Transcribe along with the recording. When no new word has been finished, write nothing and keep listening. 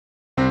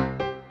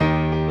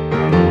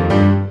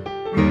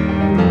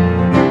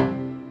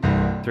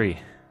3,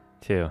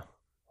 2,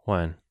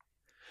 1.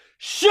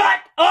 Shut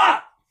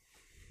up!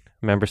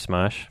 Remember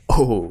Smosh?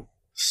 Oh,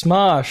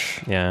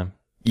 Smosh. Yeah.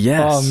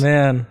 yes. Oh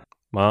man.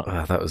 Well,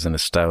 That was a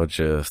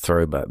nostalgia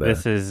throwback there.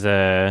 this is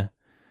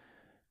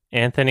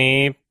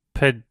Anthony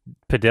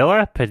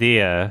Padilla from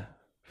Padilla.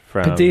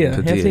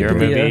 Anthony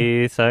Padilla.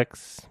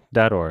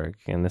 YourMovieSucks.org,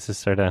 and this is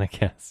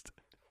Sardonicast.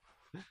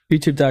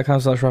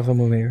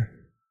 YouTube.com/RuffleMovie.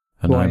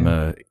 And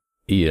I'm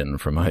Ian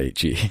from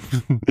IHE.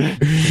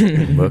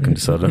 Welcome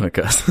to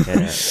Sardonicast.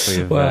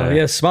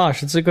 Yeah,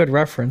 Smosh. It's a good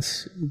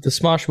reference. The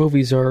Smosh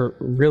movies are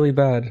really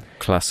bad.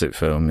 Classic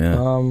film, yeah.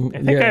 I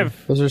think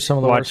those are some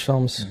of the worst watched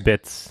films.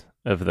 bits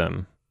of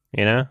them,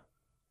 you know?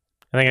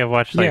 I think I've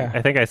watched,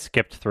 I think I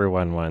skipped through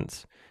one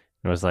once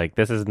and was like,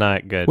 this is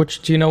not good.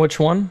 Do you know which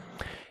one?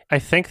 I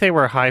think they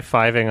were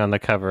high-fiving on the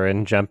cover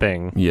and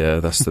jumping.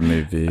 Yeah, that's the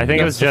movie. I think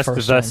it was just the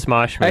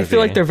Smosh movie. I feel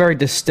like they're very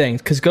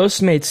distinct, because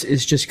Ghostmates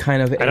is just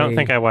kind of I don't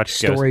think I watched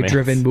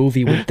story-driven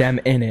movie with them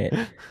in it.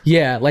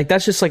 Yeah, like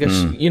that's just like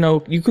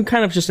you can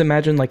kind of just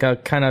imagine like a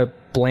kind of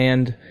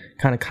bland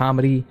kind of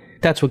comedy.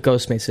 That's what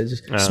Ghostmates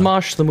is.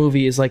 Smosh the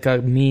movie is like a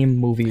meme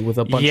movie with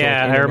a bunch of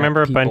I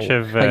remember people. a bunch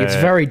of like it's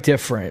very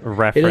different.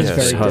 references. It is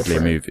very It's hardly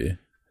different. a movie.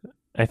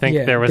 I think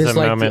there was a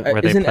moment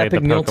where they isn't played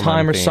Epic the Meal Pokemon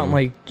Time or theme. something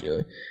like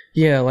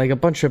like a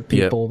bunch of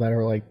people that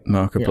are like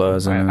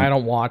Markiplier's in it. I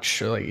don't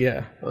watch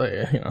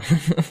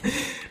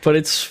but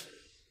it's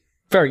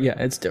very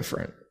it's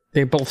different.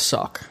 They both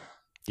suck.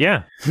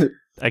 Yeah.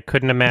 I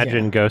couldn't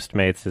imagine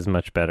Ghostmates is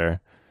much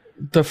better.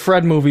 The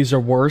Fred movies are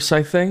worse,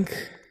 I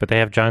think. But they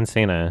have John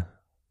Cena.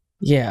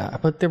 Yeah,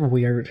 but they're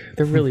weird.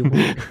 They're really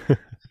weird.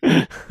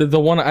 The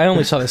one I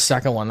only saw the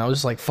second one. That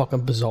was like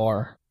fucking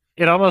bizarre.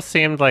 It almost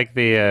seemed like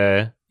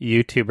the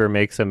YouTuber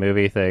makes a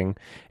movie thing.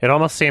 It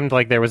almost seemed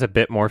like there was a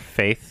bit more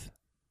faith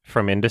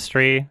from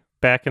industry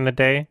back in the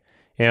day.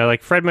 You know,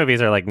 like Fred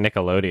movies are like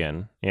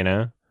Nickelodeon, you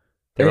know?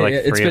 There were like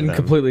it's three of been them.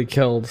 completely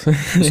killed.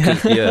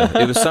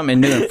 It was something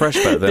new and fresh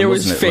back then, there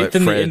was wasn't it? faith Like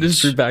in the Fred's-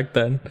 industry back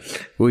then.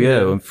 Well,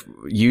 yeah,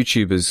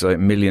 YouTubers, like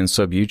million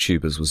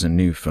sub-YouTubers was a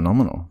new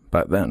phenomenon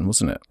back then,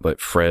 wasn't it? Like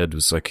Fred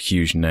was like a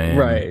huge name.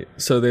 Right.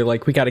 So they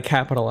we got to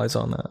capitalize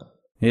on that.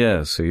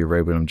 Yeah, so your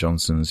Ray William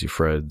Johnsons, your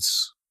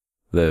Freds,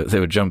 they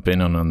would jump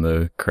in on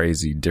the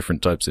crazy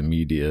different types of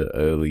media,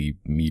 early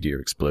media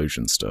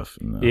explosion stuff.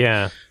 And,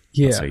 Yeah.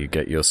 That's how you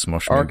get your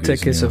Smosh movies.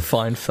 Arctic is a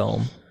fine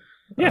film.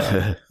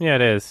 Yeah. Yeah,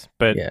 it is.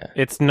 But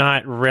it's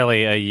not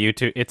really a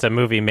YouTube. It's a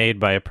movie made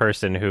by a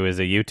person who is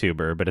a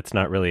YouTuber, but it's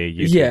not really a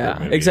YouTuber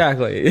movie.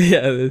 Exactly.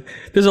 Yeah.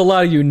 There's a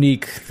lot of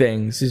unique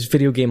things. There's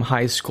Video Game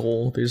High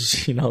School.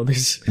 There's,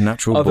 there's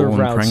Natural other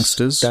Born routes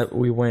Pranksters. that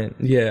we went.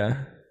 Yeah.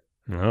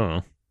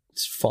 Oh.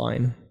 It's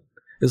fine.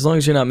 As long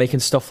as you're not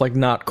making stuff like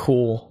Not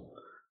Cool.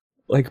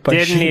 Like by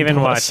Didn't Shane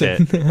even watch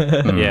Dawson.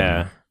 it.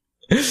 Yeah.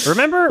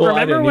 Remember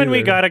I didn't when we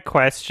either. got a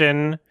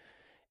question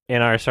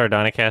in our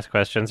Sardonicast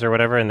questions or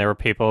whatever, and there were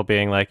people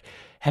being like,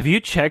 have you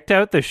checked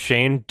out the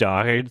Shane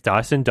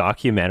Dawson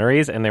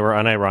documentaries? And they were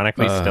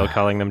unironically still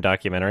calling them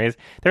documentaries.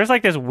 There was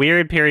like this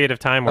weird period of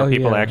time where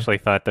people actually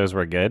thought those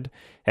were good.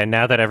 And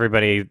now that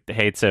everybody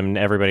hates him,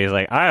 everybody's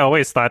like, I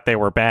always thought they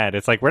were bad.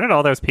 It's like, where did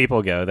all those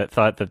people go that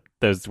thought that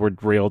those were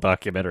real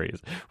documentaries?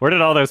 Where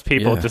did all those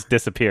people just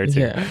disappear to?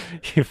 Yeah.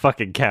 You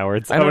fucking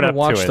cowards. I never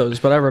watched those,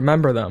 but I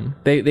remember them.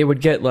 They would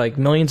get like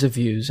millions of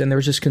views, and there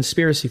was just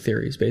conspiracy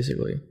theories,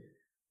 basically.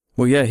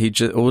 Well, yeah,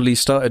 all he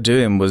started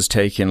doing was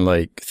taking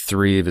like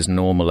 3 of his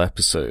normal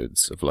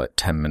episodes of like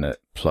 10-minute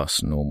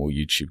plus normal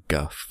YouTube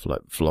guff,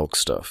 like vlog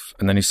stuff.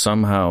 And then he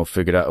somehow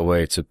figured out a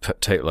way to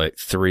take like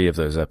 3 of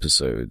those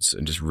episodes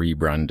and just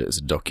rebrand it as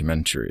a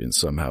documentary, and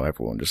somehow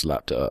everyone just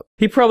lapped it up.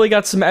 He probably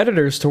got some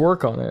editors to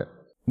work on it.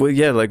 Well,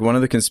 yeah, like one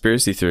of the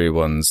conspiracy theory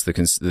ones,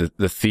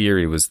 the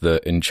theory was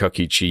that in Chuck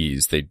E.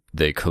 Cheese,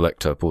 they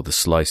collect up all the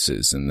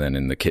slices and then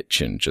in the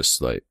kitchen just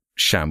like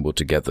shamble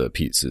together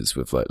pizzas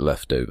with like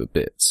leftover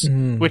bits.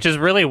 Which is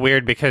really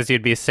weird because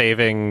you'd be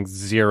saving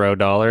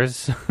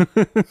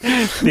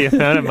 $0. The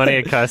amount of money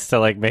it costs to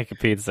like make a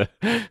pizza,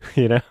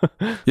 you know?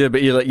 Yeah,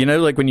 but you're like,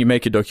 like when you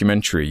make a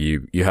documentary,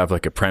 you have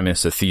like a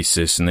premise, a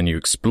thesis, and then you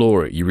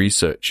explore it, you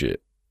research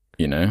it,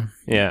 Yeah.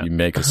 You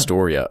make a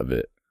story out of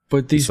it.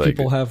 But these It's like-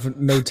 people have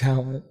no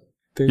talent.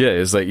 Yeah,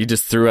 it's like you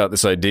just threw out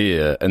this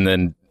idea and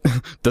then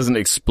doesn't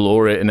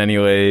explore it in any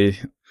way,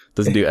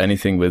 doesn't do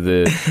anything with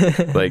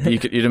it. Like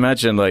you'd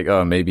imagine like,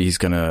 oh, maybe he's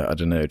gonna, I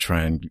don't know,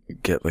 try and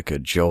get like a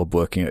job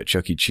working at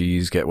Chuck E.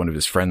 Cheese, get one of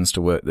his friends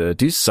to work there,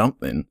 do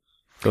something.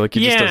 But like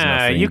he just does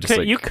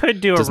nothing. You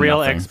could do a does real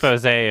nothing.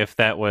 expose if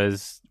that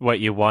was what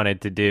you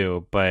wanted to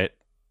do, but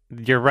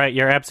you're right.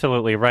 You're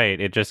absolutely right.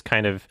 It just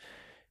kind of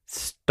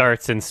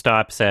starts and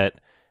stops at,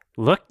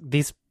 look,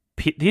 these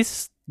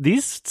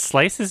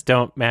slices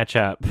don't match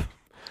up.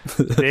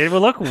 They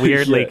will look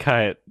weirdly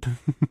cut,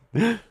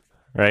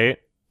 right?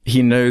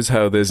 He knows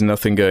how there's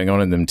nothing going on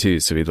in them too,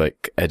 so he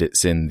like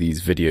edits in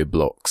these video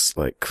blocks,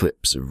 like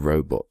clips of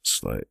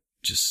robots, like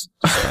just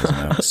spazzing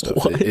out and stuff.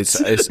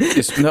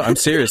 It's no, I'm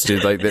serious,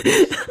 dude. Like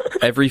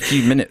every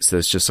few minutes,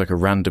 there's just like a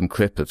random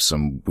clip of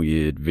some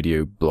weird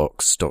video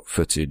block stock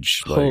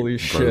footage. Like, holy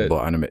shit!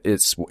 Robot anime.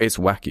 It's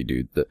wacky,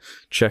 dude.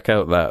 Check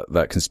out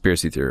that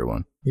conspiracy theory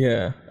one.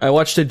 Yeah, I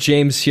watched a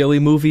James Healy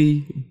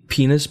movie,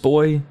 Penis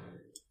Boy.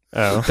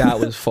 Oh, that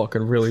was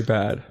fucking really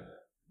bad.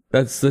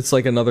 That's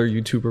like another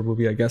YouTuber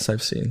movie I guess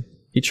I've seen.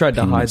 He tried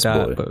to hide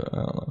that, but I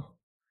don't know.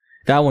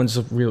 That one's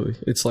really.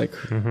 It's like.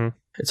 Mm-hmm.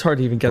 It's hard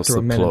to even get through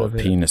a minute of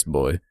it. Penis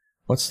Boy.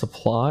 What's the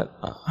plot?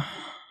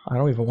 I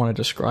don't even want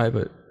to describe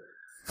it.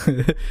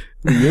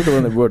 You're the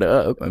one that brought it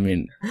up. I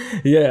mean,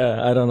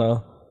 yeah, I don't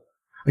know.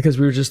 Because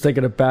we were just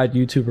thinking of bad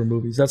YouTuber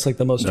movies. That's like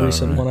the most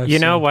recent one I've seen. You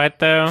know what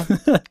though?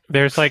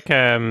 There's like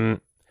there's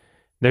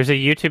a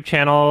YouTube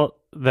channel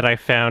that I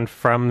found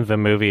from the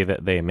movie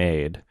that they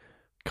made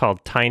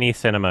called Tiny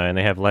Cinema, and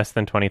they have less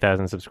than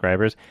 20,000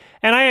 subscribers.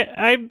 And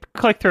I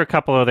clicked through a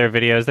couple of their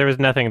videos. There was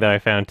nothing that I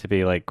found to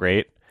be like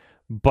great.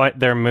 But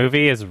their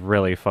movie is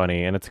really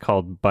funny, and it's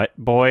called Butt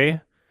Boy,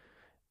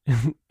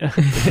 and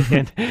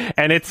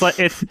it's like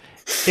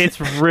it's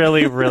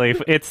really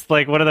it's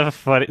like one of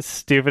the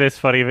stupidest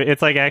funny.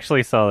 It's like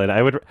actually solid.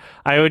 I would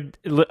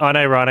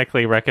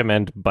unironically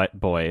recommend Butt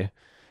Boy.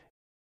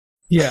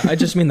 Yeah, I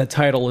just mean the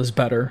title is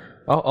better.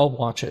 I'll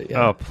watch it.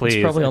 Yeah. Oh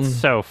please, it's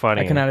so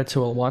funny. I can add it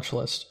to a watch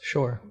list.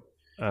 Sure.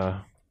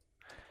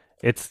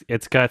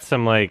 It's got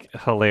some like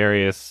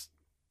hilarious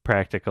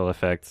practical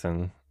effects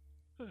and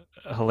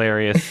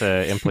hilarious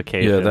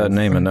implications. Yeah, that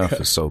name enough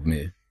has sold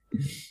me.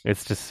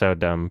 It's just so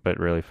dumb, but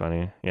really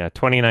funny. Yeah,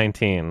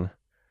 2019.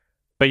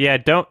 But yeah,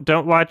 don't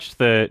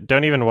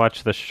even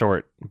watch the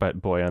short Butt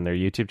Boy on their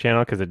YouTube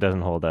channel because it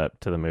doesn't hold up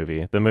to the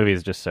movie. The movie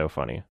is just so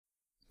funny.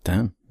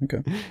 Damn.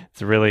 Okay.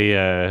 It's really.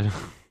 I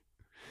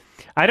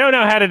don't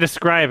know how to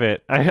describe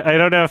it. I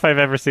don't know if I've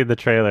ever seen the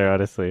trailer.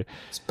 Honestly,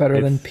 it's better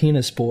than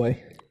Penis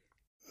Boy.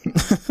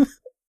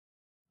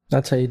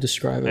 That's how you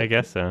describe it. I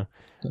guess so.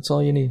 That's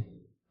all you need.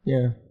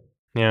 Yeah.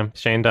 Yeah,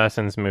 Shane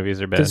Dawson's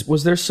movies are bad.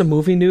 Was there some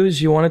movie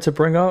news you wanted to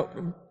bring up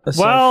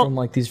aside from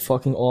like these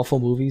fucking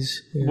awful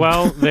movies? Yeah.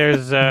 Well,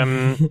 there's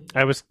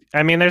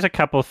there's a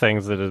couple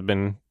things that have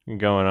been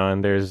going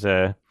on. There's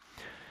a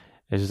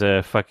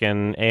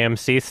fucking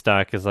AMC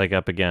stock is like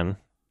up again,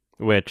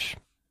 which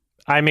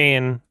I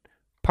mean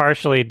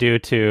partially due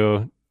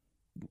to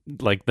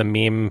like the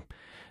meme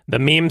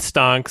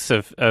stonks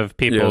of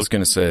people. Yeah, I was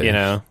gonna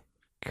say,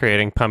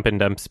 creating pump and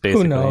dumps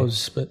basically. Who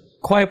knows? But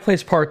Quiet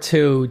Place Part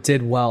 2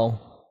 did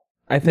well.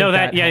 I think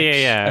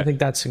yeah. I think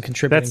that's a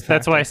contributing factor.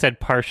 That's why I said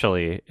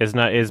partially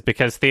is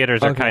because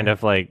theaters are kind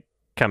of like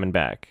coming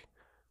back,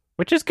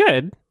 which is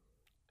good.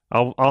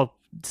 I'll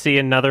see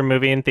another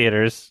movie in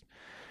theaters.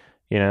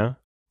 The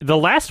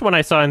last one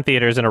I saw in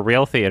theaters in a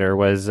real theater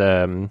was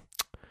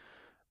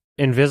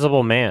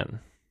Invisible Man,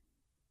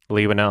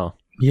 Lee Winnell.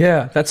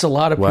 Yeah, that's a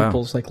lot of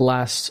people's like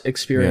last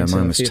experience. Yeah,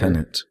 mine in was theater.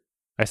 Tenet.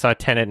 I saw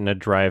Tenet in a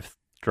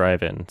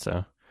drive-in.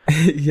 So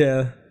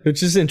yeah.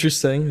 Which is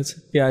interesting.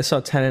 I saw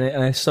Tenet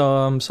and I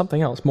saw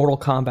something else, Mortal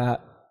Kombat.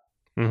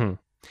 Mm-hmm.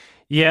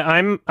 Yeah,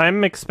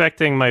 I'm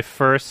expecting my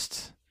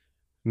first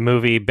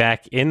movie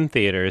back in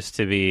theaters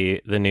to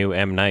be the new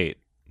M. Night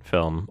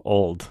film,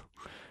 Old,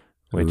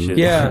 which is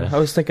I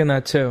was thinking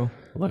that too.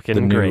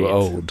 Looking the great. New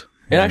Old.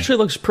 It actually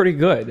looks pretty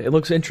good. It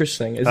looks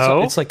interesting.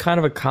 It's like kind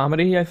of a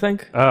comedy, I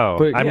think. Oh,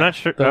 but I'm not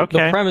sure.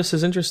 Okay, the premise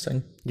is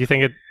interesting. You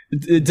think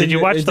it? Did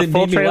you watch the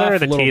full trailer or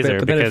the teaser?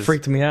 But then it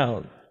freaked me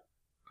out.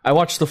 I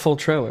watched the full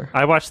trailer.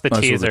 I watched the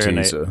teaser,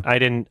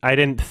 and I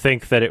didn't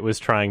think that it was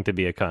trying to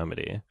be a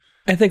comedy.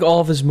 I think all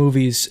of his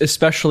movies,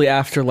 especially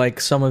after like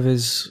some of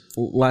his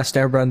Last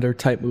Airbender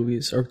type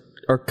movies, are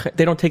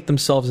they don't take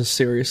themselves as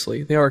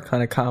seriously. They are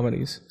kind of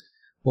comedies,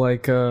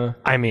 like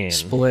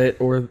Split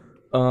or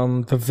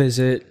The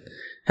Visit.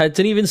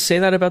 Didn't he even say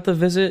that about The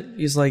Visit?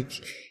 He's like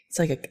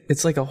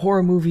it's like a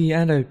horror movie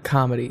and a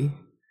comedy.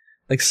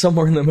 Like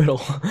somewhere in the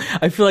middle.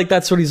 I feel like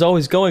that's what he's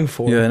always going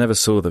for. Yeah, I never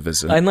saw The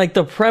Visit. And like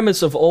the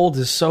premise of Old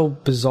is so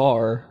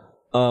bizarre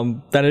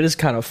that it is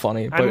kind of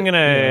funny. But, I'm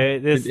gonna.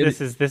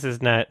 This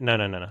is not.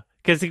 No.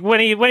 Because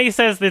when he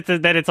says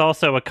that it's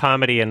also a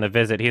comedy in The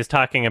Visit, he's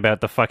talking about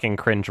the fucking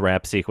cringe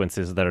rap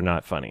sequences that are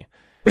not funny.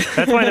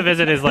 That's why The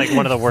Visit is like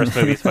one of the worst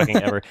movies fucking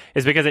ever.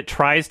 Is because it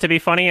tries to be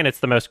funny and it's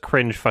the most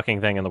cringe fucking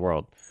thing in the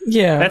world.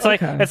 Yeah, that's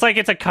like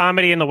it's a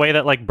comedy in the way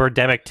that like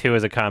Birdemic 2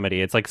 is a comedy.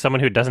 It's like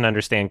someone who doesn't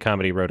understand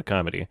comedy wrote a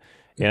comedy.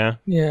 Yeah.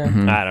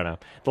 Mm-hmm. I don't know.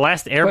 The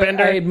Last Airbender.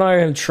 But I admire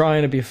him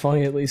trying to be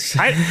funny at least.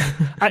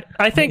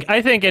 I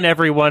think in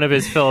every one of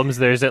his films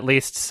there's at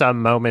least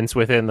some moments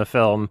within the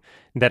film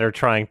that are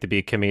trying to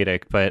be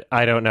comedic, but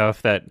I don't know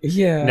if that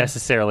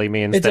necessarily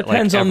means it that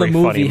depends like, on the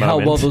movie how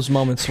well moment... those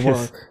moments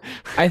work.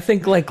 I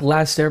think like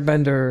Last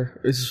Airbender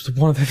is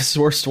one of his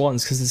worst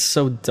ones because it's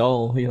so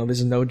dull.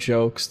 There's no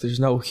jokes, there's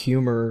no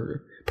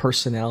humor,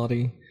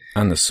 personality,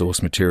 and the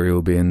source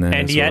material being there,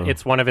 and yet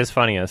it's one of his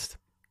funniest.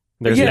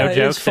 There's no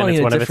jokes, and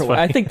it's one of his funniest.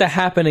 I think The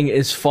Happening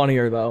is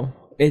funnier though.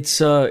 It's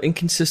an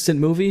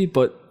inconsistent movie,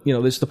 but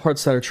there's the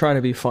parts that are trying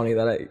to be funny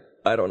that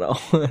I don't know.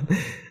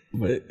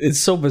 But it's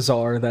so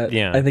bizarre that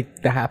Yeah. I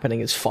think The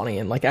Happening is funny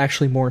and like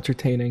actually more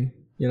entertaining,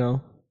 you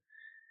know?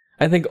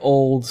 I think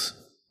Old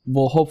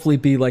will hopefully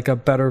be like a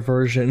better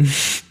version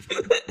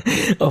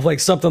of like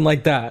something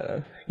like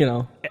that, you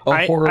know?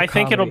 A horror I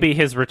think it'll comedy. be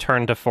his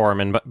return to form,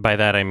 and by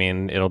that I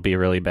mean it'll be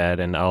really bad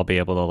and I'll be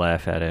able to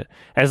laugh at it.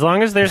 As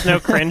long as there's no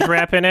cringe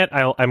rap in it,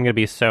 I'm going to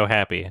be so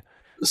happy.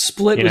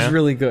 Split You was know?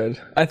 really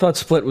good. I thought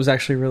Split was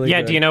actually really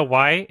Yeah, good. do you know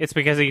why? It's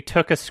because he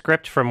took a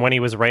script from when he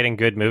was writing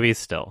good movies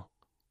still.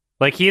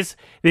 Like he's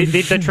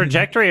the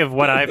trajectory of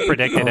what I've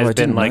predicted Oh, has I been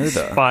didn't like know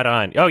that. spot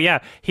on. Oh yeah,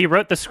 he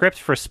wrote the script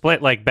for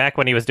Split like back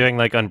when he was doing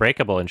like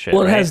Unbreakable and shit.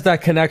 Well, it right? has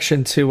that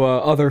connection to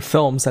other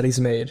films that he's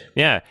made.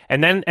 Yeah,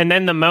 and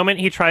then the moment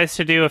he tries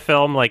to do a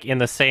film like in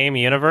the same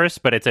universe,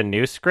 but it's a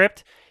new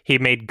script, he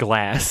made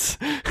Glass,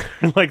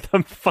 like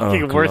the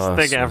fucking worst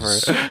Glass thing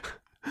was ever.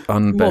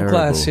 Unbearable. Well,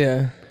 Glass,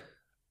 yeah.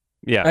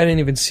 Yeah. I didn't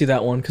even see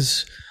that one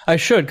because I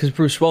should because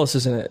Bruce Willis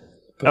is in it.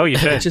 But Oh, you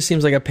should. It just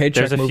seems like a paycheck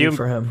There's a movie few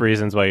for him.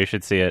 reasons why you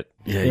should see it.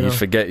 Yeah, You you know?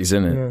 forget he's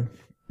in it.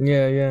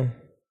 Yeah.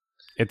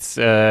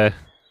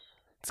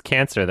 It's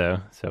cancer though,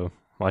 so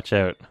watch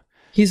out.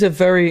 He's a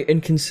very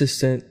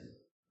inconsistent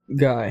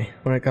guy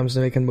when it comes to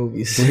making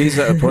movies. Well, he's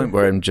at a point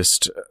where I'm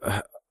just,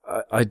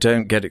 I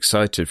don't get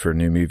excited for a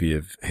new movie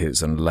of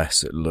his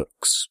unless it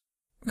looks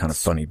kind of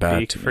funny bad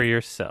Speak to for me.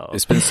 yourself.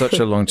 It's been such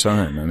a long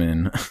time. I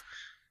mean,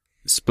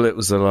 Split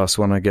was the last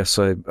one I guess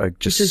I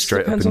just just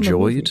straight up depends on the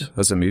enjoyed movie.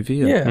 as a movie.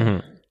 Yeah.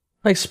 Mhm.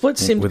 Like Split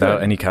seemed Without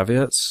good. any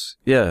caveats.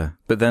 Yeah.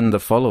 But then the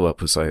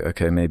follow-up was like,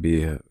 okay,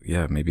 maybe,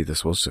 maybe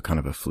this was a kind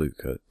of a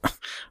fluke.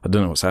 I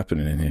don't know what's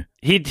happening in here.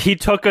 He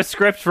took a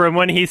script from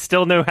when he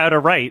still knew how to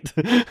write.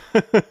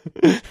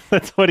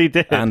 That's what he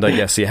did. And I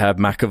guess he had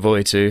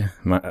McAvoy too.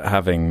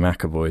 Having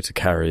McAvoy to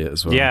carry it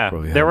as well. yeah,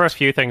 probably there were a helped.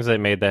 few things that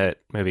made that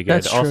movie good.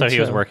 That's true, Also, he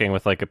was too. working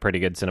with like a pretty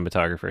good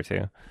cinematographer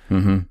too.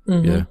 Mhm.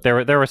 Yeah.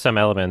 There were some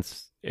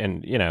elements,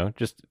 and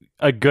just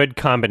a good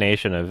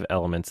combination of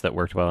elements that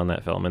worked well in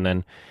that film. And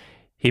then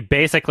he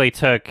basically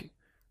took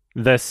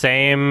the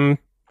same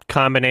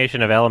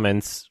combination of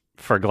elements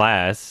for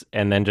Glass,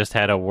 and then just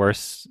had a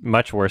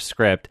much worse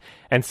script.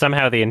 And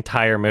somehow the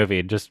entire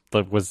movie just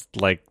was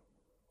like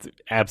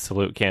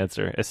absolute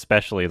cancer,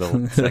 especially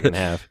the second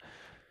half.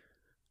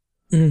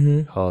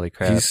 Mhm. Holy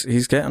crap!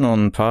 He's getting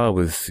on par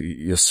with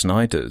your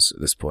Snyders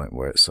at this point,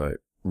 where it's like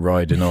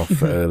riding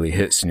off early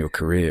hits in your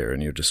career,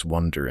 and you're just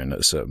wondering at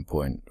a certain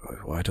point,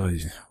 why do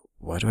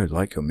I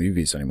like your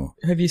movies anymore?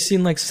 Have you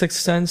seen like Sixth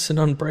Sense and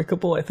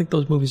Unbreakable? I think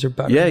those movies are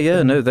better.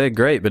 Yeah, no, they're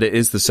great, but it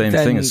is the same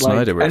than, thing as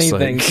Snyder, where it's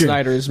anything like,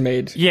 Snyder's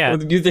made. Yeah,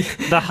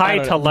 the high I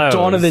don't to know. lows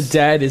Dawn of the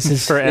Dead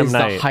is for M. is the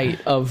Night. height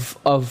of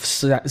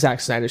Zack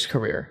Snyder's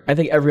career. I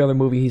think every other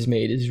movie he's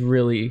made is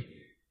really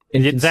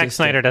inconsistent. Zack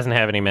Snyder doesn't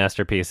have any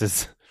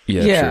masterpieces.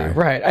 yeah,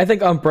 true. right. I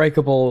think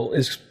Unbreakable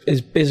is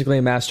basically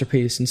a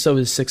masterpiece, and so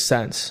is Sixth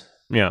Sense.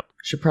 Yeah,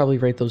 Should probably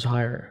rate those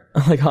higher.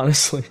 Like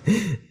honestly,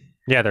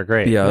 yeah, they're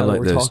great. Yeah, I now that like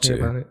we're those talking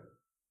two. about it.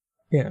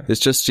 Yeah. It's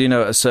just, at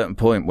a certain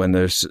point when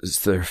there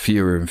are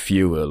fewer and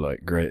fewer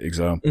like great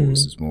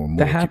examples. There's more and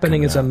more. The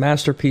Happening is a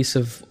masterpiece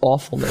of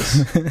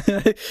awfulness.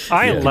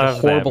 I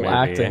love horrible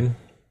that movie. acting.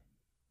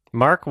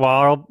 Mark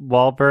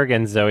Wahlberg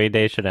and Zoe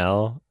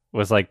Deschanel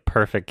was like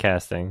perfect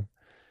casting.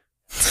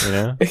 You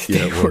know? They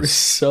it were was.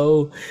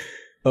 so.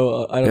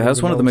 Oh, I don't. It has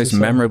even one of know the what most to say.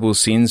 memorable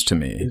scenes to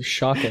me. It's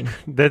shocking.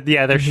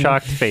 Their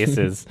shocked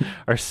faces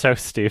are so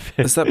stupid.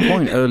 There's that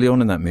point early on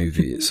in that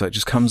movie. It's like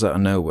just comes out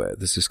of nowhere.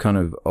 There's this kind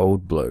of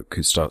old bloke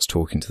who starts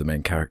talking to the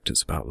main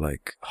characters about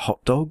like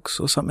hot dogs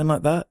or something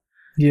like that.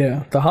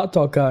 Yeah, the hot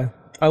dog guy.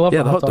 I love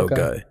Yeah, the hot dog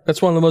guy.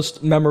 That's one of the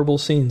most memorable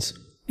scenes.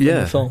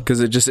 Yeah, the film.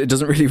 because it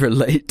doesn't really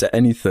relate to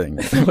anything.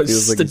 It It's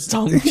feels like just a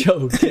dumb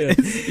joke. Yeah.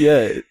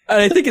 yeah,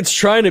 And I think it's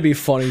trying to be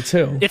funny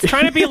too. It's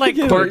trying to be like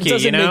But quirky, it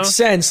doesn't make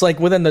sense like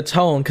within the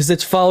tone because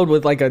it's followed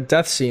with like a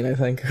death scene. I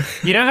think.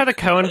 You know how the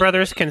Coen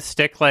brothers can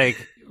stick like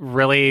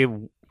really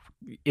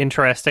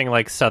interesting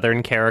like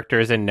Southern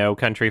characters in No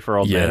Country for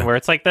Old Yeah. Men, where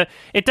it's like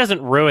it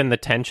doesn't ruin the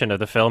tension of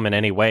the film in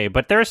any way,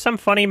 but there are some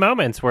funny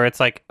moments where it's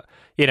like,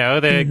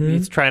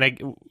 he's trying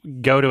to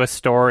go to a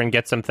store and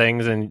get some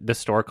things, and the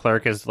store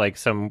clerk is like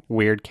some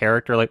weird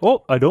character, like,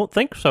 "Oh, I don't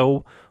think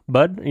so,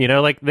 bud."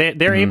 Like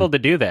they're able to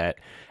do that.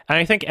 And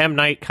I think M.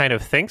 Night kind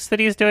of thinks that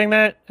he's doing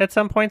that at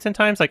some points in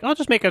times. Like, I'll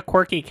just make a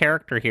quirky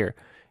character here.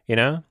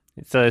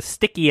 It's a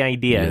sticky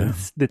idea. Yeah.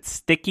 It's the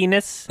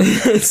stickiness.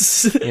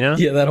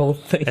 Yeah, that whole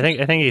thing.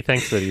 I think he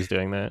thinks that he's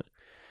doing that.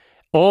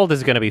 Old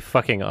is going to be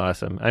fucking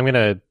awesome. I'm going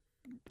to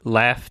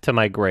laugh to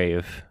my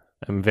grave.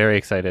 I'm very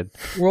excited.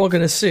 We're all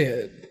gonna see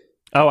it.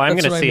 Oh, I'm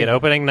That's going to what I see it mean.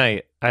 opening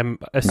night. I'm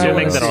assuming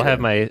wanna that I'll see have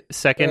it. my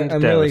second I'm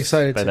dose really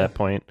excited by to. that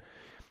point.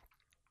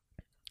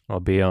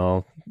 I'll be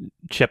all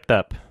chipped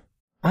up.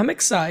 I'm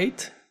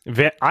excited.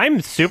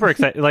 I'm super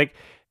excited. Like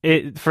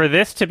for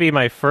this to be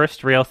my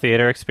first real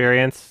theater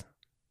experience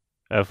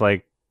of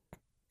like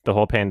the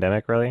whole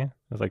pandemic. Really, it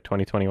was like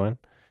 2021.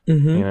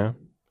 Mm-hmm.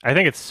 I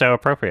think it's so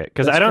appropriate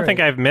because That's I don't great. think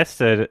I've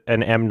missed an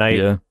M. Night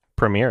yeah.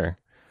 premiere.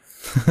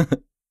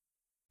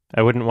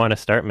 I wouldn't want to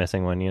start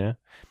missing one,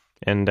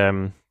 And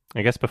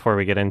I guess before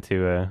we get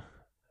into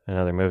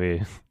another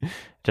movie.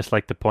 Just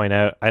like to point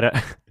out,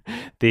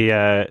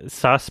 the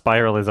Saw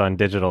Spiral is on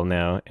digital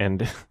now,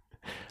 and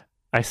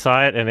I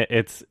saw it, and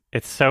it's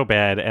so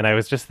bad. And I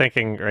was just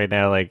thinking right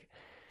now, like,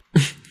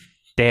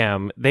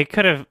 damn, they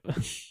could have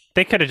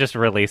just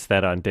released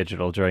that on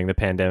digital during the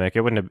pandemic.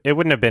 It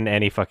wouldn't have been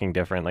any fucking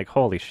different. Like,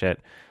 holy shit,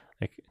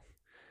 like.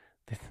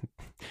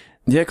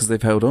 Yeah, because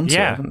they've held on to it,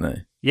 haven't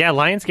they? Yeah,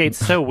 Lionsgate's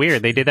so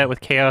weird. They did that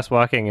with Chaos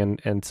Walking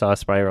and Saw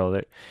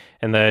Spiral.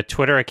 And the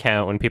Twitter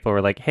account, when people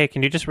were like, hey,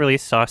 can you just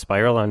release Saw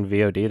Spiral on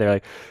VOD? They're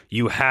like,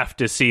 you have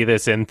to see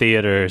this in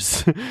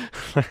theaters.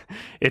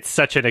 It's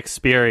such an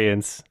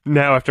experience.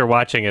 Now, after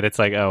watching it, it's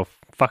like, oh,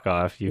 fuck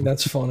off.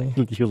 That's funny.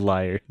 You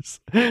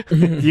liars.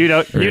 You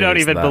don't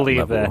even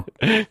believe level.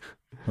 that.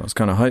 I was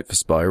kind of hyped for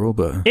Spiral,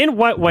 but... In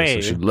what way?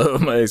 I should lower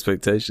my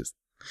expectations.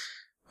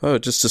 Oh,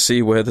 just to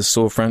see where the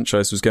Saw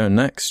franchise was going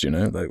next,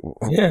 like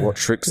what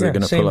tricks they're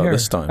going to pull out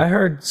this time. I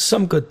heard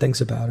some good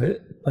things about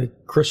it,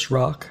 like Chris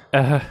Rock.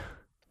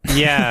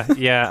 Yeah.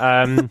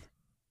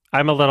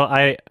 I'm a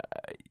little.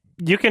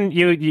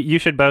 You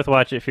should both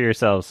watch it for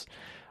yourselves.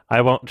 I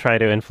won't try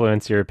to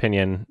influence your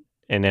opinion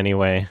in any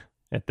way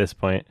at this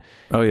point.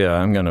 Oh yeah,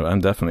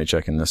 I'm definitely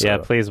checking this out. Yeah,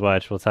 please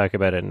watch. We'll talk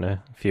about it in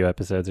a few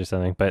episodes or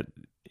something. But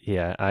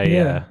yeah,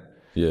 Yeah.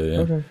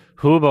 Okay.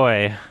 Hoo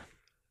boy.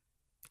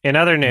 In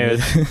other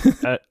news,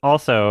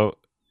 also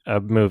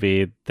a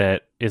movie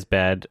that is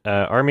bad,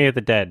 Army of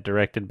the Dead,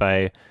 directed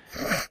by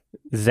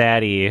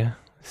Zaddy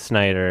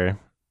Snyder.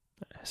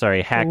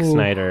 Sorry, Hack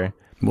Snyder.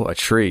 What a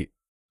treat.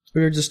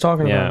 We were just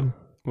talking about him.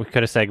 We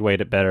could have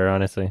segued it better,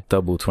 honestly.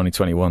 Double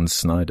 2021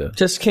 Snyder.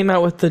 Just came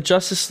out with the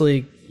Justice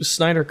League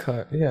Snyder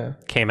cut, yeah.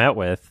 Came out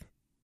with.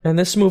 And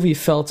this movie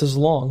felt as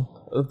long.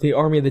 The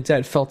Army of the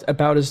Dead felt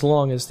about as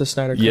long as the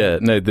Snyder cut. Yeah,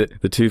 no, the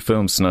two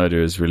films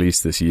Snyder has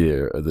released this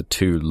year are the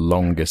two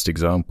longest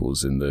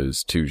examples in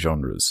those two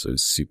genres,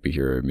 those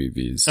superhero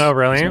movies. Oh,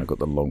 really? He's got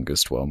the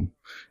longest one.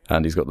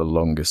 And he's got the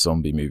longest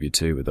zombie movie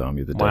too with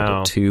Army of the Dead.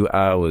 Wow. 2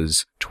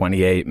 hours,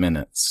 28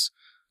 minutes.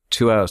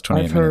 2 hours,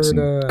 28 minutes,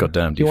 and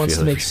goddamn, do you feel it? He wants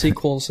to make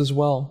sequels as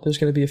well. There's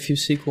going to be a few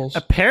sequels.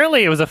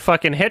 Apparently it was a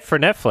fucking hit for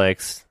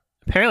Netflix.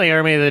 Apparently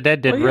Army of the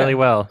Dead did really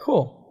well.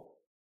 Cool.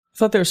 I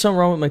thought there was something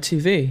wrong with my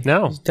TV.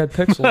 No. It's dead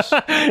pixels.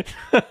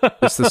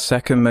 It's the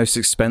second most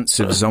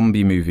expensive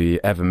zombie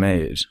movie ever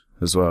made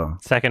as well.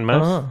 Second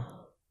most?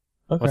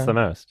 Okay. What's the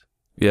most?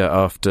 Yeah,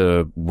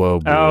 after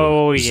World War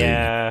Oh, Z.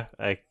 yeah.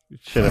 I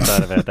should have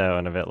thought about that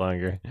one a bit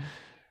longer.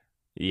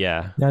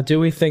 Yeah. Now, do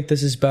we think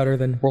this is better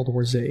than World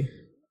War Z?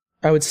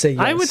 I would say yes.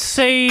 I would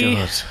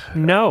say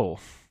no.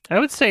 I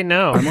would say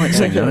no. I might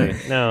say no.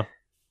 No.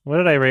 What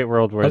did I rate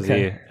World War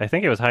Z? I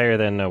think it was higher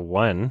than a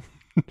 1.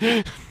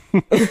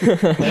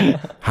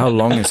 How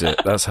long is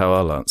it? That's how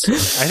I'll answer.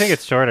 I think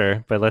it's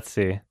shorter, but let's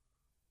see.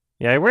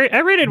 Yeah, I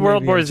rated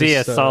World War Z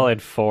a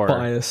solid 4.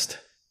 Biased.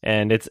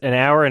 And it's an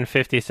hour and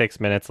 56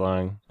 minutes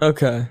long.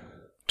 Okay.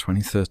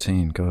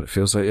 2013. God, it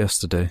feels like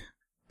yesterday.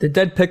 The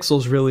dead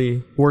pixels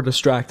really were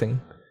distracting.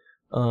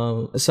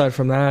 Aside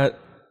from that,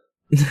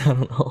 I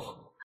don't know.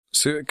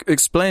 So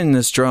explain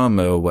this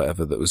drama or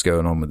whatever that was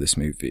going on with this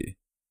movie.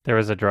 There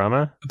was a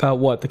drama? About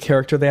what? The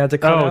character they had to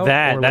cut out?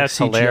 That's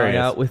CGI hilarious.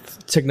 Out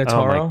with Tig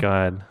Notaro? Oh my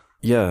god.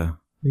 Yeah.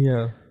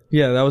 Yeah,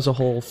 that was a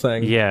whole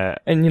thing. Yeah.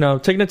 And,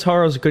 Tig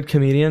Notaro's a good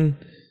comedian.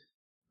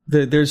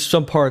 There's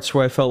some parts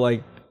where I felt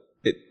like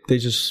they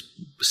just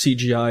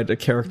CGI'd a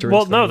character.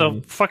 Well, no,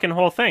 the fucking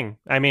whole thing.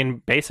 I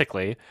mean,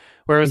 basically.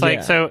 Where it was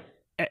like, so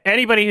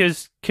anybody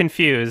who's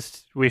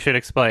confused, we should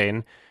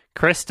explain.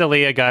 Chris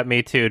D'Elia got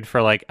Me Too'd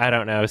for I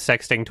don't know,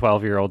 sexting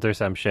 12-year-olds or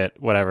some shit,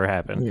 whatever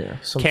happened. Yeah,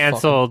 some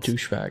canceled.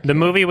 Douchebag. The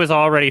movie was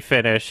already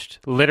finished,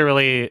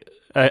 literally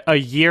a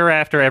year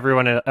after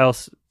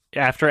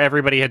after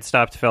everybody had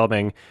stopped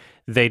filming.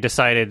 They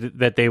decided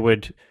that they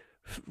would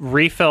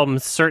refilm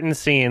certain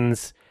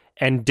scenes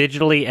and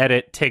digitally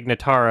edit Tig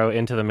Notaro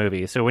into the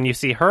movie. So when you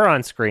see her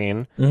on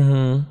screen,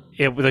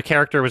 the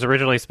character was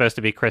originally supposed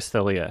to be Chris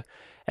D'Elia.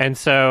 And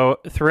so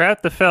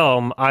throughout the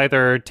film,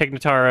 either Tig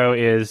Notaro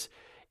is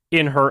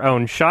in her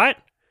own shot,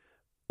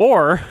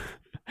 or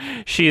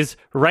she's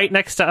right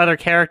next to other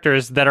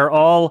characters that are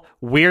all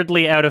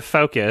weirdly out of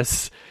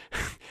focus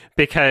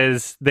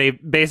because they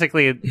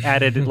basically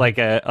added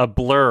a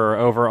blur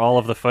over all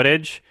of the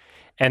footage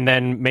and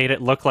then made it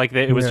look like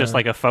it was just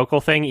a focal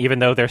thing, even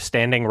though they're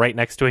standing right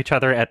next to each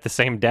other at the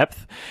same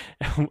depth.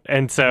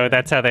 And so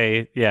that's how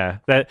they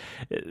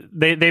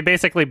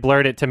basically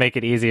blurred it to make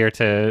it easier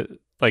to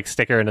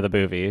stick her into the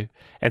movie.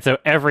 And so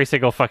every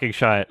single fucking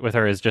shot with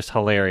her is just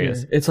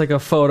hilarious. Yeah. It's like a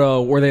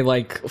photo where they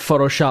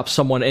Photoshop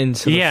someone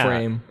into the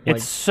frame.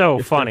 It's so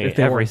funny if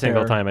they every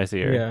single time I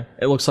see her. Yeah.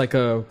 It looks like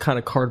a kind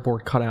of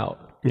cardboard cutout.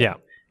 Yeah.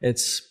 It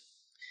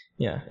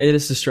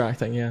is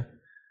distracting, yeah.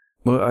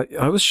 Well,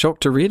 I was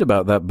shocked to read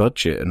about that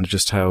budget and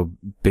just how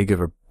big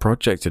of a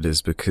project it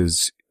is,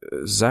 because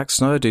Zack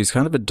Snyder, he's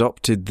kind of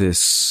adopted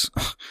this,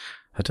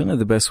 I don't know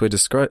the best way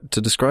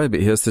to describe it.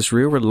 He has this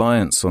real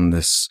reliance on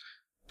this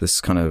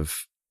kind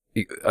of,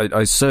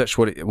 I searched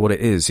what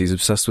it is. He's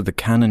obsessed with the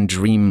Canon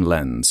Dream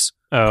lens,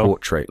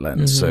 portrait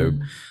lens.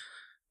 Mm-hmm. So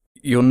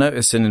you'll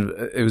notice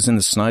it was in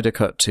the Snyder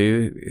Cut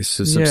too. It's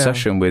this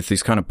obsession with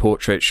these kind of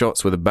portrait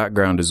shots where the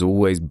background is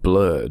always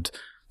blurred.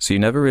 So you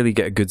never really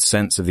get a good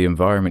sense of the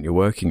environment you're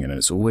working in. And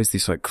it's always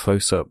these like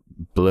close up,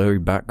 blurry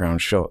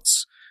background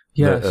shots.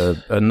 Yes.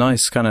 That are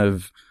nice kind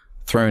of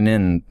thrown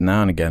in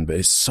now and again, but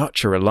it's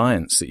such a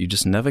reliance that you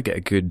just never get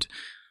a good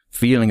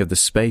feeling of the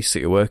space that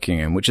you're working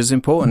in, which is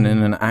important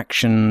in an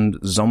action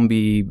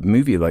zombie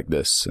movie like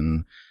this.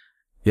 And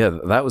yeah,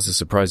 that was a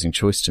surprising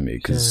choice to me,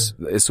 because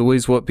it's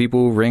always what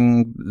people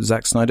ring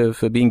Zack Snyder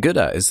for being good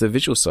at, is the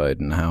visual side,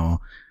 and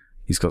how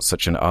he's got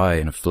such an eye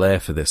and a flair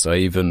for this. I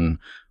even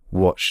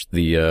watched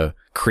the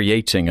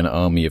Creating an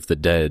Army of the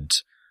Dead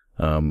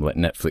like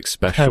Netflix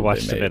special. I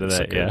watched a bit of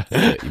that, like yeah.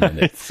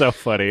 It's so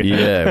funny.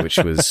 Yeah, which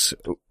was,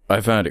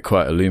 I found it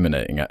quite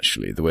illuminating,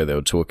 actually, the way they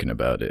were talking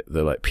about it,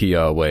 the like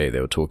PR way they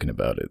were talking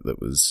about it,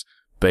 that was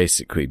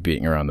basically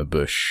beating around the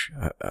bush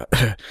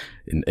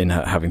in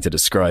having to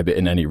describe it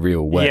in any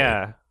real way.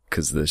 Yeah.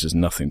 Because there's just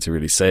nothing to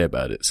really say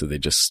about it. So they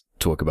just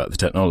talk about the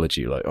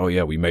technology, like, oh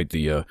yeah, we made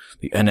the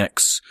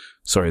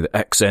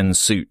XN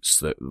suits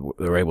that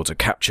were able to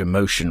capture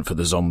motion for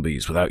the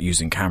zombies without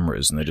using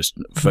cameras, and they're just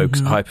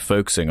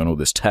hyper-focusing on all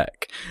this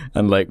tech.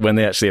 And like, when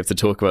they actually have to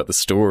talk about the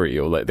story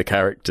or like the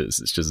characters,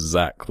 it's just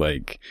Zach,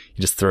 like,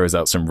 he just throws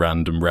out some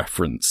random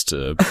reference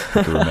to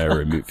the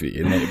Romero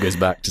movie, and then it goes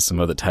back to some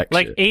other tech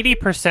like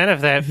shit. 80%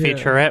 of that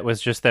featurette was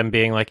just them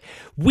being like,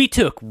 we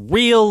took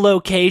real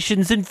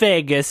locations in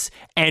Vegas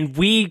and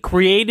we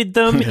created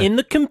them in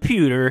the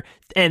computer,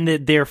 and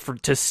that they're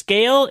to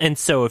scale. And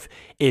so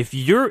if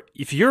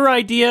your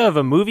idea of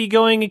a movie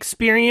going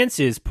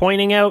experience is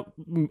pointing out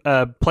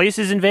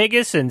places in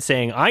Vegas and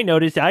saying, I know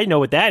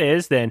what that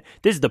is, then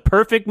this is the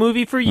perfect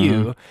movie for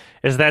you.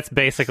 Is that's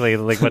basically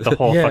like what the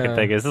whole fucking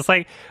thing is. It's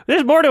like,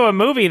 there's more to a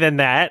movie than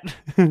that.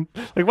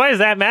 Like, why does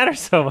that matter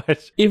so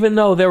much? Even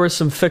though there were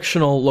some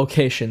fictional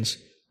locations,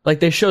 like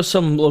they show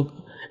some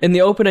in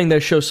the opening,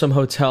 they show some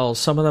hotels.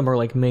 Some of them are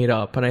like made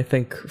up, and I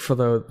think for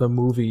the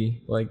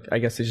movie, like, I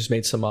guess they just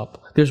made some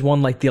up. There's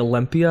one like the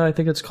Olympia, I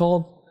think it's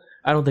called.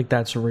 I don't think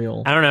that's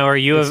real. I don't know. Are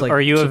you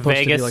a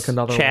Vegas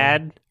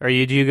Chad? Do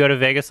you go to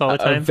Vegas all the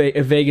time?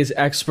 A Vegas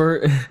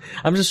expert?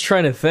 I'm just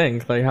trying to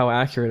think like how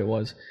accurate it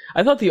was.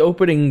 I thought the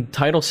opening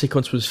title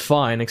sequence was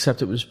fine,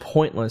 except it was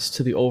pointless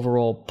to the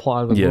overall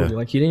plot of the movie.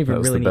 Like, you didn't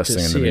even really need to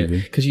see it,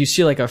 because you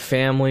see like a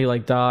family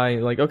like die.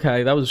 Like,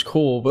 okay, that was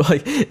cool, but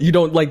like, you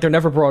don't, like, they're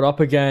never brought up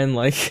again.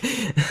 Like,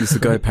 there's the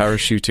guy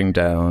parachuting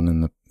down,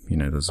 and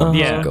the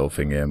zombies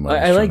engulfing him.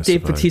 I like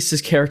Dave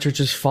Bautista's character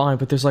just fine,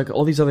 but there's like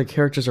all these other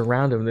characters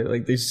around him.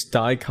 They just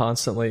die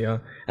constantly.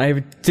 I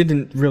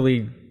didn't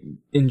really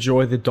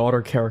enjoy the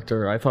daughter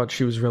character. I thought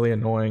she was really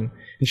annoying,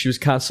 and she was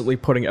constantly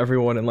putting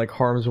everyone in like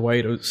harm's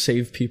way to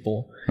save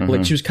people.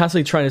 Like, she was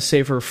constantly trying to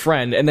save her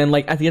friend, and then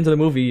like at the end of the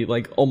movie,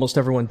 like almost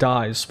everyone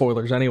dies.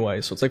 Spoilers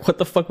anyway. So it's like, what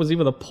the fuck was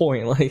even the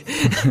point? Like,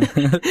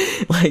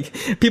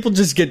 like, people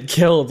just get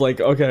killed. Like,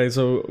 okay,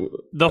 so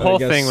the whole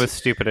thing was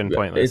stupid and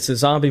pointless. It's a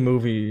zombie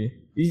movie.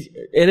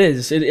 It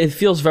is. It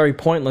feels very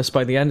pointless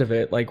by the end of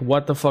it. Like,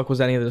 what the fuck was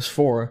any of this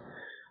for?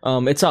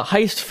 It's a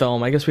heist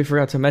film. I guess we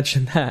forgot to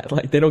mention that.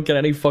 Like, they don't get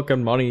any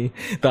fucking money.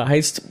 The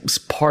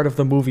heist part of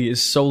the movie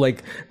is so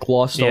like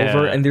glossed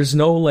over, and there's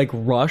no like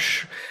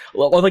rush.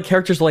 All the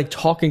characters are like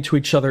talking to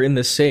each other in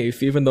the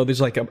safe, even though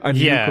there's like a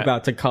nuke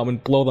about to come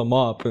and blow them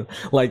up, and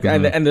like,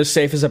 and the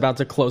safe is about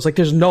to close. Like,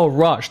 there's no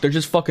rush. They're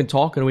just fucking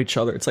talking to each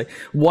other. It's like,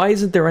 why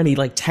isn't there any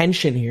like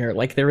tension here?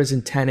 Like there is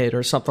in Tenet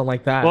or something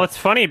like that. Well, it's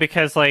funny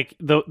because like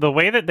the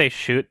way that they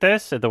shoot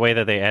this, the way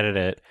that they edit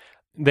it,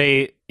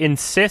 they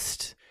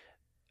insist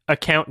a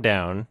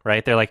countdown,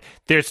 right? They're like,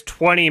 there's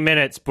 20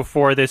 minutes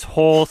before this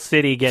whole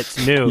city gets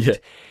nuked.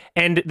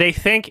 And they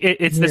think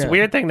it's this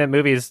weird thing that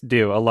movies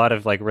do, a lot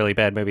of like really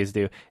bad movies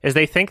do, is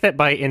they think that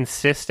by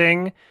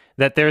insisting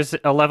that there's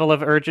a level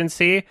of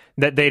urgency,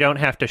 that they don't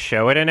have to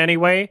show it in any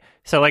way.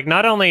 So like,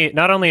 not only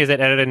is it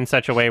edited in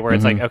such a way where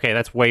it's like, okay,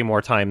 that's way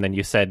more time than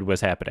you said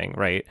was happening,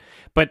 right?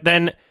 But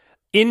then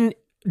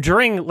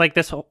during like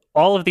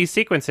all of these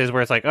sequences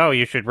where it's like, oh,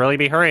 you should really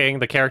be hurrying,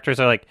 the characters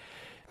are like,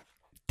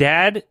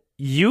 Dad,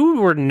 you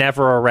were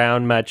never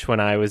around much when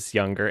I was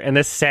younger, and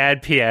this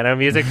sad piano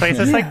music plays.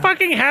 It's like,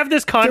 fucking have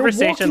this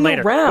conversation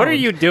later. Around. What are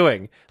you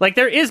doing? Like,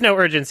 there is no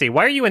urgency.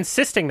 Why are you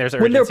insisting there's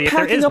urgency? When they're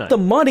packing up the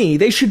money,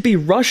 they should be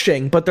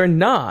rushing, but they're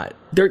not.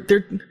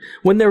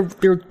 When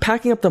they're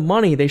packing up the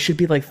money, they should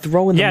be like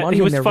throwing the money.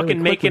 He was in there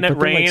fucking really quickly, making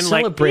it rain,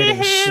 like celebrating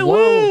yeah,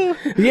 slow.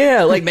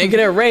 Yeah, like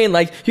making it rain.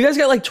 Like, you guys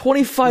got like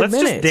 25 minutes.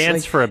 Let's just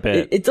dance for a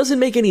bit. It doesn't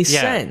make any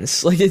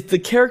sense. Like, the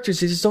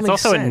characters, they just don't make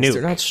sense. A nuke.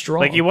 They're not strong.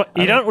 Like, you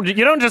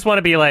don't just want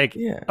to be like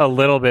a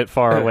little bit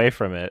far away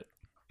from it.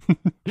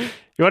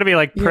 You want to be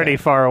like pretty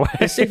far away.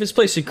 The safest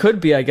place you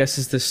could be, I guess,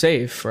 is the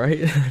safe,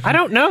 right? I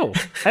don't know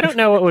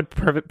what would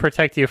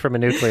protect you from a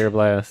nuclear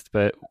blast,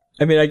 but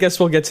I mean, I guess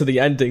we'll get to the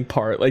ending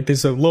part. Like,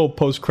 there's a little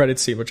post-credit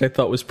scene, which I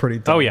thought was pretty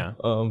dumb. Oh, yeah.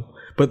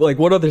 But, like,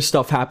 what other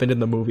stuff happened in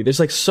the movie? There's,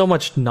 like, so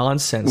much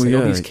nonsense. Well, like,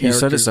 all these characters. You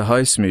said it's a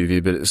heist movie,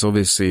 but it's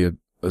obviously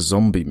a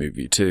zombie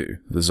movie too.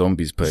 The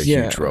zombies play a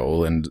huge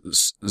role, and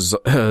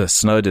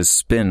Snyder's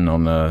spin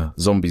on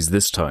zombies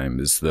this time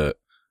is that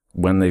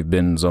when they've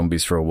been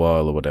zombies for a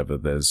while or whatever,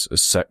 there's a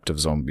sect of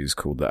zombies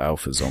called the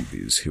Alpha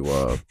Zombies, who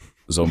are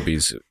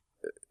zombies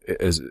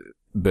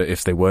but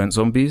if they weren't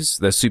zombies,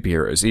 they're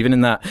superheroes. Even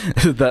in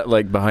that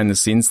like behind the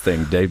scenes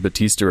thing, Dave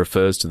Bautista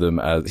refers to them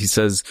as, he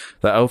says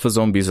that Alpha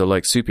Zombies are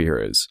like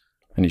superheroes.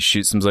 And he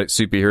shoots them like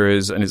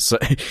superheroes, and it's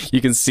like,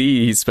 you can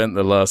see he spent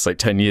the last like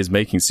 10 years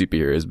making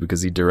superheroes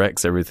because he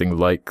directs everything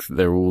like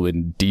they're all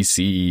in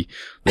DC,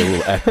 they're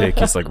all epic.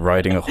 He's like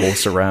riding a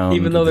horse around,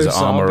 even though there's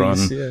armor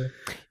zombies, on.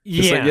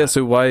 Yeah.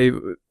 So why,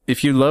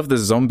 if you love the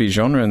zombie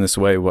genre in this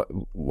way,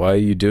 why are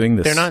you doing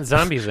this? They're not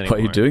zombies anymore.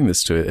 Why are you doing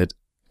this to it?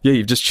 Yeah,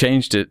 you've just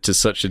changed it to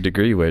such a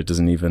degree where it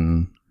doesn't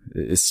even,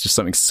 it's just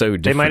something so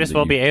different. They might as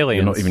well be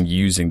aliens. You're not even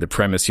using the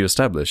premise you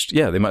established.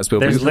 Yeah, they might as well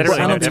There's be.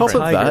 literally and no on top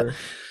of that,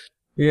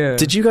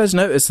 did you guys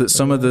notice that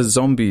some of the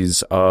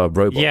zombies are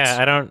robots? Yeah,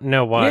 I don't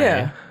know why.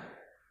 Yeah.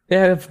 They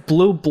have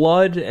blue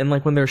blood, and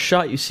like when they're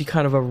shot, you see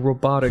kind of a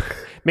robotic.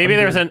 Maybe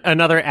there's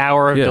another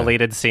hour of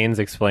deleted scenes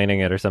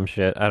explaining it or some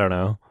shit. I don't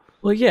know.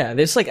 Well, yeah,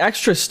 there's like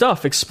extra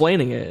stuff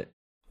explaining it.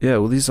 Yeah,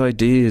 well, these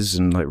ideas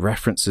and like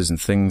references and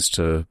things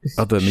to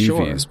other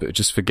movies, but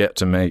just forget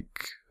to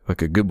make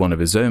like a good one of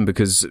his own,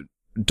 because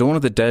Dawn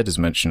of the Dead is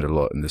mentioned a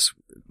lot in this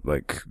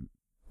like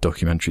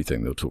documentary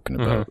thing they were talking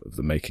about of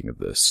the making of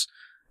this,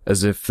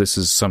 as if this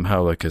is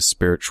somehow like a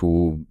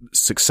spiritual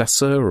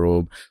successor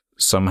or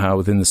somehow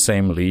within the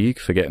same league,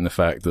 forgetting the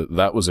fact that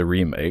that was a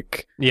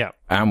remake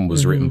and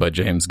was written by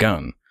James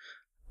Gunn.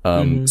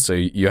 So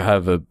you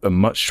have a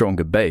much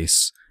stronger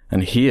base,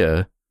 and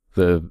here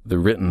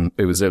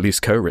it was at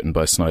least co-written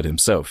by Snyder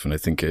himself, and I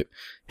think it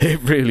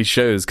really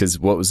shows, because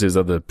what was his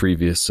other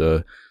previous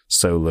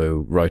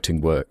solo writing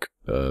work,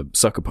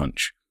 Sucker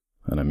Punch,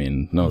 and I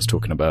mean, no one's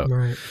talking about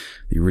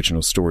the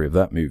original story of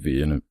that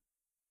movie, and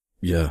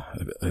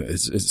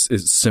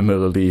it's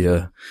similarly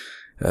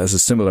has a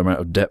similar amount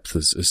of depth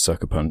as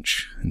Sucker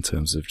Punch in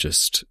terms of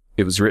just,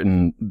 it was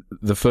written,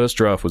 the first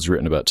draft was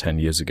written about 10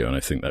 years ago, and I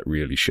think that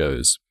really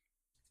shows.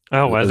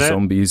 Oh, was it?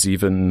 Zombies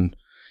even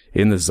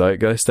in the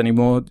zeitgeist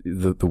anymore,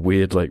 the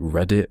weird like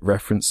Reddit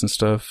reference and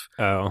stuff.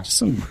 Oh.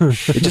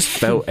 It just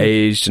felt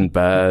aged and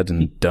bad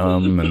and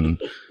dumb,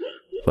 and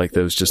like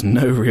there was just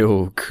no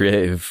real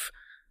creative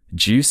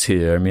juice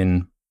here. I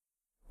mean,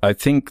 I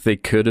think they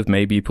could have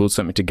maybe pulled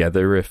something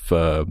together if,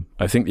 I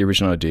think the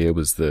original idea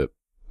was that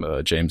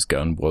James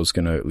Gunn was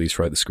going to at least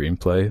write the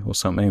screenplay or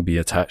something, be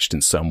attached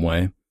in some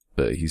way,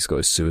 but he's got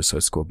a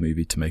Suicide Squad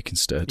movie to make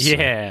instead.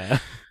 Yeah.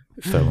 So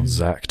it fell on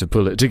Zach to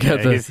pull it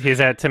together. Yeah, he's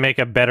had to make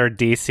a better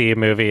DC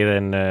movie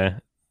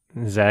than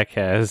Zach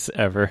has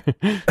ever.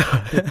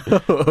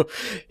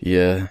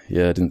 Yeah,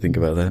 I didn't think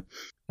about that.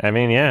 I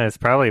mean, yeah, it's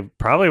probably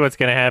what's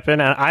going to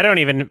happen. I don't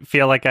even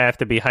feel like I have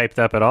to be hyped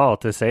up at all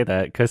to say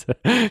that, because,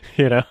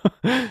 you know,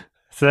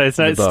 so it's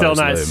still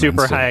not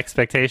super high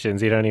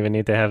expectations. You don't even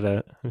need to have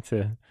that.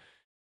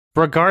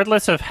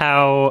 Regardless of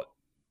how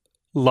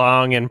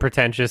long and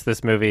pretentious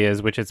this movie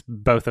is, which it's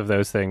both of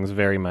those things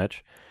very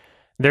much,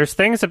 there's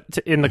things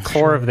in the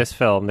core of this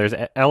film. There's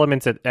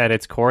elements at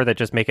its core that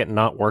just make it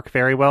not work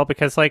very well,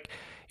 because like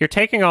you're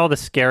taking all the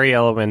scary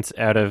elements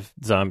out of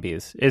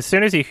zombies. As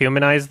soon as you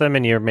humanize them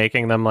and you're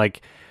making them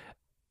like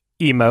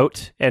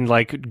emote and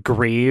like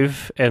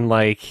grieve and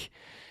like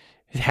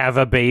have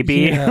a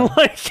baby,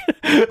 like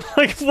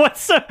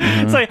what's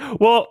it's like,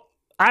 well,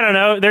 I don't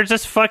know. They're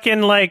just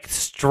fucking like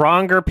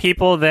stronger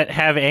people that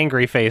have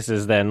angry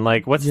faces. Then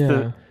like,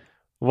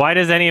 why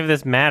does any of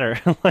this matter?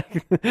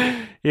 Like,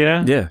 you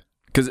know? Yeah.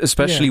 Because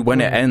especially when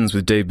it ends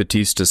with Dave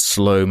Bautista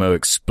slow-mo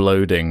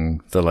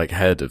exploding the like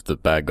head of the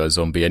bad guy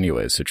zombie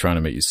anyway, so trying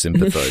to make you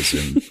sympathize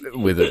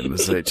with it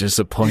was like, just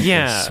a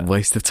pointless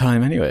waste of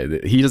time anyway.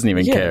 He doesn't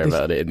even care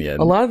about it in the end.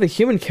 A lot of the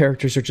human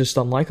characters are just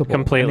unlikable.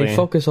 Completely. And they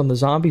focus on the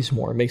zombies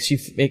more. It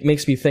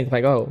makes me think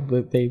like, oh,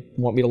 they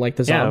want me to like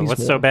the zombies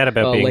what's more. so bad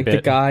about being like bit?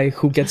 The guy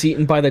who gets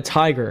eaten by the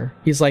tiger.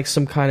 He's like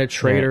some kind of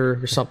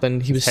traitor or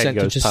something. He was sent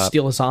to just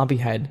steal a zombie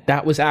head.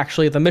 That was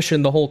actually the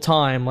mission the whole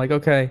time. Like,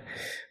 okay,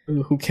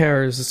 who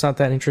cares? It's not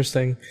that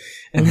interesting.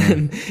 And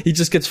then he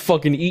just gets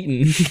fucking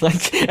eaten.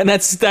 Like, and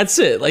that's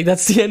it. Like,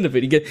 that's the end of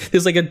it.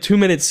 There's like a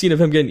 2-minute scene of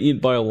him getting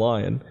eaten by a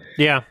lion.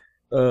 Yeah.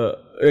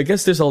 I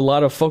guess there's a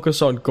lot of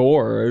focus on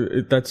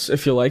gore. That's,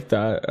 if you like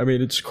that. I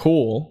mean, it's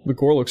cool. The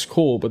gore looks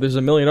cool, but there's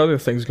a million other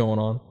things going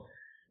on.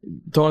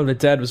 Dawn of the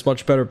Dead was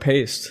much better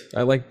paced.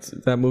 I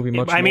liked that movie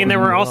much more. I mean, there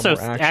were also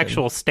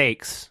actual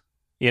stakes.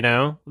 You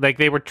know, like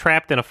they were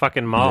trapped in a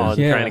fucking mall and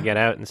trying to get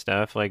out and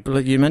stuff. Like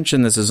you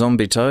mentioned, there's a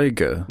zombie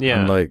tiger.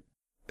 Yeah, and like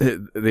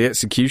the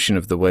execution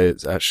of the way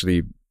it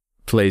actually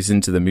plays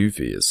into the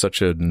movie is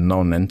such a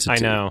non-entity. I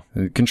know.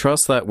 And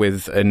contrast that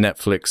with a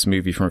Netflix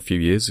movie from a few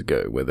years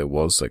ago where there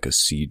was like a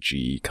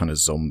CG kind of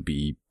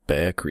zombie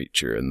bear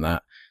creature, and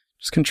that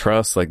just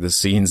contrasts like the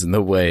scenes and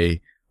the way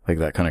like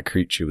that kind of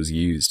creature was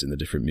used in the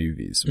different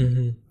movies.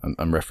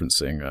 I'm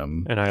referencing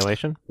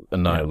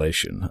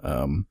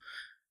Annihilation.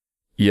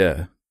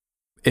 Yeah.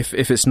 If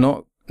it's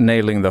not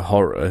nailing the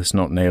horror. It's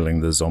not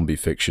nailing the zombie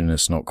fiction.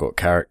 It's not got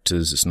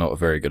characters. It's not a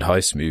very good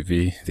heist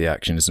movie. The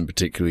action isn't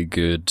particularly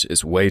good.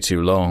 It's way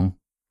too long.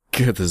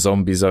 The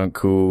zombies aren't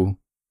cool.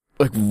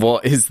 Like,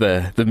 what is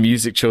there? The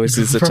music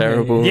choices are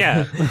terrible.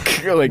 Yeah.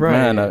 Like,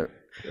 man,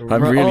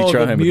 I'm really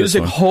trying the with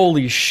music, this one.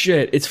 holy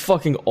shit. It's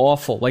fucking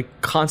awful.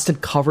 Like,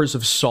 constant covers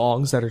of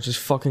songs that are just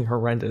fucking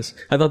horrendous.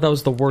 I thought that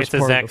was the worst It's a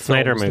part Zack of the film.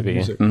 Snyder was the movie.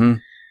 music. Mm-hmm.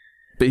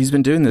 But he's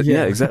been doing this. Yeah.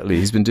 Yeah, exactly.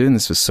 He's been doing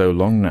this for so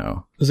long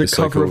now. There's a It's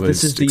cover like of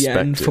This Is almost the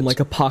End expected. from, like,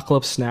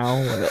 Apocalypse Now.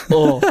 Like,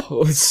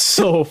 it's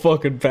so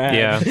fucking bad.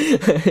 Yeah.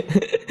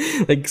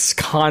 Like, it's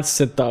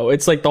constant, though.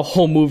 It's like the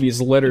whole movie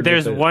is littered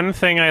There's with it. one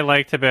thing I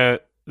liked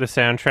about the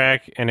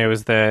soundtrack, and it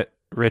was that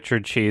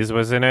Richard Cheese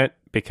was in it,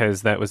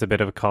 because that was a bit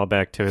of a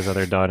callback to his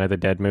other Dawn of the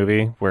Dead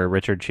movie, where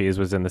Richard Cheese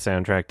was in the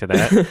soundtrack to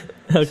that.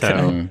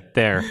 Okay.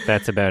 So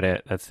that's about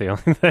it. That's the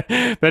only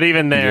thing. But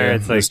even there,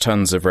 it's like there's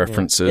tons of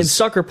references. In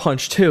Sucker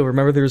Punch, too,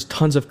 remember there was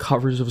tons of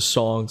covers of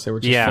songs that were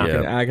just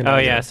fucking Yeah. agonizing. oh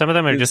yeah, some of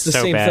them are It's just the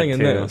so same bad thing in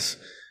too. this.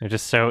 They're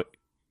just so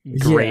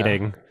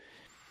grating.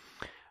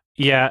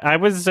 Yeah, I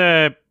was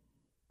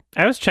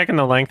checking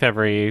the length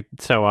every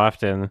so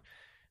often.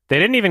 They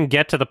didn't even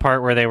get to the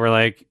part where they were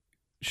like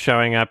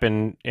showing up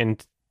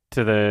into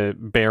the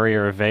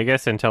barrier of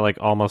Vegas until like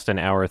almost an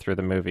hour through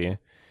the movie.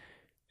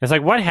 It's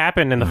like, what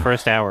happened in the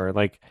first hour?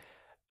 Like,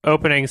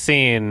 opening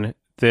scene,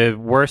 the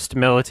worst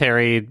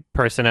military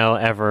personnel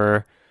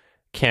ever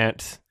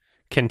can't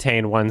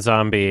contain one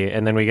zombie,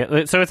 and then we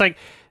get... So it's like,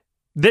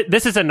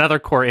 this is another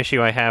core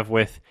issue I have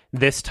with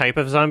this type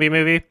of zombie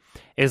movie,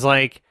 is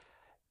like,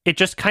 it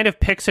just kind of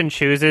picks and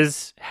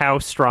chooses how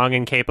strong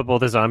and capable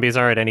the zombies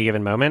are at any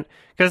given moment.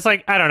 Because,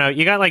 like, I don't know,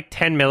 you got like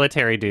 10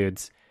 military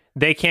dudes.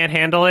 They can't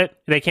handle it.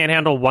 They can't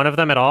handle one of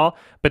them at all.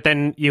 But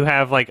then you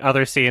have like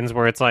other scenes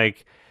where it's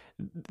like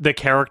the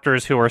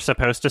characters who are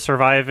supposed to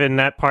survive in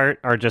that part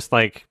are just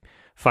like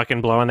fucking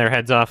blowing their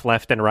heads off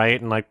left and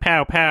right and like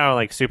pow pow,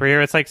 like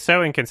superhero. It's like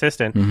so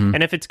inconsistent. Mm-hmm.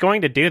 And if it's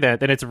going to do that,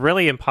 then it's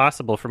really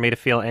impossible for me to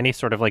feel any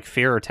sort of like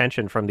fear or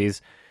tension from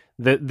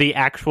the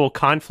actual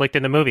conflict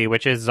in the movie,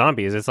 which is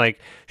zombies. It's like,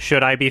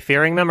 should I be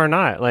fearing them or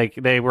not? Like,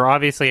 they were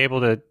obviously able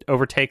to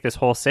overtake this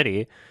whole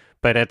city,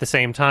 but at the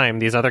same time,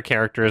 these other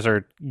characters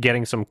are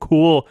getting some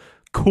cool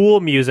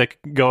music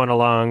going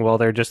along while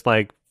they're just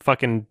like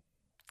fucking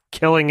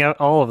killing out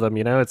all of them,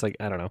 you know? It's like,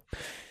 I don't know. It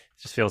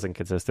just feels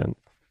inconsistent.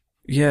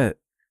 Yeah.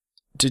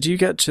 Did you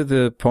get to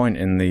the point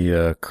in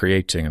the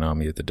creating an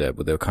Army of the Dead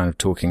where they were kind of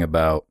talking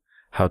about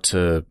how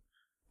to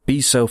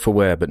be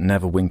self-aware but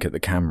never wink at the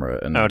camera?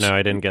 And Oh, no,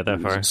 I didn't get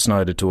that far.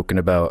 Snyder talking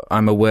about,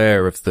 I'm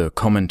aware of the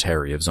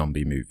commentary of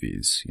zombie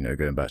movies, you know,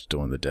 going back to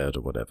Dawn of the Dead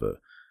or whatever.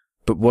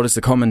 But what is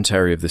the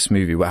commentary of this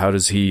movie? How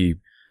does he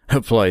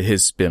apply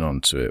his spin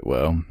onto it?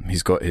 Well,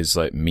 he's got his,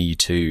 like, Me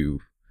Too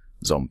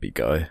zombie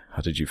guy.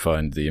 How did you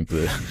find the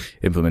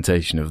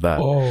implementation of that?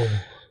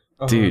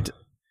 Dude,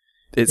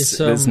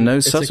 there's no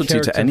it's a subtlety to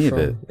character any of from-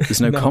 it.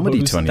 There's no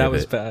comedy to any that of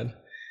was it. bad.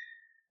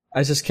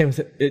 I just came with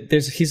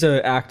he's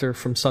an actor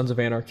from Sons of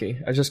Anarchy.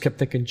 I just kept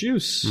thinking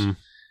Juice.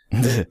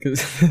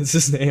 Because it's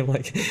his name.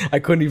 Like, I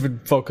couldn't even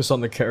focus on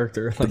the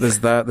character. Like, But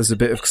there's a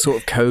bit of sort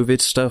of COVID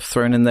stuff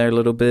thrown in there a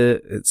little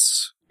bit.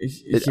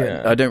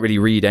 yeah. I don't really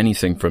read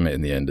anything from it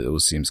in the end. It all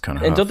seems kind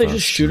of And don't they just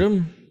half-assed. shoot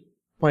him?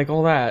 Like,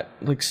 all that,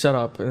 like, set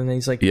up, and then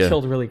he's, like,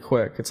 killed really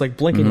quick. It's like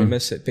blink and you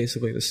miss it,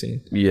 basically, the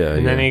scene. Yeah,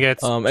 And then he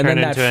gets And turned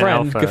then that into an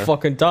friend alpha.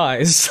 fucking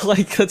dies.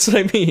 Like, that's what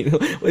I mean.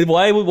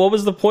 What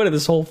was the point of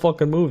this whole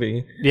fucking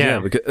movie? Yeah.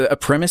 Because a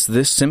premise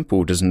this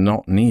simple does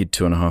not need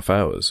 2.5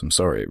 hours. I'm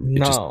sorry. It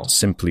No. just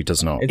simply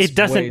does not. It's It way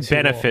doesn't too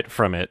benefit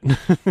from it.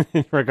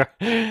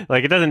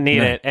 Like, it doesn't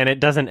need it, and it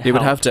doesn't help. It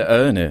would have to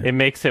earn it. It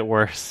makes it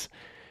worse.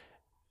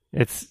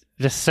 It's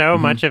just so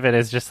much of it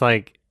is just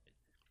like,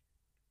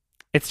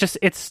 it's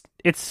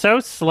so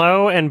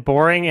slow and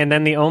boring, and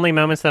then the only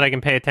moments that I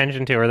can pay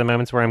attention to are the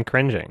moments where I'm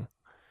cringing.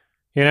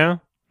 You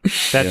know?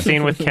 That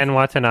scene with Ken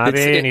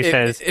Watanabe, and he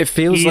says, it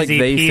feels easy like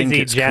they peasy think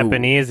it's cool.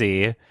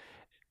 Japanesey.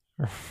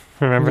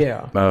 Remember?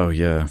 Yeah. Oh,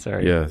 yeah.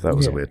 Sorry. Yeah, that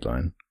was a Yeah. weird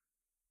line.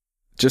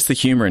 Just the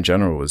humor in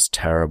general was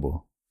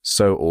terrible.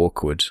 So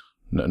awkward.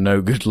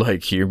 No good,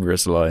 like,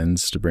 humorous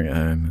lines to bring it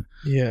home.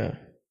 Yeah.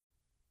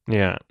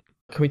 Yeah.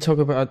 Can we talk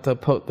about the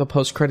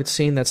post-credit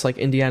scene that's like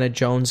Indiana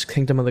Jones,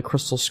 Kingdom of the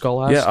Crystal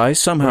Skull? Yeah, I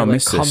somehow where it, like,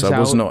 missed this. comes I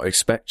was out- not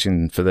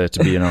expecting for there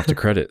to be an after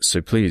credits.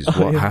 So please,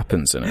 what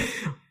happens in it?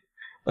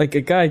 Like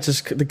the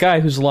guy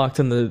who's locked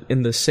in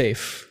the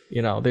safe.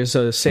 You know, there's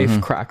a safe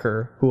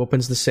cracker who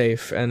opens the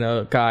safe, and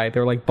a guy.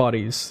 They're like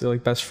buddies. They're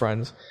like best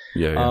friends.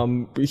 Yeah.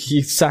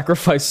 He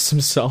sacrifices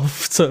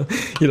himself to,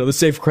 you know, the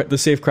safe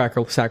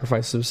cracker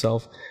sacrifices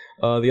himself.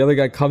 The other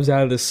guy comes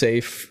out of the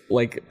safe,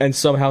 like, and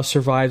somehow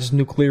survives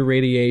nuclear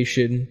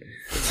radiation,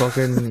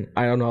 fucking,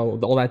 I don't know,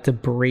 all that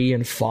debris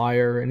and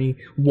fire, and he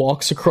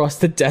walks across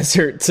the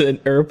desert to an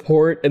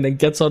airport and then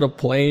gets on a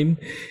plane.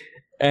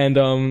 And,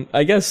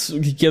 I guess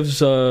he gives,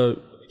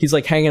 he's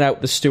like hanging out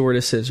with the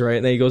stewardesses, right?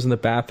 And then he goes in the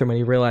bathroom and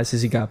he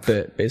realizes he got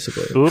bit,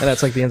 basically. Oops. And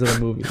that's like the end of the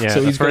movie. Yeah,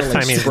 so the he's first gonna,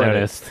 like, time he's spread it.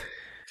 noticed.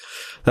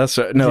 That's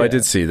right. No, I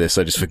did see this.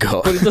 I just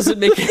forgot. But it doesn't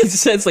make any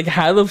sense. Like,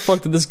 how the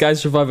fuck did this guy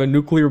survive a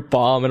nuclear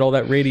bomb and all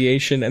that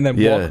radiation and then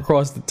walk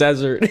across the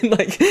desert?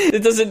 Like,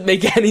 it doesn't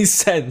make any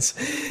sense.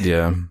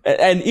 Yeah.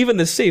 And even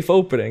the safe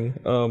opening,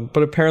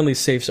 but apparently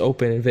safes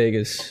open in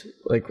Vegas,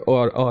 like,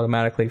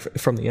 automatically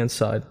from the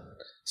inside.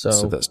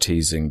 So that's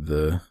teasing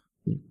the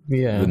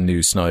new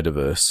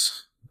Snyderverse.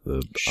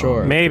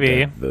 Sure.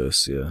 Maybe.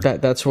 Verse, yeah.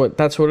 That's what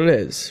it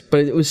is.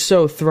 But it was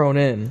so thrown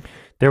in.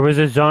 There was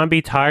a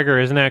zombie tiger,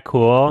 isn't that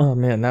cool? Oh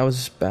man, that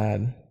was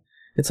bad.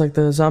 It's like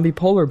the zombie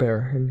polar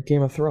bear in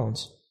Game of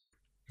Thrones.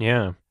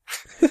 Yeah.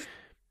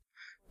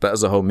 That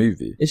was a whole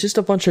movie. It's just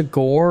a bunch of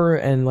gore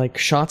and like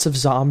shots of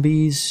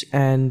zombies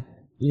and,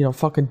 you know,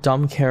 fucking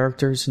dumb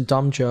characters and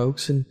dumb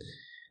jokes, and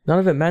none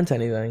of it meant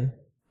anything.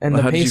 And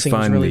the pacing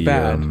was really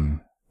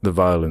bad. The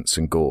violence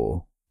and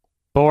gore?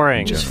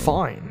 Boring. Just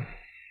fine.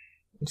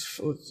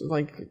 It's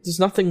like, there's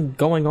nothing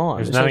going on.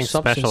 There's nothing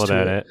special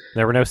about it.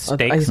 There were no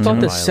stakes. I thought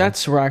the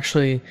sets were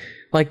actually,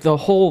 like, the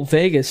whole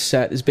Vegas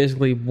set is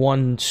basically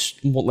one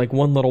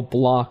little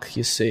block,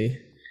 you see.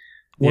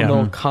 One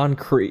little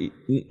concrete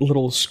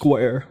little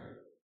square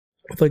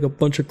with, like, a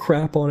bunch of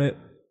crap on it.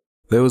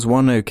 There was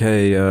one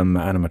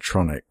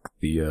animatronic.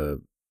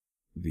 The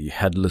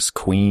headless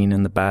queen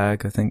in the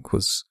bag, I think,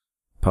 was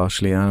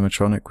partially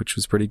animatronic, which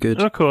was pretty good.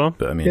 Oh, cool.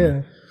 But, I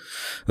mean,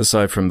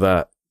 aside from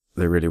that,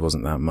 there really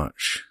wasn't that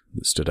much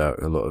that stood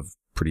out. A lot of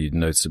pretty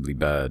noticeably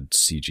bad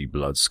CG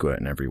blood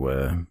squirting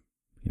everywhere.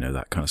 You know,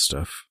 that kind of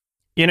stuff.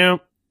 You know,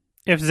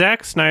 if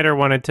Zack Snyder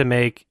wanted to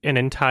make an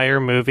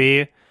entire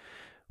movie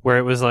where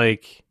it was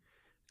like,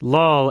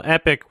 lol,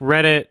 epic,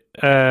 Reddit,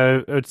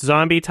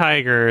 zombie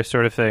tiger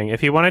sort of thing, if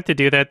he wanted to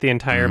do that the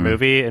entire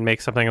movie and make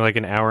something like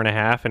an hour and a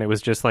half and it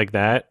was just like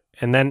that,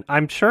 and then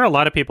I'm sure a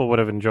lot of people would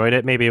have enjoyed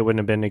it. Maybe it wouldn't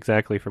have been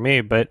exactly for me,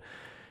 but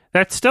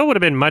that still would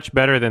have been much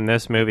better than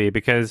this movie,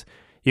 because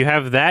you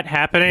have that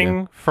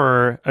happening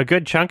for a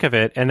good chunk of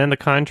it, and then the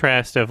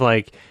contrast of,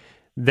 like,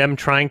 them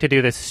trying to do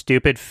this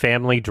stupid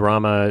family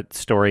drama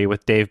story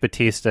with Dave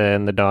Bautista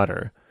and the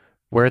daughter,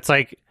 where it's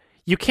like,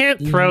 you can't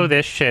throw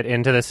this shit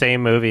into the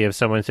same movie of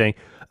someone saying,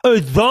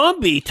 a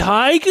zombie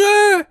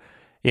tiger?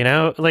 You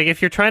know, like,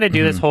 if you're trying to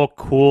do this whole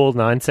cool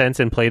nonsense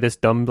and play this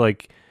dumb,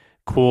 like,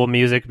 cool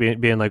music,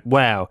 being like,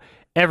 wow,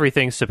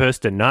 everything's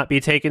supposed to not be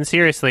taken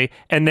seriously,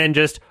 and then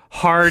just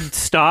hard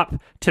stop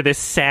to this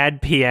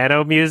sad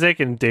piano music,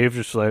 and Dave's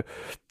just like,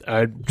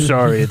 I'm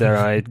sorry that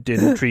I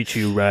didn't treat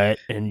you right,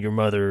 and your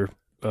mother,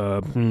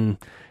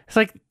 It's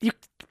like, you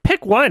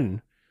pick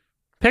one.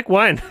 Pick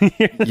one. You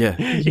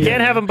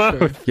can't have them both.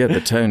 Sure. Yeah,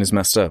 the tone is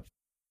messed up.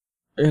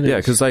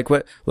 Because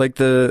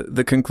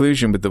the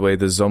conclusion with the way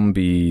the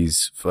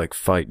zombies like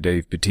fight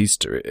Dave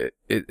Bautista,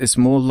 it's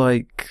more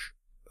like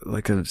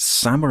a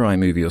samurai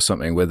movie or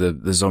something, where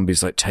the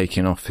zombies like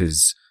taking off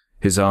his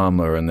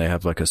armor and they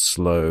have like a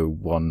slow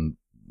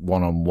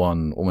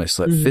one-on-one, almost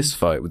like fist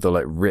fight with the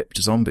like ripped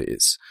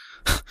zombies.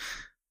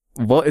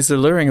 What is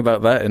alluring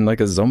about that in like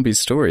a zombie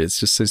story?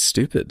 It's just so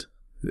stupid.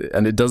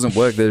 And it doesn't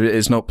work.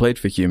 It's not played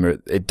for humor.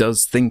 It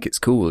does think it's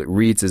cool. It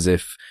reads as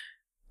if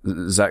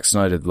Zack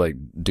Snyder like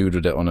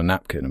doodled it on a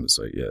napkin and was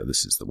like, yeah,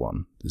 this is the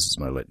one. This is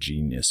my like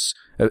genius.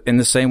 In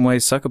the same way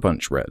Sucker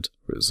Punch read.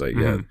 It was like,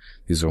 yeah,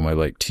 these are all my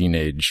like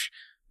teenage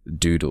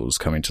doodles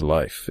coming to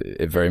life.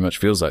 It very much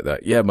feels like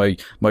that. Yeah, my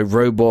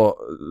robot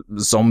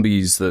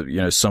zombies that,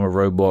 you know, some are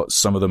robots,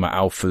 some of them are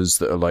alphas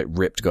that are like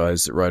ripped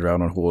guys that ride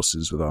around on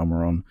horses with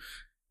armor on.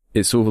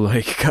 It's all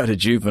like kind of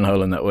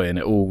juvenile in that way, and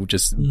it all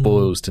just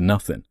boils to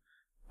nothing.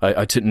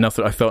 I took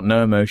nothing. I felt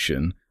no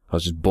emotion. I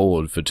was just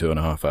bored for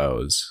 2.5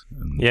 hours.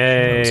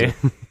 Yay!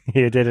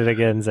 You did it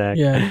again, Zach.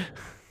 Yeah.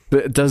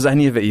 But does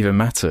any of it even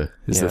matter?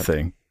 Is the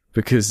thing,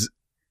 because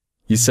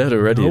you said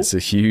already it's a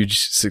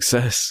huge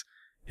success.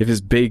 If it's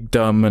big,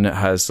 dumb, and it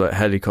has like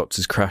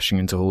helicopters crashing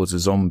into hordes of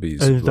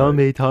zombies, a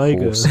zombie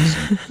tiger.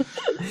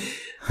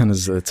 And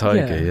as a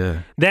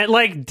tiger, that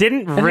like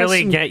didn't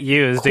really get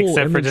used cool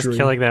except imagery. For just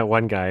killing that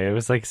one guy. It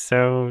was like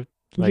so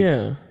like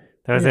that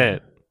was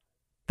it.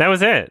 That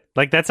was it.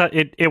 Like that's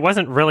it. It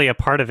wasn't really a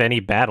part of any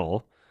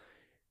battle.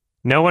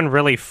 No one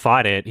really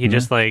fought it. He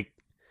just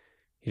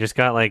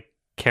got like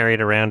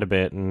carried around a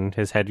bit and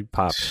his head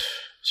popped.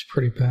 It's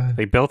pretty bad.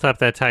 They built up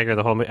that tiger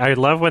the whole. I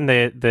love when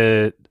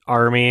the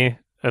army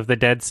of the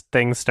dead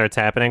things starts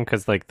happening,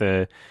 because like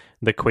the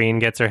queen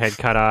gets her head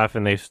cut off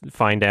and they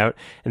find out,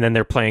 and then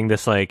they're playing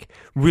this like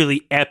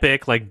really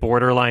epic like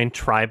borderline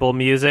tribal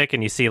music,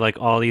 and you see like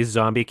all these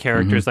zombie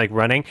characters like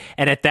running,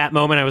 and at that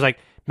moment I was like,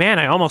 man,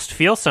 I almost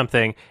feel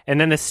something. And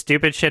then this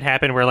stupid shit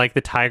happened where like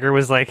the tiger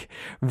was like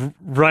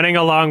running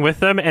along with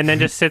them and then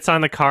just sits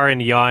on the car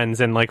and yawns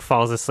and like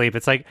falls asleep.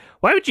 It's like,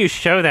 why would you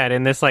show that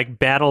in this like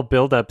battle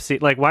build-up scene?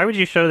 Like, why would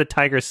you show the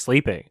tiger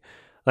sleeping?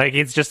 Like,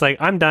 it's just like,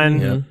 I'm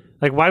done.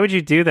 Like, why would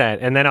you do that?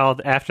 And then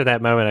after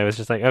that moment, I was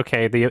just like,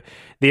 okay, the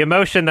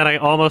emotion that I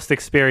almost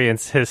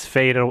experienced has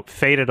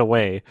faded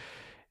away.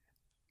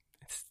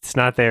 It's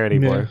not there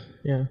anymore.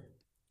 Yeah.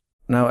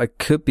 Now, I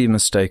could be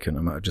mistaken.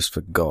 I might have just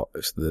forgot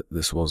if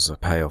this was a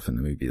payoff in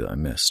the movie that I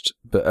missed.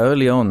 But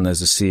early on,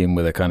 there's a scene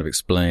where they're kind of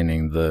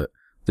explaining that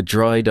the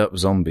dried up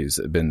zombies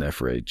that have been there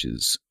for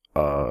ages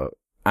are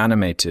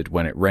animated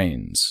when it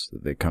rains.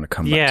 They kind of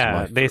come back to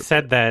life. Yeah, they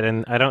said that,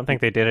 and I don't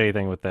think they did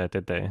anything with that,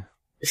 did they?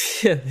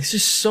 Yeah, there's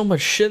just so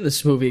much shit in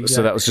this movie.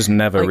 So that was just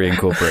never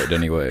reincorporated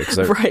anyway.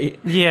 Right.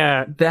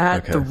 Yeah.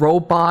 The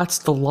robots,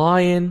 the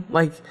lion,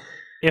 like...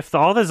 If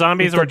all the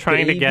zombies were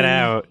trying to get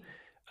out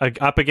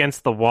up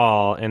against the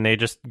wall and they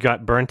just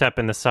got burnt up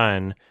in the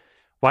sun,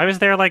 why was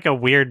there like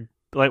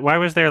why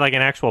was there like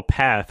an actual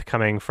path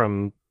coming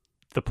from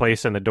the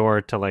place in the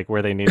door to like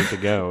where they needed to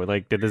go?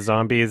 Like, did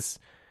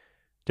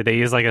they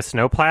use like a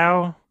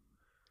snowplow?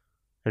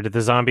 Or did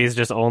the zombies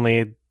just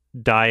only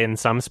die in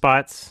some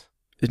spots?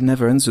 It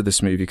never ends with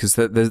this movie, because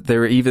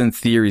there are even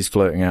theories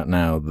floating out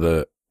now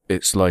that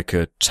it's like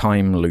a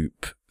time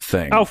loop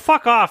thing. Oh,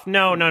 fuck off.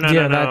 No.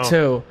 Yeah, that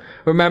too.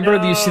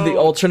 Remember, you see the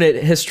alternate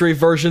history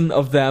version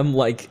of them,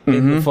 like,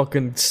 in the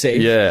fucking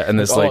safe? Yeah, and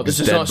there's like this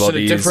is dead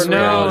bodies.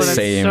 No, that's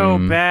same... so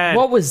bad.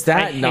 What was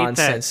that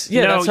nonsense? That.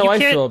 Yeah, that's how I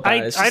feel about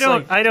it.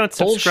 I don't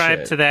subscribe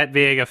bullshit to that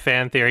being a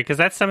fan theory, because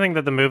that's something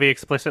that the movie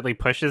explicitly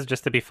pushes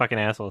just to be fucking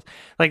assholes.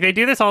 Like, they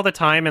do this all the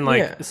time in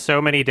like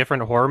so many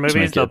different horror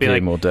movies. They'll be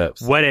like, more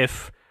depth.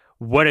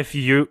 What if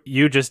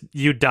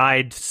you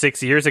died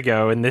 6 years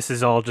ago and this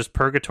is all just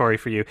purgatory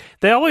for you?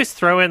 They always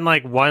throw in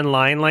like one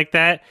line like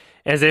that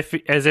as if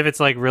it's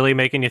like really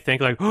making you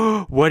think like,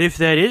 oh, what if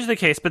that is the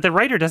case? But the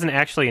writer doesn't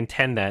actually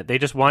intend that. They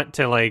just want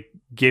to like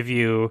give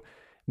you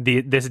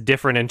this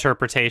different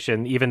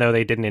interpretation, even though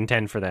they didn't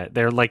intend for that.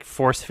 They're like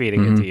force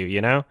feeding it to you,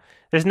 you know?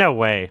 There's no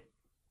way.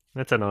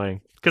 That's annoying.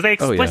 Because they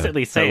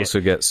explicitly say it. Also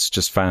gets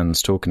just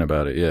fans talking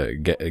about it.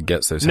 Yeah, it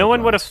gets those. No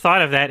one would have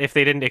thought of that if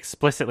they didn't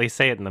explicitly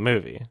say it in the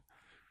movie.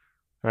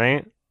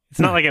 Right? It's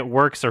not like it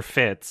works or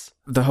fits.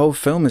 The whole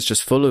film is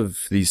just full of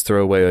these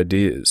throwaway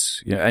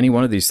ideas. You know, any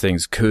one of these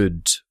things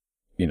could,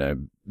 you know,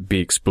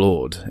 be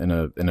explored in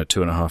a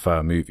 2.5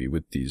 hour movie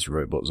with these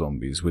robot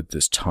zombies, with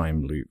this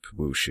time loop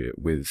bullshit,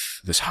 with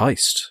this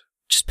heist.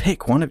 Just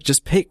pick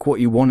what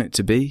you want it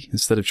to be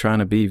instead of trying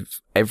to be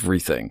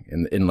everything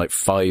in like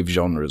 5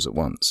 genres at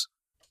once.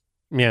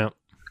 Yeah.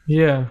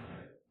 Yeah.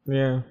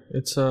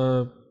 It's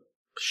a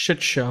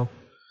shit show.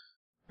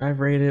 I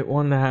rate it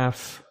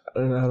 1.5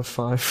 out of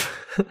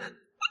 5.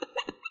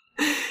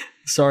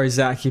 Sorry,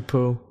 Zacky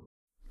Poo.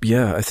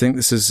 Yeah, I think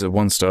this is a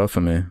 1 star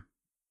for me.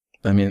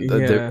 I mean,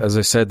 as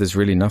I said, there's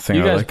really nothing I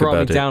like about it. You guys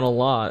brought me down a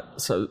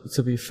lot, so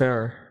to be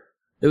fair.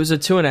 It was a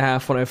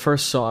 2.5 when I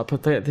first saw it,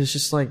 but there's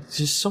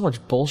just so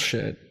much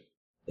bullshit.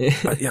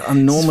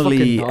 I'm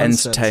normally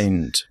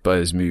entertained by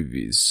his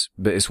movies,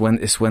 but it's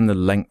when the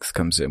length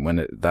comes in, when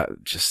you're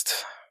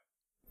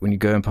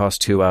going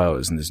past 2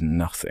 hours and there's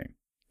nothing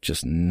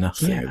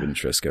of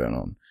interest going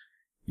on,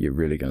 you're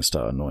really going to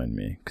start annoying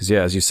me. Because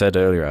as you said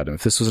earlier, Adam,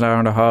 if this was an hour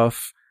and a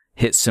half,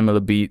 hit similar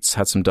beats,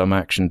 had some dumb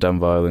action, dumb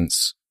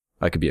violence,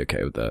 I could be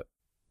okay with that.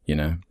 You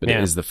know, but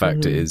it is the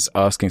fact it is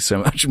asking so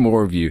much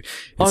more of you.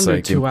 It's Under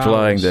like 2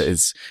 implying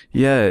hours.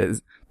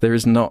 that there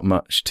is not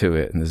much to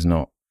it, and there's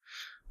not,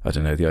 I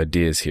don't know, the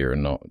ideas here are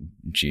not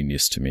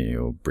genius to me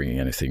or bringing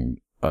anything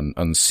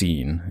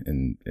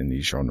unseen in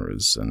these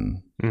genres,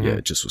 and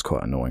it just was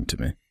quite annoying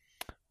to me.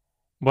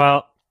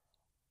 Well,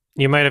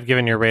 you might have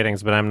given your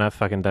ratings, but I'm not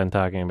fucking done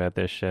talking about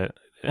this shit.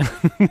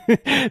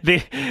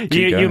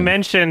 You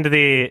mentioned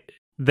the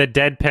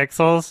dead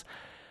pixels.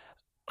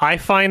 I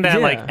find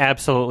that like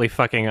absolutely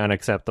fucking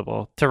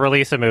unacceptable to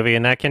release a movie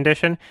in that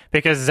condition,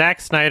 because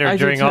Zack Snyder,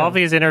 during all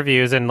these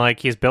interviews, and like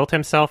he's built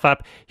himself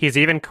up, he's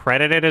even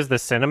credited as the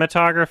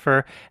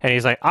cinematographer, and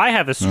he's like, I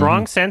have a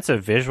strong sense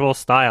of visual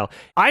style.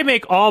 I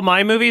make all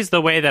my movies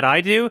the way that I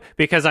do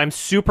because I'm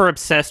super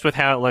obsessed with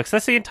how it looks.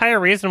 That's the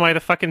entire reason why the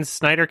fucking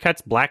Snyder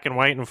Cut's black and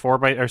white and just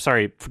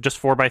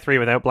 4:3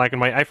 without black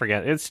and white. I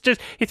forget. It's just,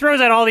 he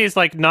throws out all these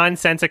like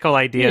nonsensical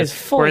ideas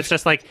where it's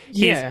just like,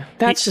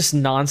 that's just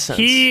nonsense.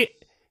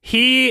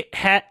 He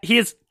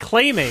is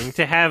claiming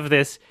to have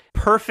this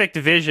perfect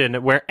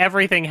vision where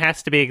everything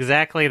has to be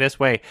exactly this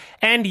way.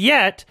 And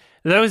yet,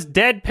 those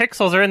dead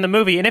pixels are in the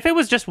movie. And if it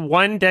was just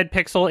one dead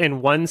pixel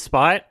in one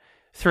spot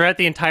throughout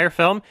the entire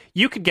film,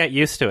 you could get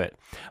used to it.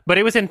 But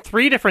it was in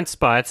 3 different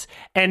spots,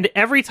 and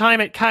every time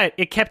it cut,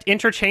 it kept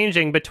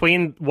interchanging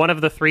between one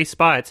of the 3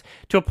 spots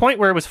to a point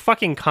where it was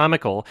fucking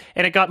comical,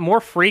 and it got more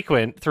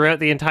frequent throughout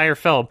the entire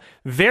film.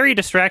 Very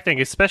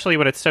distracting, especially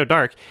when it's so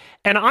dark.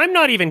 And I'm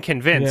not even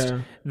convinced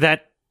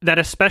that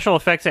a special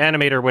effects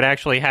animator would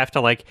actually have to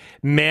like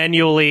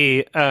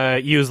manually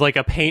use like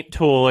a paint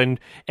tool and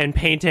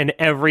paint in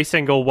every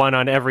single one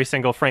on every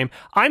single frame.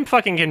 I'm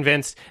fucking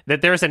convinced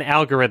that there's an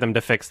algorithm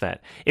to fix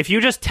that. If you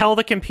just tell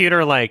the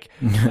computer like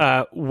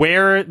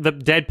where the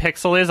dead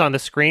pixel is on the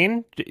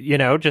screen, you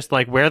know, just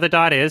like where the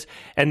dot is,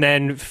 and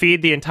then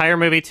feed the entire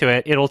movie to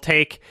it, it'll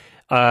take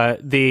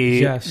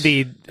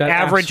the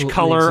average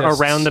color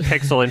exists. around the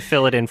pixel and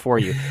fill it in for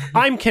you.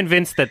 I'm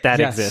convinced that Yes.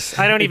 exists.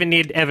 I don't even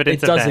need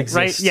evidence It of does that, exist.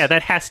 right? Yeah,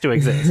 that has to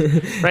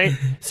exist, right?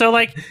 So,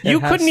 like, you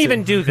has couldn't to.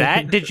 even do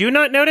that. Did you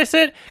not notice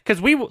it? Because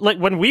when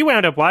I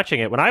wound up watching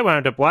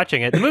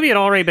it, the movie had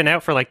already been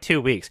out for like 2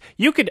 weeks.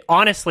 You could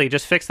honestly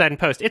just fix that in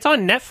post. It's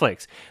on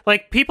Netflix.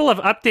 Like, people have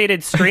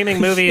updated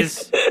streaming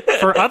movies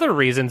for other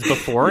reasons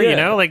before, you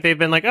know? Like, they've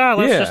been like, oh,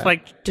 let's just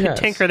like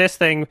tinker this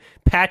thing,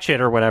 patch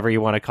it or whatever you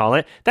want to call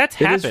it. That's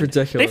happened. It is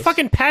ridiculous. They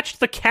fucking patched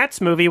the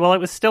Cats movie while it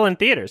was still in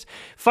theaters.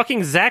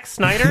 Fucking Zack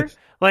Snyder,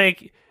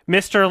 like,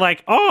 Mr.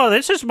 like, oh,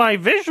 this is my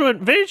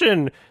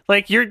vision.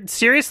 Like, you're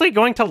seriously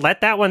going to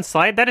let that one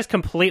slide? That is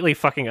completely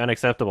fucking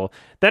unacceptable.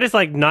 That is,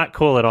 like, not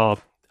cool at all.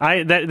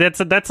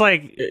 That's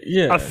like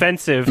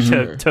offensive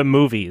to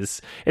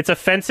movies. It's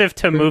offensive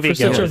to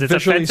moviegoers. Such a It's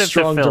visually offensive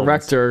strong to films.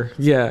 director.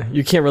 Yeah,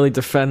 you can't really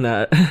defend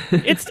that.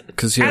 It's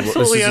Because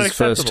absolutely this is his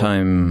first unacceptable.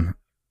 time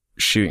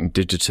shooting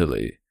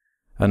digitally,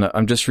 and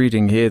I'm just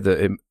reading here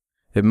that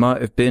it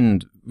might have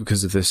been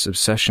because of this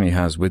obsession he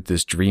has with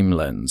this dream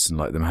lens and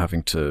like them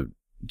having to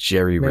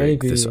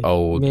jerry-rig this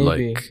old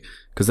like,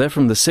 because they're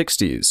from the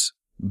 60s,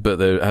 but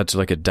they had to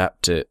like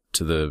adapt it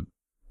to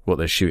what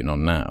they're shooting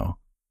on now.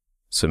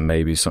 So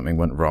maybe something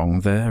went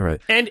wrong there,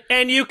 right?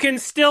 And you can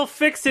still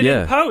fix it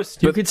in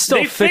post. You could still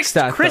they fix fixed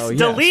that, Chris though.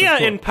 D'Elia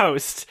Yes, of in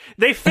post.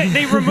 They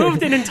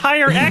removed an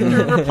entire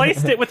actor and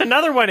replaced it with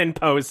another one in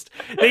post.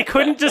 They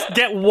couldn't just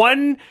get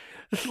one,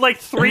 like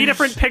 3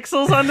 different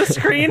pixels on the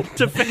screen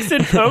to fix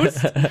in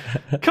post.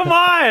 Come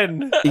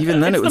on.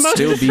 Even then, It's it would the most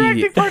still be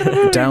distracting part of the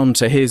movie. down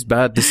to his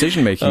bad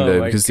decision making, Oh though,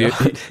 my because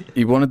God.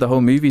 he wanted the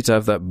whole movie to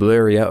have that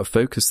blurry out of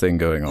focus thing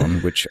going on,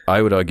 which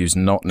I would argue is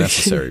not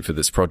necessary for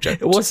this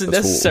project. It wasn't at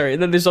all. necessary.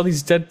 And then there's all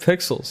these dead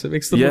pixels. It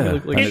makes the movie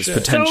look like and it's shit.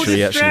 potentially so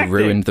actually distracting.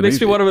 ruined the It makes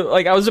movie. me want to,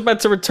 like, I was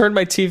about to return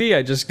my TV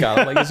I just got.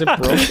 I'm like, is it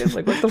broken?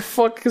 Like, what the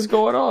fuck is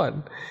going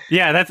on?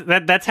 Yeah,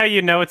 that's how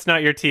you know it's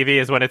not your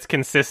TV, is when it's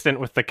consistent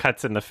with the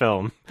cuts in the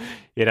film.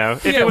 You know,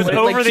 if it was when it,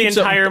 over like, the keeps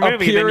entire movie, then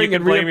you appearing could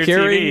and blame your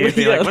reappearing. TV and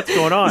be like, "What's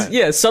going on?"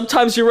 Yeah,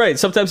 sometimes you're right.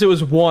 Sometimes it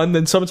was 1,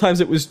 then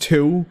sometimes it was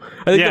 2.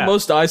 I think the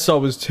most I saw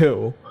was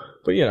 2.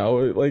 But, you know,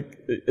 like,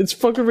 it's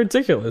fucking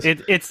ridiculous.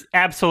 It's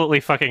absolutely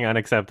fucking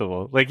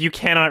unacceptable. Like, you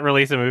cannot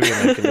release a movie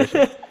in that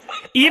condition.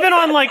 Even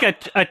on like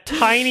a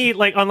tiny,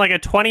 like on like a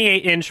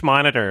 28-inch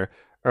monitor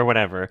or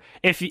whatever.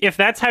 If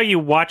that's how you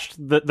watched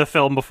the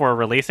film before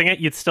releasing it,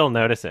 you'd still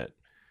notice it,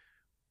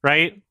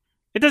 right?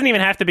 It doesn't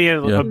even have to be a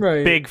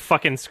Right. big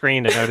fucking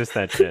screen to notice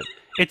that shit.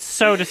 It's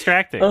so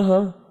distracting.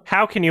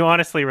 How can you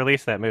honestly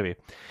release that movie?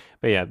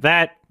 But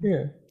yeah,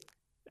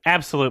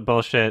 absolute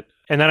bullshit.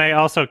 And then I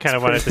also kind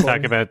of wanted to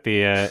talk about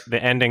the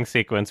ending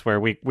sequence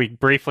where we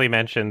briefly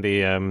mentioned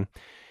the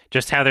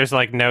just how there's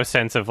like no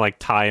sense of like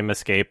time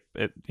escape.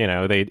 You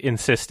know, they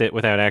insist it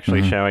without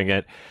actually showing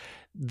it.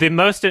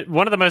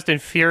 One of the most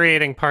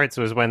infuriating parts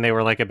was when they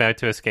were like about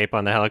to escape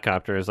on the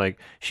helicopter. Is like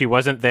she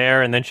wasn't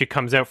there, and then she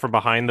comes out from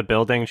behind the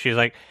building. She's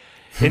like,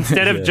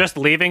 instead of just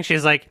leaving,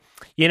 she's like,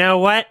 you know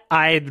what?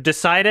 I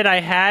decided I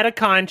had a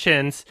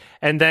conscience,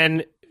 and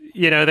then,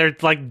 you know, they're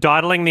like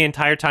dawdling the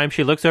entire time.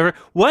 She looks over.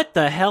 What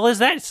the hell is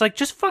that? It's like,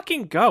 just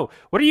fucking go.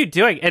 What are you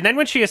doing? And then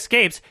when she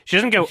escapes, she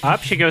doesn't go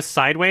up. She goes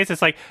sideways.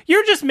 It's like,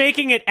 you're just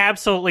making it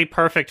absolutely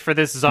perfect for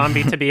this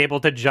zombie to be able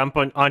to jump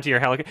onto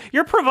your helicopter.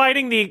 You're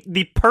providing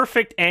the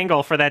perfect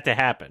angle for that to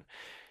happen.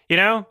 You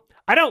know,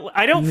 I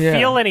don't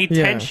feel any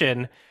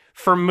tension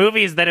for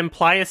movies that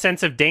imply a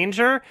sense of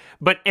danger,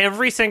 but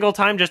every single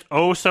time, just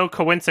so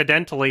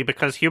coincidentally,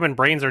 because human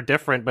brains are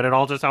different, but it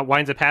all just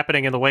winds up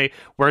happening in the way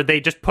where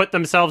they just put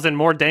themselves in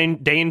more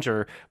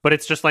danger, but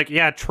it's just like,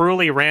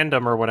 truly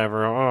random or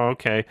whatever. Oh,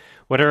 okay.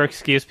 Whatever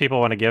excuse people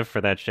want to give for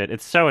that shit.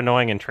 It's so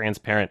annoying and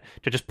transparent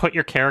to just put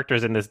your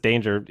characters in this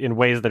danger in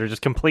ways that are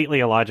just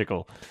completely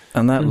illogical.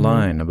 And that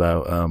line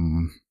about,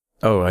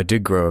 I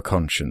did grow a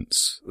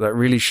conscience, that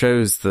really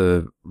shows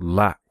the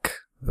lack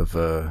of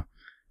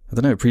I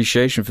don't know,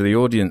 appreciation for the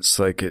audience.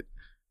 Like,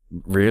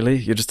 really?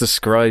 You're just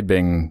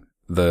describing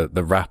the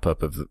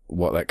wrap-up of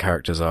what that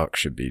character's arc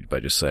should be by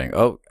just saying,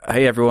 oh,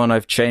 hey everyone,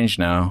 I've changed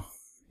now.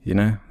 You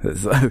know?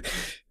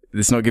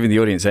 It's not giving the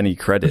audience any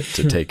credit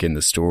to take in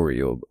the story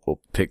or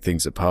pick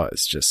things apart.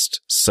 It's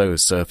just so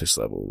surface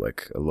level,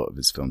 like a lot of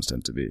his films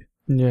tend to be.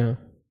 Yeah.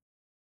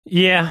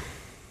 Yeah.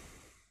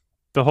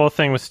 The whole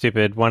thing was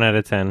stupid. 1 out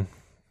of 10.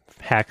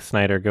 Hack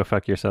Snyder, go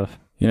fuck yourself.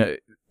 You know,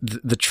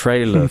 the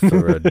trailer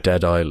for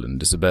Dead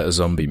Island is a better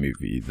zombie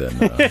movie than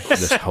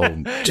this whole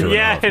 2.5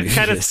 Yeah, it's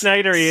kind of movies.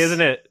 Snydery,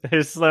 isn't it?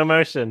 There's slow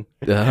motion.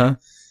 Uh-huh.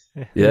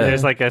 Yeah.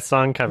 There's like a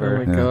song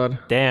cover. Oh my god.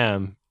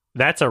 Damn.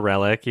 That's a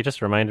relic. You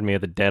just reminded me of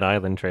the Dead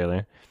Island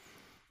trailer.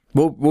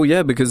 Well,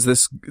 yeah, because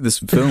this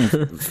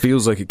film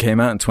feels like it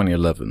came out in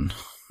 2011.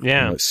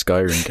 Yeah. Like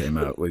Skyrim came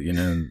out with,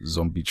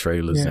 zombie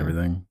trailers and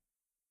everything.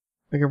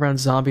 Like around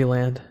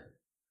Zombieland.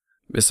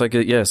 It's like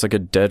a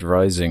Dead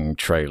Rising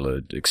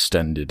trailer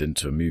extended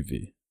into a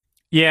movie.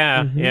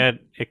 Yeah, yeah,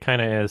 it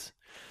kind of is.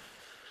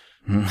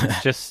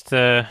 It's just,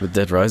 But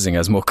Dead Rising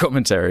has more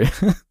commentary.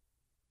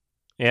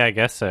 yeah, I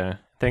guess so.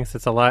 thinks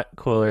it's a lot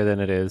cooler than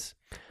it is.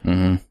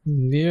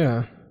 Mm-hmm.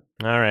 Yeah.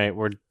 All right,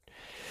 we're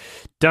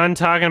done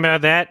talking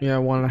about that. Yeah,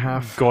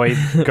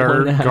 1.5.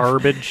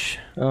 Garbage.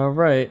 All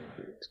right.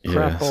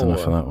 Yeah, that's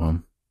enough of that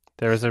one.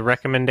 There was a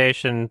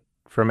recommendation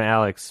from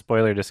Alex,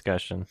 spoiler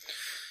discussion.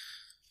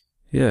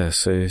 Yeah,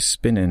 so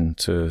spin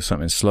into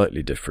something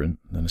slightly different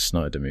than a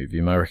Snyder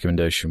movie. My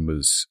recommendation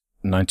was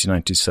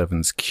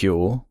 1997's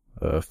Cure.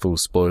 Full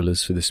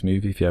spoilers for this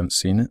movie if you haven't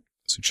seen it,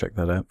 so check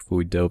that out before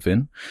we delve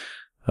in.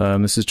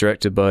 This is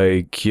directed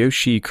by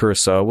Kiyoshi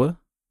Kurosawa,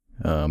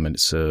 and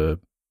it's a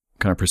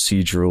kind of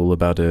procedural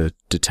about a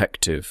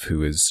detective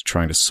who is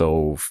trying to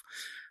solve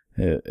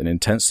an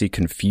intensely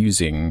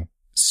confusing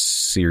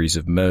series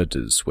of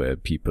murders where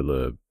people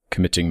are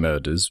committing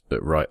murders,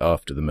 but right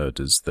after the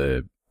murders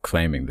they're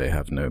claiming they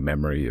have no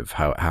memory of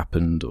how it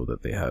happened, or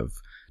that they have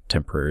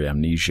temporary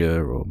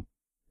amnesia, or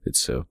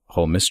it's a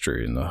whole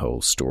mystery, and the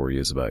whole story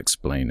is about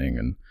explaining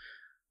and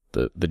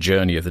the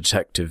journey of the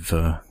detective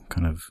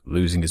kind of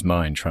losing his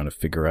mind trying to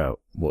figure out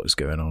what is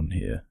going on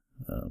here.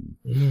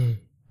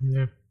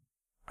 Yeah.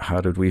 How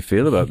did we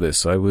feel about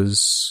this? I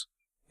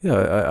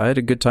had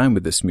a good time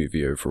with this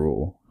movie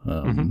overall.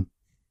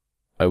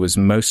 I was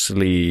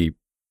mostly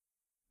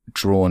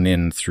drawn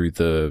in through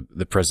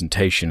the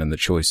presentation and the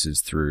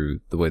choices through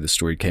the way the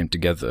story came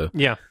together.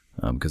 Yeah.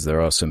 Because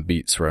there are some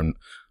beats where I'm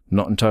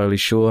not entirely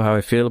sure how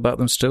I feel about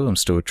them still. I'm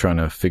still trying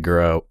to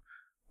figure out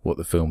what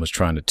the film was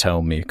trying to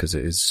tell me, because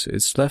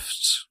it's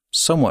left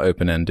somewhat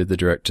open-ended. The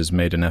director's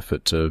made an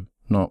effort to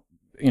not,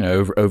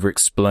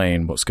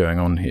 over-explain what's going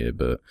on here,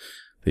 but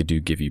they do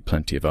give you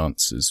plenty of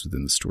answers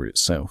within the story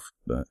itself.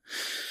 But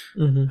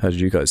how did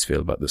you guys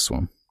feel about this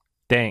one?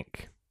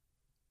 Dank.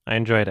 I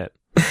enjoyed it.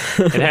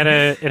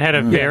 It had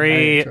a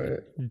very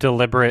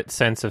deliberate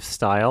sense of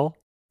style.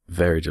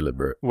 Very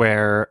deliberate.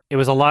 Where it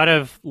was a lot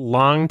of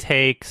long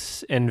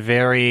takes and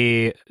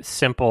very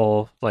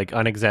simple, like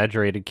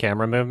unexaggerated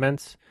camera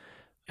movements.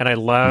 And I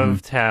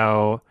loved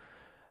how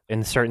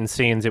in certain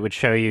scenes it would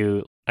show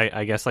you,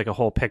 I guess, like a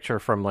whole picture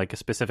from like a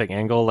specific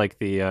angle, like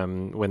the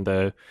when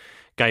the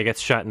guy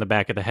gets shot in the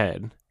back of the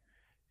head.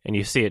 And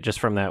you see it just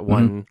from that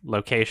one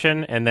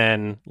location. And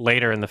then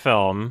later in the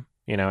film,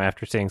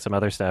 after seeing some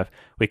other stuff,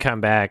 we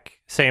come back,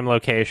 same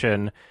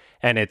location,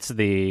 and it's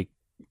the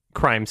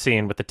crime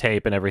scene with the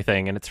tape and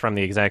everything, and it's from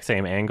the exact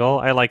same angle.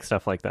 I like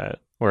stuff like that,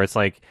 where it's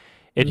like,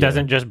 it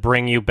doesn't just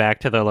bring you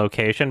back to the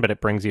location, but it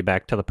brings you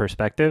back to the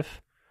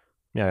perspective.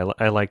 Yeah,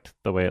 I liked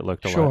the way it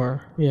looked a lot.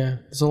 Sure, yeah.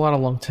 There's a lot of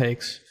long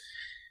takes.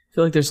 I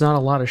feel like there's not a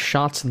lot of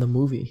shots in the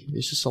movie.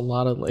 There's just a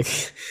lot of, like,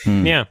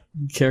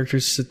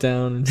 characters sit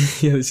down, and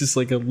it's just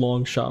like a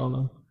long shot on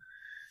them.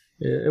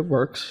 Yeah, it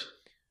works.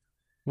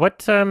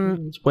 What,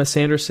 It's Wes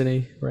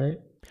Anderson-y, right?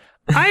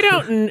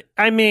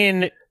 I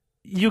mean,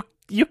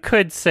 you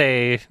could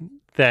say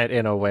that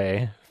in a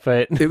way,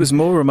 but it was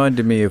more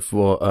reminding me of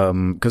what,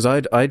 because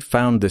I'd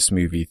found this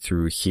movie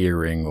through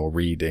hearing or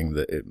reading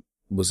that it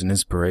was an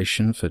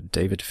inspiration for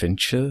David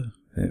Fincher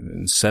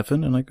in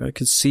Seven, and I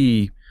could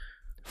see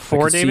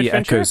David Fincher?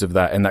 Echoes of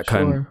that in that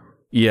kind of,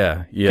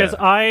 yeah. Because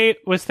I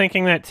was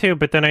thinking that too,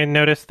 but then I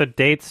noticed the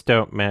dates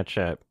don't match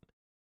up.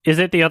 Is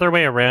it the other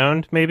way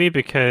around, maybe?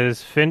 Because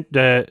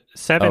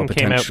Seven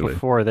came out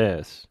before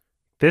this.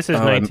 This is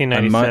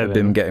 1997. I might have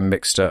been getting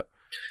mixed up.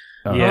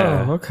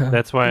 Yeah, okay.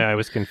 That's why I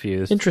was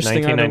confused.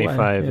 Interesting.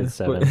 1995 is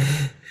Seven.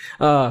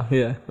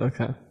 Yeah,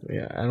 okay.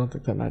 Yeah, I don't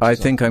think that matches I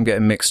think I'm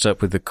getting mixed up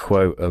with the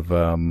quote of,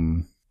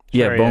 Bong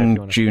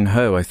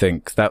Joon-ho, I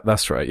think.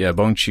 That's right. Yeah,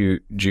 Bong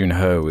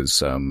Joon-ho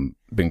has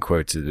been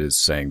quoted as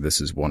saying this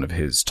is one of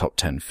his top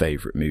 10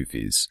 favorite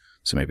movies.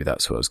 So maybe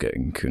that's what I was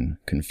getting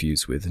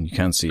confused with. And you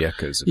can see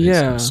echoes of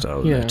his kind of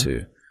style there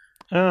too.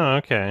 Oh,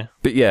 okay.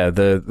 But yeah,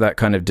 that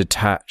kind of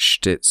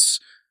detached,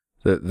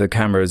 the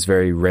camera is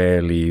very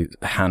rarely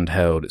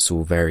handheld. It's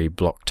all very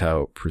blocked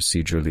out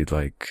procedurally,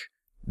 like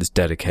this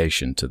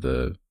dedication to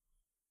the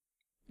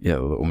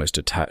almost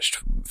detached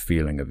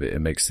feeling of it. It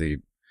makes the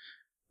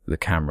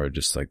camera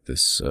just like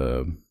this,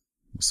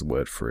 what's the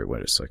word for it?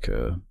 Where it's like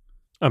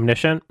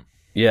omniscient?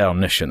 Yeah,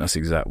 omniscient. That's the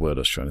exact word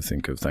I was trying to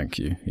think of. Thank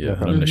you.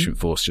 Yeah, an omniscient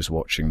force just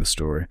watching the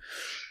story.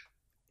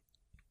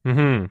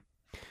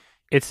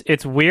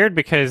 It's weird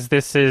because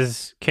this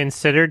is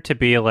considered to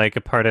be like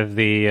a part of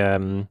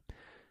the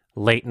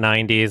late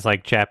 90s,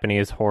 like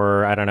Japanese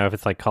horror. I don't know if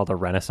it's like called a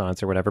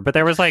renaissance or whatever, but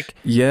there was like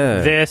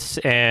this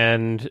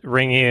and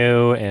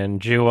Ringu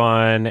and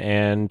Ju-on,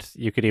 and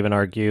you could even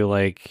argue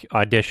like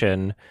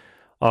Audition,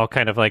 all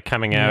kind of like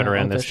coming out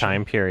around this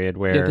time period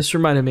where this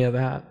reminded me of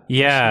that.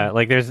 Yeah,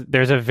 like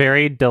there's a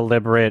very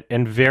deliberate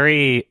and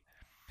very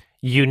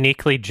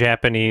uniquely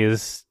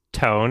Japanese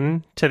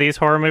tone to these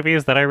horror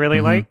movies that I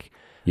really like,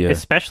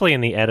 especially in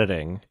the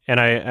editing. And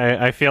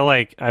I feel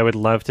like I would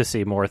love to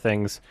see more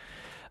things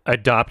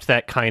adopt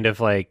that kind of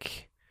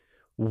like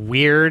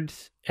weird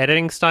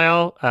editing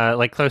style.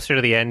 Like closer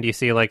to the end, you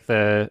see like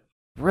the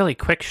really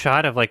quick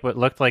shot of like what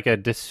looked like a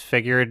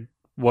disfigured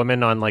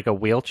woman on like a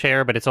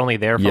wheelchair, but it's only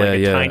there for like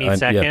a tiny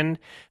second.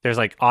 There's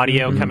like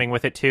audio coming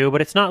with it too,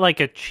 but it's not like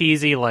a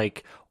cheesy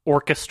like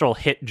orchestral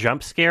hit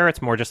jump scare.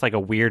 It's more just like a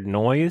weird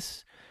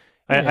noise.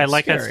 I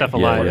like scary. that stuff a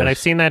lot, yes. and I've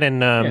seen that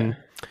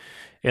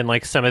in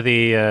like some of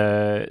the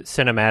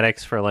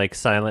cinematics for like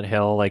Silent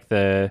Hill, like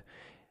the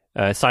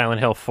Silent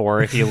Hill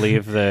 4. If you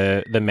leave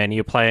the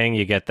menu playing,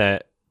 you get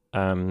that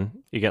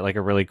you get like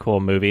a really cool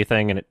movie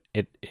thing, and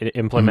it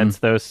implements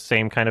those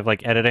same kind of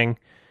like editing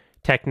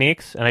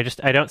techniques. And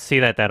I don't see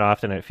that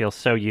often. It feels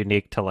so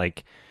unique to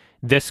like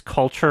this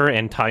culture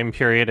and time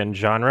period and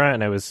genre,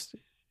 and I was,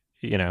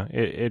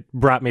 it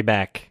brought me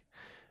back.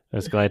 I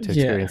was glad to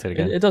experience it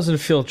again. It doesn't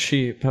feel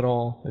cheap at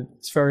all.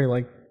 It's very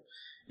like,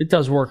 it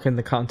does work in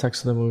the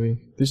context of the movie.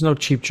 There's no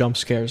cheap jump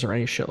scares or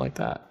any shit like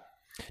that.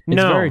 It's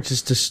very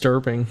just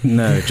disturbing.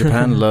 No,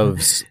 Japan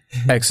loves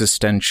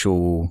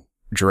existential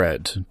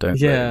dread, don't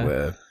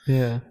they?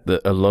 Where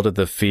a lot of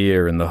the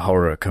fear and the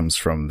horror comes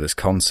from this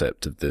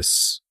concept of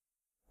this.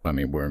 I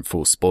mean, we're in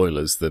full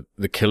spoilers.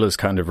 The killer's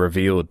kind of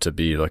revealed to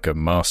be like a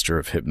master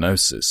of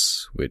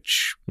hypnosis,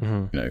 which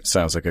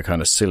sounds like a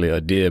kind of silly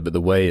idea, but the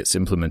way it's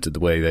implemented, the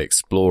way they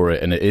explore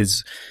it, and it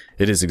is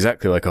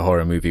exactly like a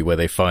horror movie where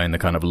they find the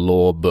kind of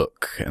lore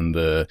book and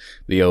the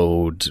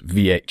old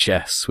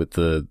VHS with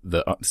the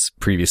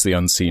previously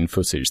unseen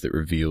footage that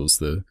reveals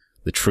the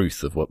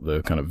truth of what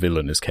the kind of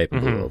villain is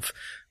capable of.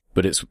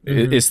 But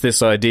it's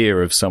this idea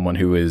of someone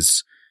who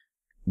is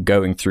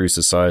going through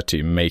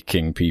society,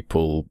 making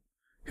people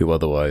who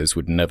otherwise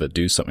would never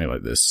do something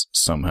like this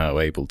somehow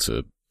able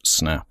to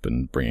snap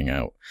and bringing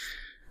out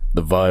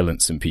the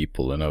violence in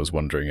people. And I was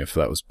wondering if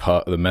that was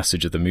part of the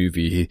message of the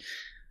movie,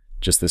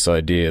 just this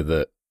idea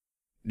that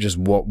just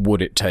what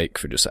would it take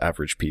for just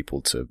average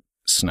people to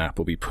snap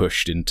or be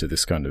pushed into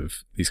these kind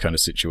of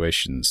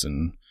situations.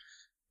 And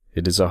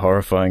it is a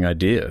horrifying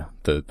idea,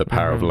 the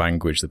power of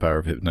language, the power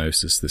of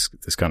hypnosis,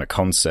 this kind of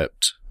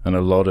concept. And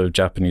a lot of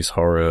Japanese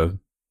horror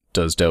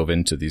does delve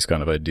into these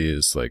kind of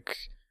ideas, like,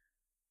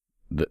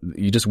 that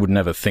you just would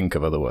never think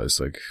of otherwise.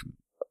 Like,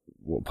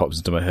 what pops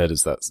into my head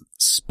is that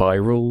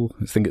Spiral.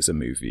 I think it's a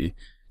movie.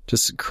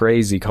 Just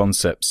crazy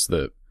concepts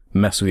that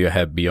mess with your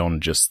head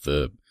beyond just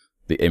the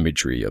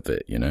imagery of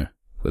it,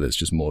 where there's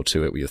just more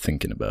to it when you're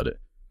thinking about it.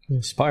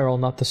 Spiral,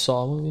 not the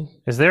Saw movie.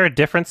 Is there a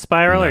different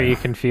Spiral, or are you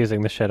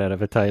confusing the shit out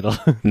of a title?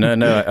 No,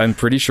 I'm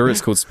pretty sure it's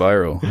called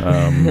Spiral.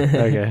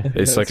 Okay.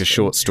 It's like a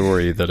short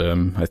story that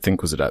I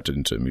think was adapted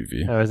into a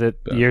movie. Oh, is it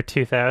year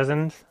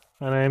 2000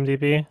 on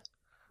IMDb?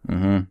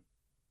 Mm-hmm.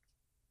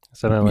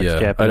 So then let's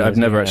Japanese. I've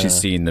never actually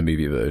seen the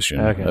movie version.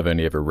 Okay. I've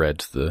only ever read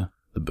the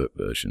book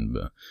version,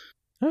 but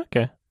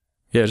okay.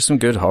 Yeah, just some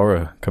good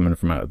horror coming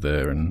from out of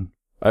there, and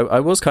I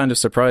was kind of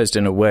surprised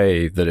in a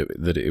way that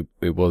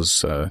it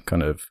was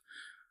kind of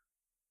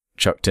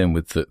chucked in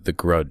with the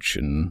Grudge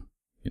and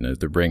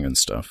the Ring and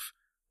stuff.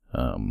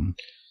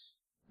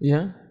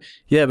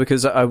 Yeah,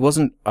 because I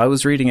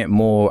was reading it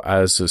more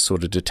as a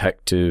sort of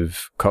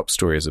detective cop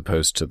story as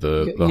opposed to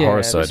the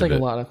horror side of it. Yeah, a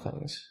lot of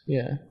things.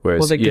 Yeah.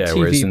 Whereas, the TV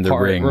whereas in the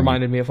part Ring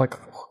reminded me of like,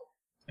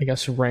 I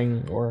guess,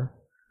 Ring or.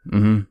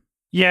 Mm-hmm.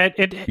 Yeah,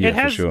 it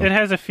has sure. It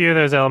has a few of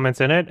those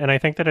elements in it, and I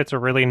think that it's a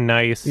really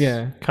nice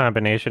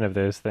combination of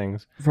those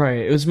things. Right.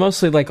 It was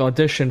mostly like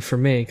Audition for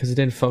me because it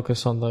didn't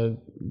focus on the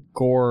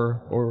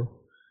gore or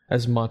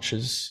as much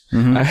as.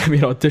 I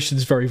mean,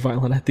 Audition's very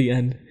violent at the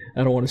end.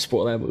 I don't want to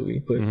spoil that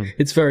movie, but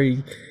it's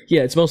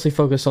it's mostly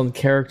focused on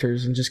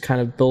characters and just kind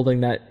of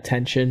building that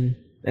tension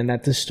and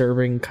that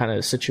disturbing kind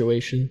of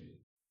situation.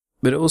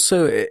 But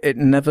also, it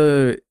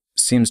never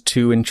seems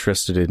too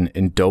interested in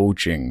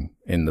indulging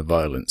in the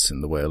violence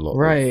in the way a lot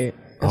of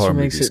horror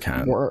movies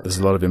can. There's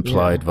a lot of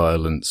implied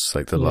violence,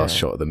 like the last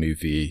shot of the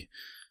movie.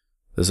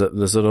 There's a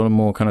lot of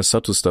more kind of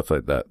subtle stuff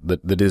like that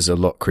is a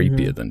lot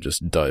creepier than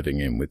just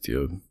diving in with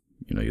your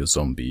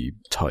zombie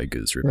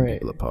tigers ripping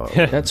people apart.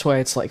 That's why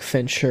it's like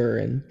Fincher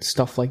and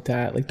stuff like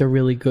that. Like, they're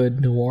really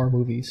good noir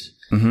movies.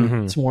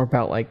 It's more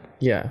about like,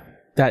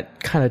 that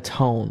kind of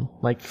tone.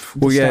 Like,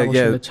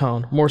 establishing the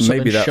tone. More so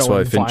maybe than that's showing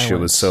why Fincher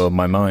violence. was so on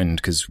my mind,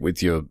 because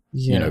with your,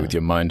 with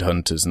your mind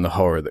hunters and the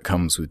horror that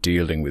comes with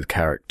dealing with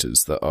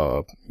characters that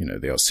are,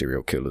 they are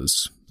serial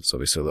killers. There's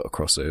obviously a lot of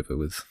crossover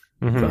with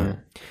that.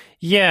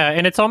 Yeah,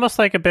 and it's almost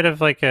like a bit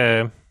of like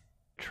a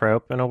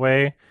trope in a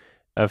way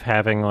of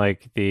having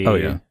like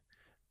the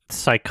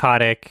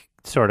psychotic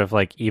sort of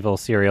like evil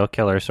serial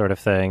killer sort of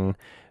thing,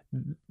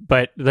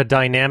 but the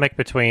dynamic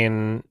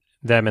between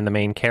them and the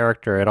main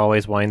character, it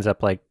always winds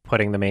up like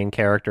putting the main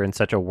character in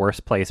such a worse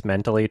place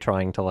mentally,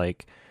 trying to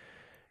like,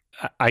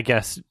 I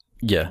guess,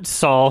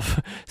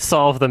 solve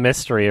the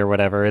mystery or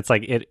whatever. It's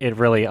like it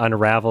really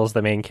unravels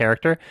the main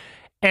character,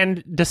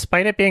 and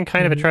despite it being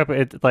kind of a trope,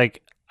 it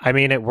like, I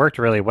mean, it worked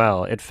really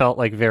well. It felt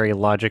like very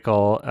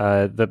logical.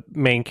 The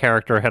main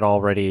character had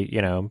already,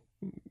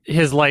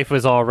 his life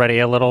was already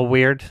a little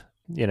weird.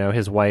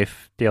 His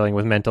wife dealing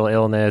with mental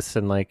illness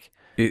and like...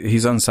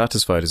 He's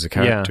unsatisfied as a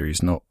character.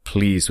 He's not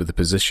pleased with the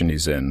position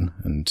he's in.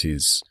 And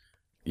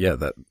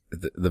that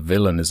the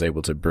villain is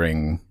able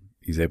to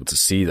he's able to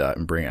see that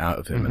and bring it out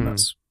of him. And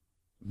that's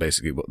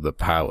basically what the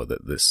power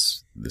that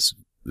this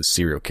the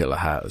serial killer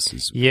has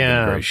is in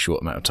Yeah. a very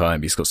short amount of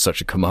time. He's got such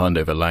a command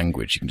over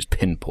language. You can just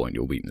pinpoint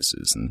your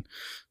weaknesses and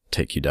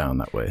take you down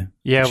that way.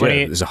 Yeah, Which,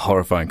 it's a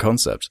horrifying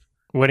concept.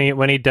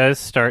 When he does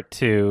start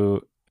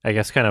to, I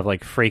guess, kind of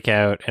like freak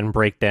out and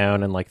break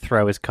down and like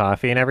throw his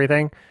coffee and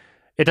everything,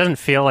 it doesn't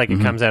feel like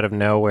it comes out of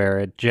nowhere.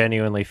 It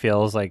genuinely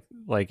feels like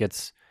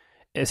it's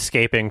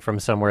escaping from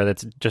somewhere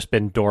that's just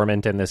been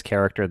dormant in this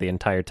character the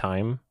entire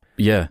time.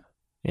 Yeah.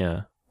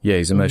 Yeah. Yeah,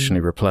 he's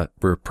emotionally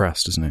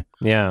repressed, isn't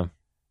he? Yeah.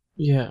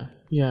 Yeah,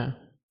 yeah.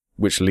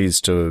 Which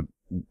leads to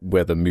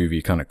where the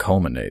movie kind of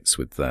culminates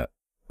with that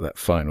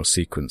final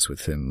sequence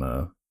with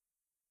him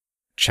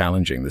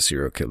challenging the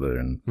serial killer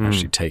and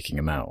actually taking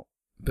him out.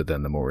 But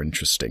then the more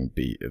interesting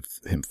beat of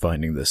him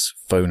finding this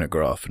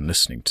phonograph and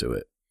listening to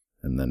it.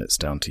 And then it's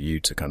down to you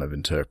to kind of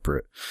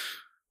interpret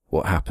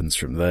what happens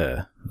from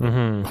there.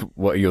 Mm-hmm.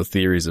 What are your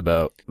theories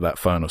about that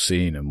final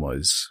scene and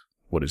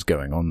what is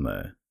going on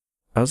there?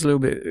 I was a little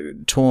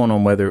bit torn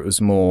on whether it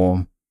was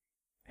more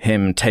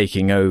him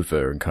taking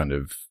over and kind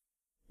of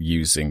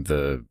using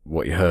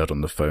what he heard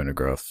on the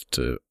phonograph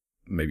to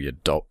maybe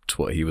adopt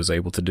what he was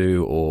able to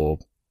do, or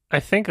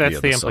I think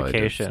that's the other side of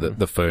implication.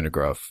 the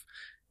phonograph.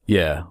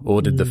 Yeah,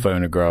 or did the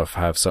phonograph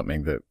have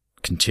something that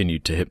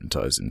continued to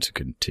hypnotize him to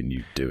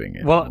continue doing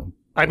it? Well,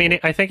 I mean,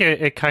 I think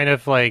it kind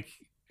of like,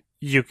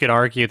 you could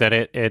argue that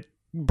it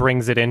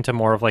brings it into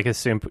more of like a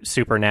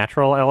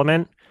supernatural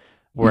element,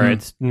 where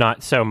it's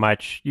not so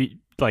much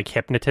like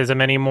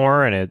hypnotism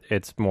anymore, and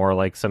it's more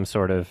like some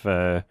sort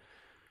of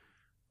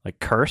like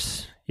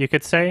curse, you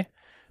could say.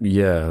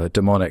 Yeah,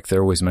 demonic.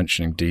 They're always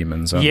mentioning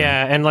demons. Aren't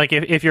Yeah, and like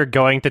if you're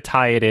going to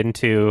tie it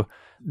into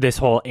this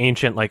whole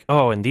ancient, like,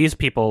 oh, and these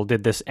people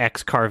did this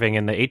X carving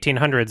in the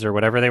 1800s or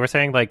whatever they were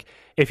saying, like,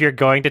 if you're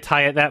going to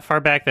tie it that far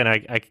back, then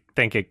I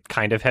think it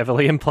kind of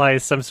heavily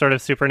implies some sort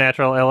of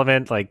supernatural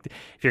element. Like,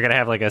 if you're going to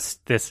have like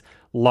this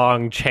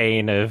long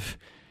chain of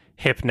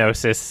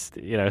hypnosis,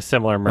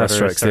 similar murders.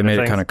 That's right, 'cause they made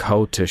it kind of of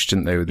cultish,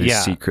 didn't they, with these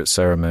secret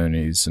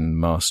ceremonies and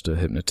master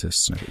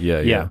hypnotists.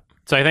 Yeah.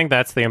 So I think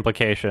that's the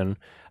implication.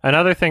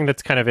 Another thing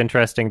that's kind of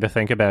interesting to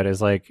think about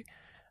is, like,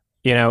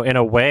 in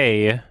a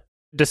way,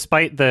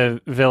 despite the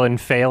villain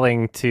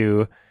failing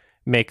to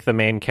make the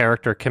main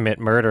character commit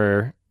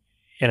murder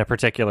in a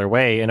particular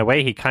way, in a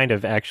way he kind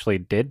of actually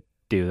did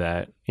do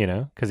that,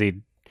 because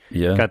he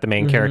got the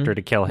main character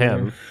to kill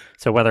him. Yeah.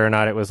 So whether or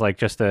not it was like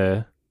just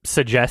a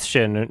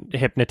suggestion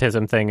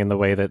hypnotism thing in the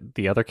way that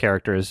the other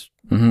characters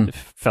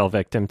fell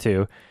victim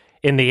to,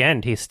 in the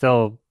end he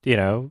still,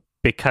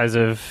 because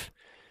of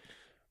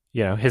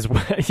his,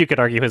 you could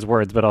argue his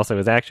words but also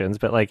his actions,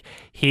 but like,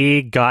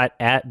 he got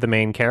at the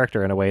main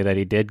character in a way that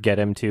he did get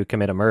him to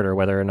commit a murder,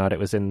 whether or not it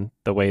was in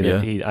the way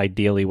that he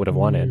ideally would have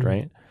wanted,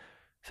 right?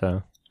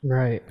 So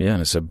right,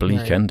 and it's a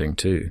bleak ending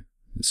too.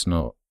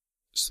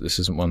 This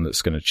isn't one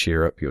that's going to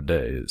cheer up your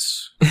day.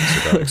 It's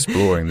about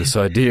exploring this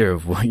idea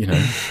of what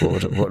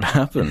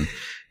happened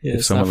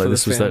if someone like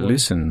this was let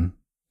loose in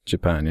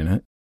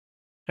Japan.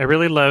 I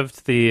really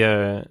loved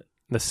the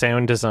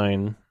sound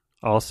design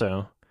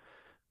also.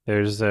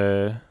 There's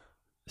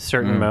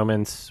certain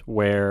moments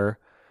where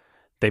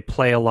they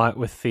play a lot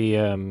with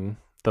the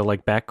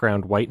like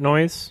background white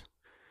noise,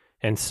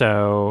 and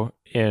so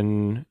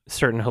in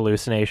certain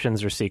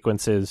hallucinations or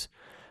sequences,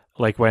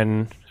 like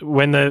when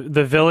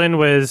the villain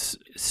was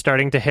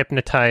starting to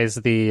hypnotize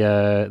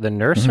the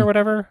nurse or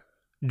whatever,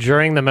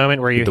 during the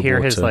moment where you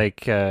hear his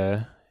like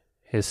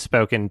his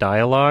spoken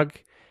dialogue,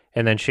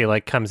 and then she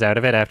like comes out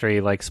of it after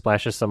he like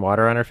splashes some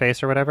water on her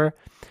face or whatever,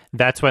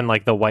 that's when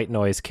like the white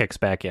noise kicks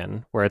back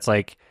in, where it's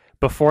like,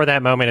 before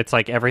that moment it's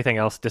like everything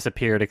else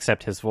disappeared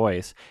except his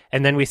voice.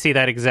 And then we see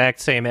that exact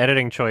same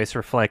editing choice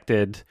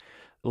reflected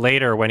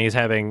later when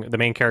the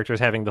main character is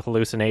having the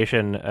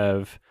hallucination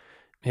of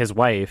his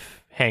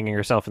wife hanging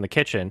herself in the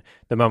kitchen.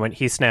 The moment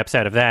he snaps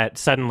out of that,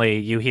 suddenly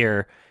you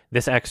hear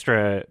this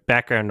extra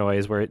background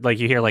noise where like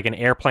you hear like an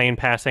airplane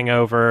passing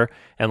over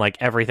and like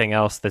everything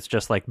else that's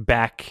just like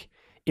back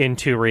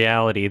into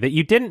reality that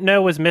you didn't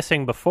know was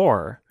missing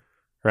before,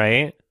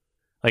 right?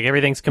 Like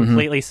everything's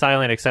completely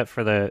silent except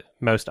for the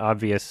most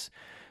obvious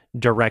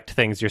direct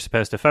things you're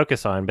supposed to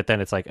focus on, but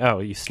then it's like, oh,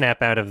 you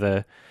snap out of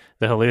the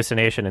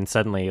hallucination and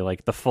suddenly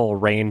like the full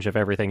range of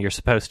everything you're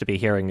supposed to be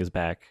hearing is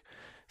back.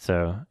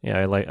 So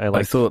yeah,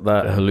 I thought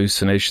that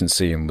hallucination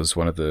scene was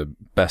one of the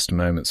best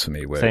moments for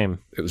me, where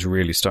it was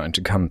really starting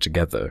to come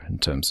together in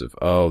terms of,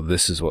 oh,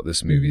 this is what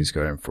this movie is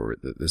going for.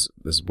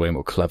 There's way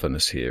more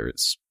cleverness here.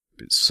 It's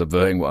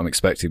subverting what I'm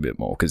expecting a bit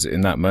more, because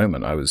in that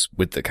moment I was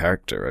with the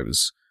character.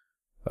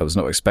 I was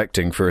not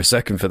expecting for a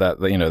second for that,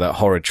 that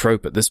horror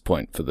trope at this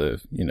point, for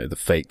the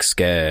fake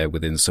scare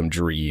within some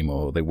dream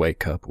or they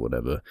wake up or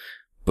whatever.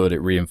 But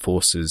it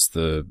reinforces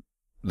the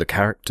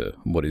character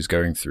and what he's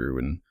going through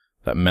and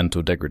that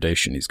mental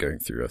degradation he's going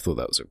through. I thought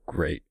that was a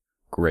great,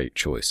 great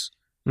choice.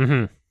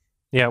 Mm-hmm.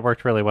 Yeah, it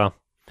worked really well.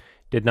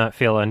 Did not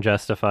feel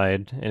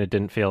unjustified, and it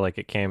didn't feel like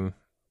it came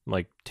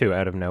like too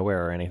out of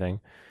nowhere or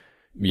anything.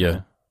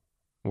 Yeah.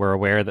 We're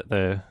aware that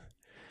the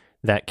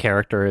that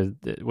character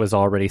was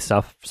already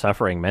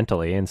suffering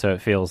mentally, and so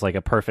it feels like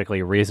a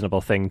perfectly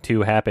reasonable thing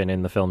to happen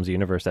in the film's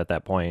universe at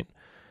that point.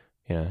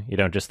 You know, you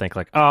don't just think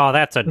like, oh,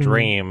 that's a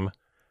dream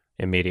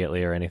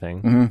immediately or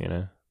anything, you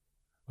know,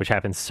 which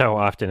happens so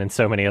often in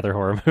so many other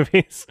horror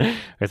movies.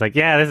 It's like,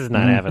 yeah, this is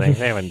not happening.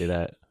 They wouldn't do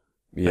that.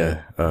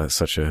 Yeah, it's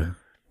such a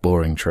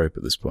boring trope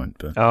at this point.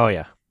 But oh,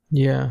 yeah.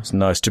 Yeah. It's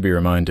nice to be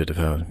reminded of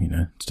how, you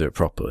know, to do it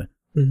properly.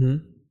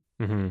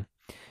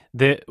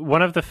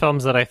 One of the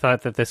films that I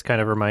thought that this kind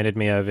of reminded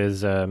me of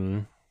is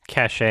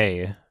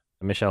Caché,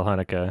 Michelle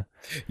Haneke.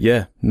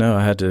 Yeah, no,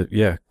 I had to,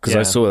 because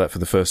I saw that for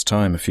the first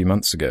time a few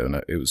months ago, and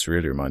it was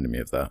really reminding me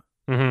of that.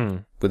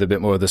 With a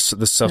bit more of the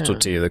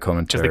subtlety of the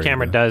commentary. Because the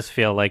camera does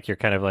feel like you're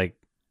kind of like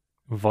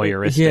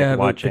voyeuristic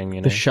watching,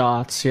 you know? The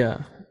shots,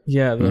 the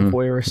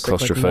voyeuristic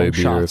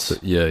claustrophobia. Like, shots.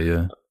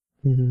 Yeah.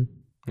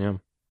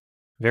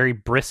 Very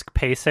brisk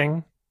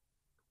pacing.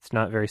 It's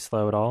not very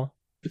slow at all.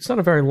 It's not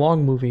a very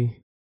long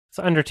movie. It's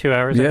under 2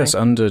 hours. Yeah, it's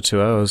under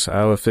 2 hours,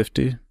 hour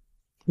 50.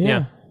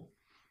 Yeah,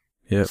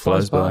 it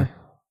flies by.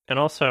 And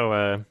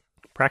also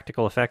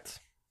practical effects.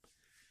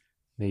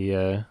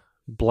 The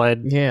blood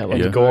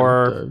and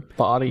gore, the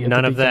body.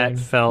 None of that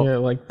felt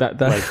like that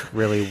like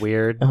really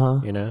weird.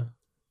 You know,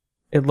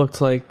 it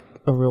looked like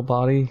a real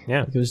body.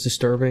 Yeah, like it was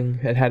disturbing.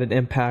 It had an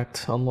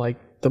impact on like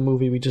the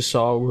movie we just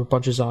saw, where a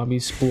bunch of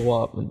zombies blew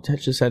up and it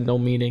just had no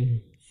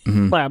meaning.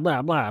 Blah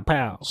blah blah.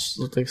 Pow. It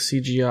looked like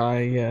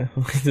CGI. Yeah,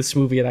 this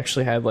movie it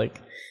actually had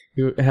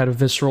it had a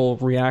visceral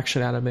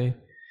reaction out of me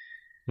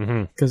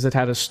because it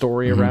had a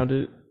story around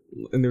it,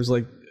 and there's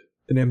like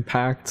an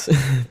impact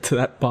to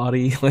that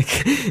body, like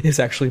it's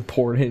actually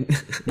important.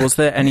 Was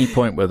there any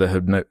point where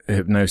the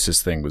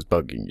hypnosis thing was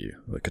bugging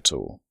you, like at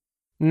all?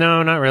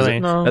 No, not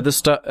really. No, at the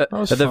start, at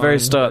the very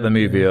start of the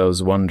movie, I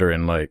was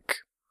wondering, like,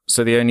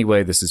 so the only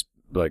way this is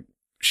like,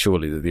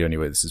 surely the only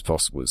way this is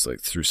possible is like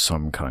through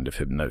some kind of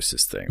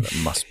hypnosis thing.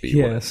 That must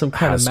be some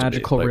kind of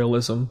magical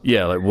realism.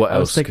 Yeah, like what else? I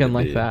was thinking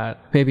like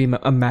that, maybe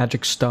a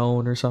magic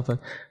stone or something.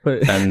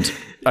 But and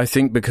I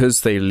think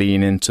because they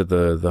lean into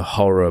the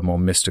horror, more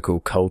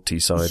mystical,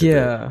 culty side of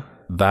it,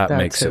 that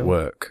makes it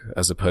work,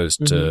 as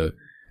opposed to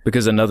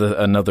because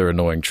another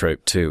annoying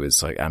trope too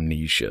is like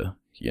amnesia,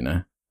 you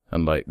know,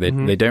 and like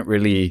they don't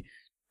really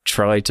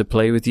try to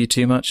play with you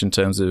too much in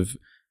terms of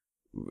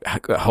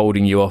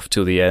holding you off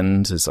till the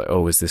end. It's like,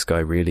 oh, is this guy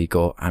really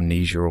got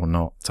amnesia or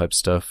not type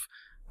stuff.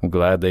 I'm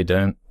glad they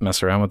don't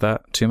mess around with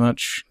that too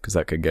much, because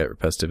that could get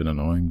repetitive and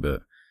annoying,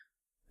 but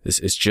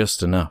it's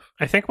just enough.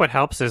 I think what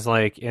helps is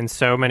like in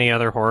so many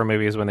other horror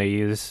movies when they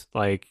use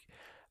like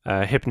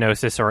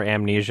hypnosis or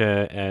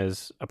amnesia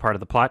as a part of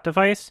the plot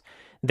device,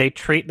 they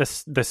treat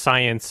the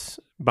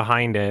science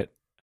behind it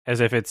as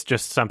if it's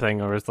just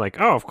something, or it's like,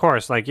 oh, of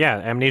course, like, yeah,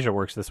 amnesia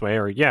works this way,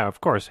 or yeah, of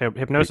course,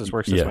 hypnosis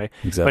works this way.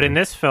 Exactly. But in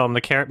this film,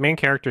 the main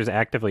character is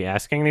actively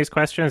asking these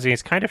questions, and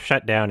he's kind of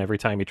shut down every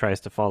time he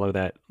tries to follow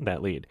that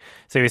lead.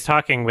 So he's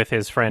talking with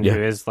his friend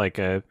who is like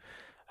I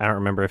don't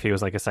remember if he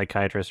was like a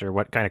psychiatrist or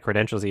what kind of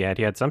credentials he had.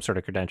 He had some sort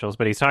of credentials,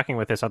 but he's talking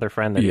with this other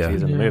friend that he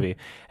sees in the movie.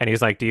 And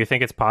he's like, do you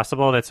think it's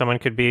possible that someone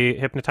could be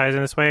hypnotized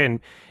in this way? And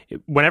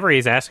whenever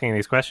he's asking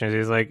these questions,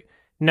 he's like,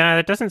 no,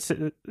 that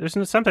doesn't.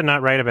 There's something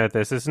not right about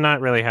this. It's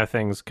not really how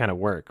things kind of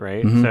work,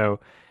 right? So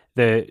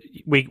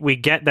we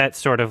get that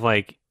sort of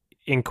like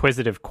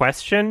inquisitive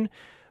question,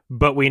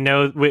 but we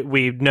know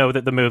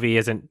that the movie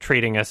isn't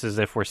treating us as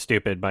if we're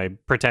stupid by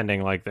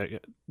pretending like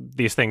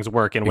these things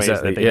work in ways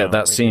that they don't.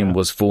 That scene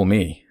was for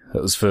me.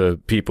 That was for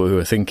people who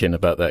are thinking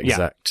about that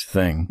exact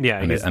thing. Yeah,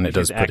 and it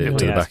does put it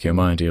to the back of your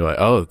mind. You're like,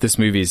 oh, this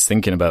movie is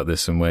thinking about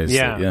this in ways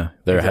that,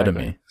 they're ahead of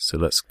me. So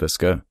let's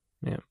go.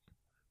 Yeah.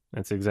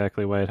 That's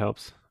exactly why it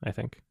helps, I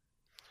think.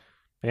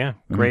 But yeah,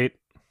 great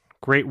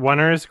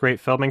oneers,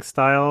 great filming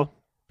style.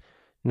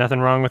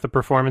 Nothing wrong with the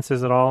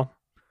performances at all.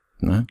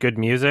 No. Good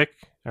music.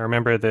 I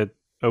remember the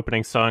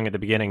opening song at the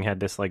beginning had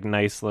this like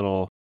nice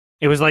little...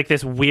 It was like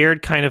this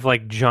weird kind of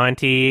like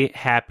jaunty,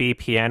 happy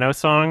piano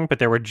song, but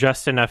there were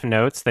just enough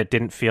notes that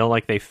didn't feel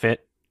like they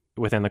fit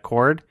within the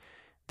chord,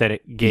 that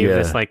it gave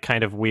this like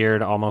kind of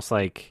weird, almost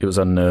like... It was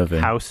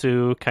unnerving.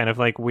 Houseu, kind of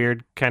like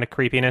weird kind of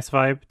creepiness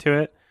vibe to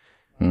it.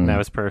 And that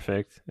was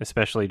perfect,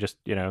 especially just,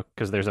 you know,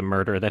 because there's a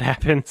murder that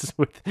happens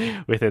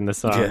within the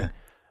song. Yeah.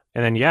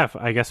 And then,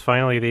 I guess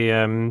finally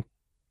the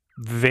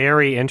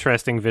very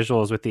interesting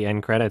visuals with the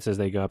end credits as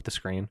they go up the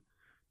screen.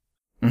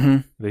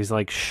 These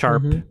like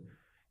sharp,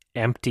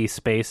 empty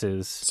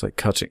spaces. It's like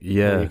cutting,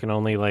 you can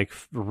only like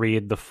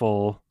read the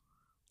full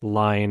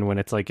line when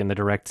it's like in the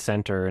direct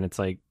center, and it's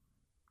like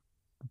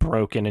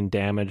broken and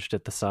damaged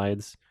at the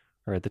sides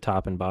or at the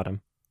top and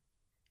bottom.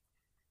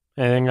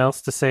 Anything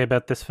else to say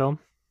about this film?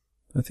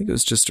 I think it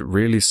was just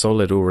really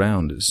solid all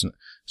round. It's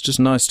just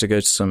nice to go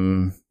to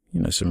some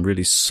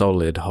really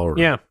solid horror.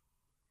 Yeah.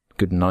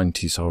 Good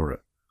 90s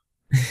horror.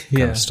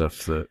 Kind of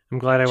stuff that... I'm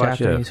glad I watched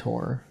Japanese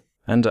horror.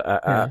 And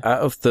out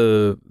of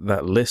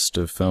that list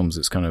of films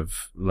it's kind of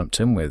lumped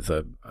in with,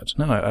 I don't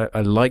know, I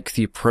like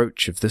the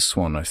approach of this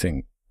one, I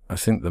think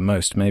the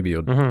most. Maybe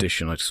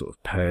Audition I'd sort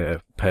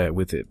of pair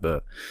with it,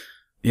 but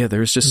yeah,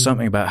 there is just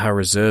something about how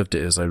reserved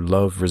it is. I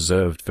love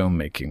reserved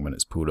filmmaking when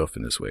it's pulled off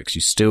in this way, because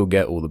you still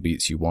get all the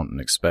beats you want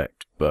and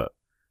expect, but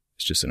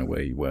it's just in a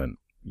way you weren't,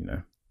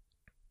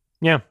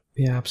 Yeah,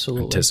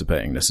 absolutely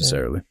anticipating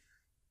necessarily.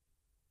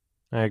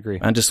 I agree.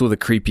 And just all the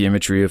creepy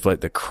imagery of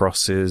like the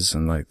crosses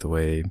and like the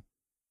way,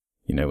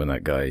 when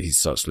that guy, he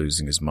starts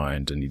losing his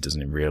mind and he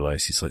doesn't even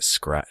realize he's like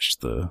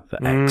scratched the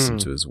X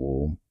into his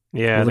wall.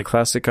 Yeah, all the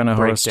classic kind of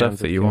horror stuff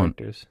that you want.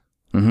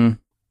 Mm-hmm.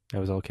 That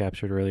was all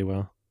captured really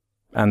well.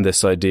 And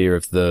this idea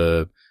of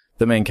the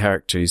main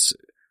characters,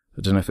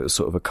 I don't know if it was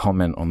sort of a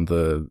comment on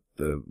the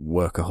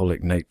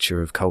workaholic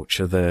nature of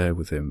culture there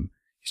with him.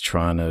 He's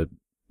trying to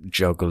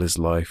juggle his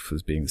life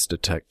as being this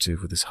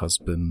detective with his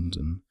husband,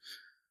 and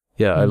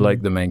I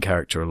like the main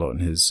character a lot in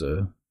his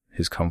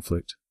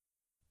conflict.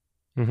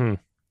 Mm-hmm.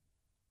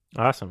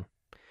 Awesome.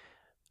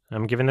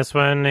 I'm giving this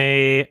one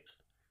a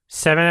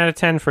 7 out of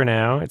 10 for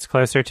now. It's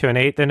closer to an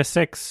 8 than a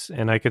 6,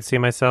 and I could see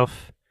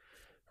myself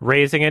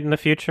raising it in the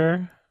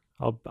future.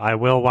 I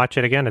will watch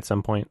it again at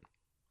some point.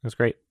 It was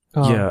great.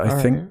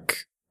 I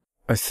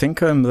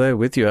think I'm there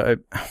with you.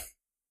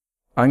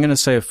 I'm going to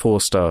say a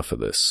 4-star for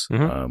this.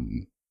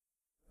 Mm-hmm.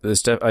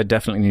 I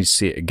definitely need to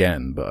see it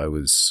again, but I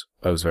was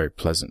very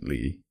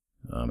pleasantly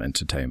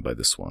entertained by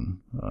this one.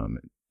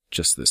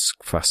 Just this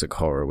classic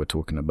horror we're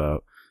talking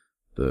about,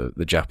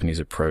 the Japanese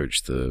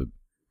approach,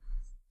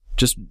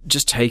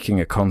 just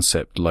taking a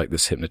concept like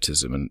this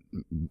hypnotism and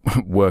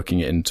working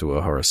it into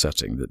a horror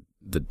setting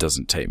that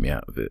doesn't take me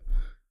out of it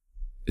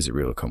is a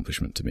real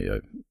accomplishment to me.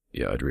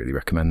 I'd really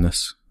recommend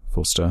this.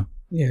 4-star.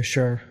 Yeah,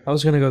 sure. I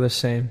was going to go the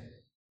same.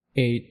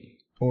 8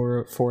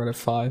 or 4 out of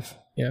 5.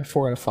 Yeah,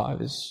 4 out of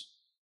 5 is,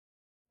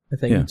 I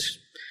think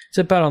it's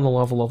about on the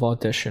level of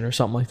Audition or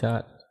something like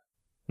that.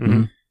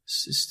 Mm-hmm.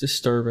 It's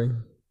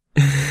disturbing.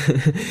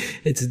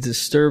 It's a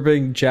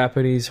disturbing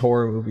Japanese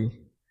horror movie.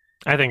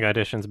 I think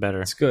Audition's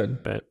better. It's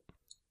good. But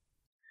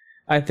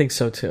I think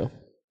so too.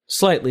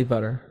 Slightly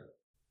better.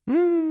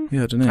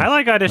 Yeah, I don't know. I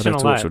like Audition I'd have a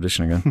to lot. watch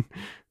Audition again.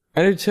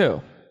 I do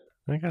too.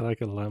 I think I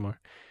like it a lot more.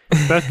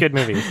 Both good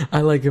movies.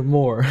 I like it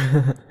more.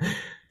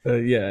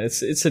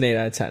 It's an 8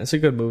 out of 10. It's a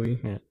good movie.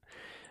 Yeah.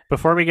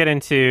 Before we get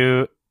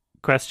into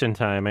question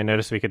time, I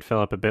noticed we could fill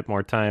up a bit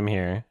more time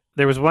here.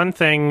 There was one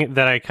thing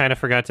that I kind of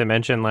forgot to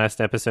mention last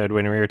episode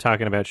when we were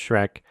talking about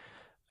Shrek.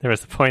 There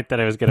was a point that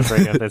I was going to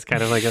bring up that's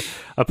kind of like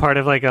a part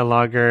of like a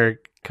longer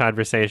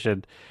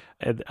conversation.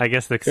 I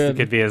guess this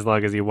could be as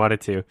long as you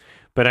wanted to.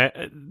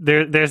 But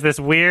there's this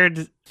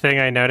weird thing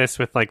I noticed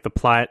with like the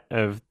plot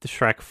of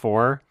Shrek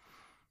 4,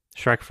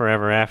 Shrek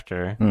Forever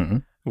After,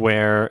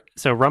 where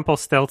so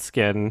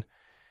Rumpelstiltskin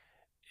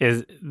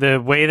is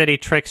the way that he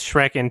tricks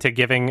Shrek into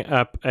giving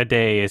up a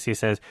day is he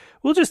says,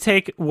 we'll just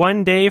take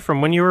one day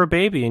from when you were a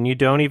baby and you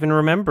don't even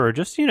remember.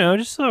 Just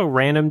a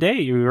random day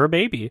you were a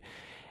baby.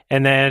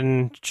 And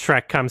then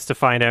Shrek comes to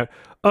find out,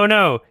 oh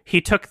no, he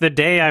took the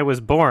day I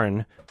was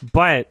born.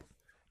 But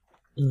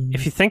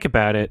if you think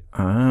about it,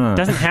 it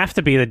doesn't have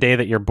to be the day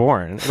that you're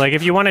born. Like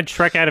if you wanted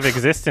Shrek out of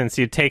existence,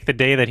 you'd take the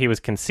day that he was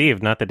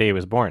conceived, not the day he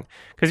was born.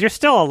 Because you're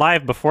still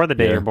alive before the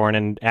day you're born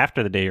and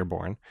after the day you're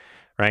born,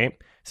 right?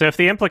 So if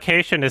the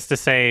implication is to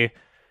say,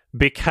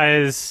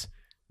 because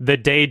the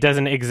day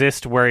doesn't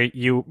exist where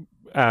you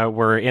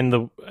were in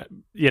the,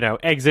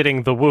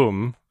 exiting the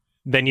womb,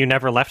 then you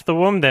never left the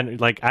womb, then,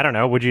 like, I don't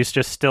know, would you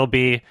just still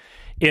be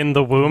in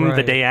the womb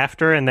the day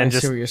after and then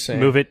just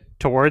move it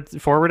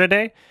forward a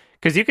day?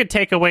 Because you could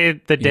take away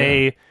the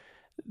day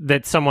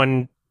that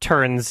someone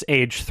turns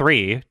age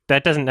 3.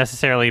 That doesn't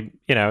necessarily,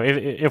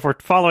 if we're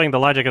following the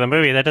logic of the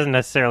movie, that doesn't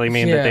necessarily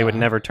mean that they would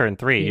never turn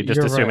 3. You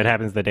just assume it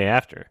happens the day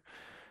after.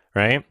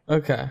 Right?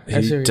 Okay.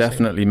 He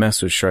definitely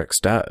messed with Shrek's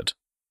dad.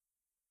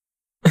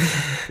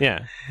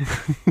 Yeah.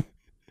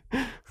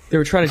 They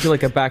were trying to do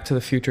like a Back to the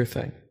Future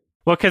thing.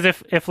 Well, because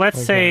if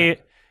let's say,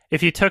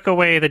 if you took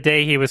away the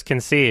day he was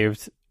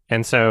conceived,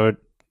 and so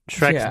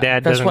Shrek's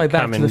dad doesn't come in, that's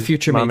why Back to the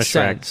Future Mama made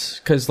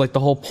sense. Because like the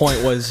whole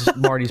point was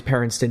Marty's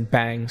parents didn't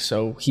bang,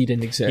 so he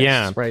didn't exist.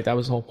 Yeah. Right? That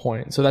was the whole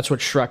point. So that's what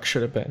Shrek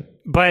should have been.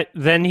 But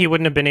then he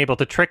wouldn't have been able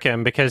to trick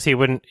him because he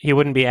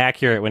wouldn't be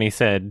accurate when he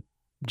said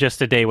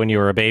just a day when you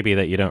were a baby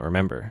that you don't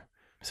remember.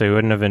 So he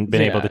wouldn't have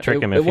been able to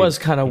trick him. It was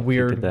kind of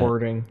weird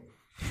wording.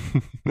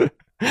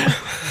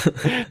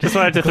 Just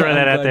wanted to throw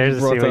that out there to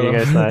see what you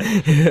guys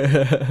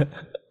thought.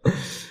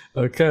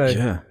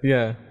 Okay.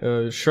 Yeah.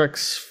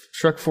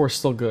 Shrek 4 is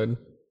still good.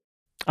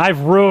 I've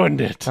ruined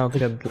it. I don't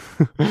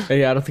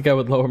think I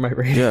would lower my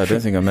rating. Yeah, I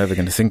don't think I'm ever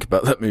going to think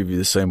about that movie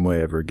the same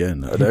way ever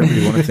again. I don't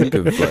really want to think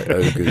of like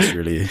ogres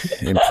really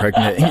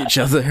impregnating each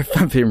other, if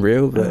I'm being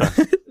real. But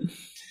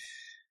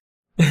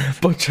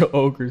bunch of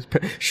ogres,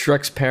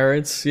 Shrek's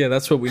parents. Yeah,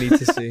 that's what we need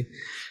to see.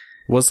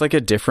 Was like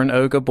a different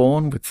ogre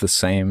born with the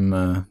same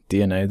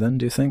DNA then,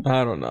 do you think?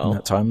 I don't know. In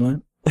that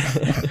timeline?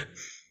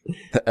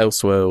 The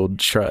Elseworld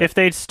Shrek. If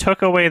they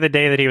took away the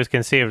day that he was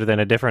conceived, then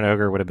a different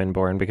ogre would have been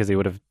born because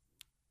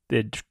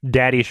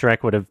Daddy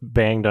Shrek would have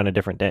banged on a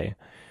different day.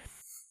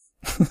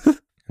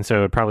 And so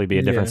it would probably be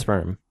a different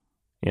sperm,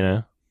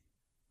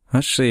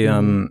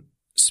 Actually,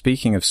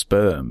 speaking of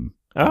sperm,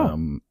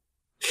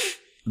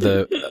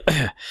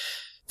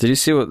 Did you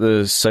see what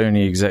the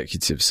Sony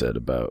executive said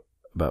about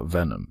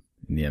Venom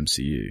in the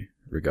MCU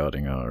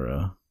regarding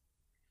our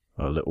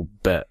little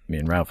bet me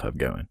and Ralph have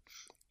going?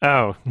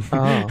 Oh.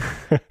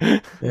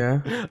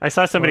 Yeah. I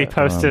saw somebody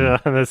posted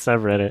it on the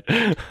subreddit.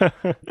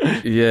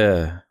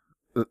 Yeah.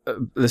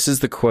 This is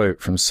the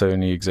quote from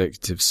Sony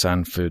executive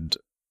Sanford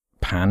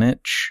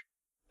Panich.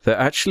 There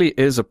actually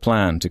is a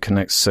plan to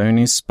connect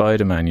Sony's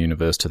Spider-Man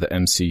universe to the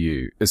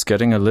MCU. It's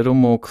getting a little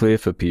more clear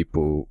for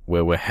people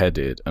where we're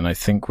headed, and I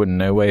think when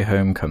No Way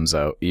Home comes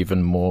out,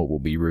 even more will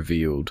be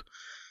revealed.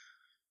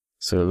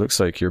 So it looks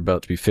like you're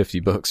about to be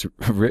 $50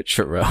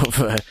 richer,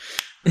 Ralph.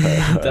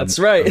 That's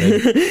right.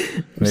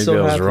 Maybe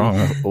I was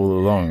wrong all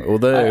along.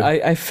 Although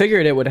I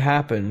figured it would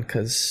happen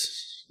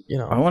because,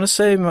 I want to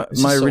say my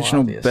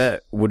original obvious.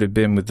 bet would have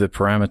been with the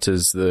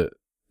parameters that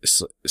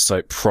it's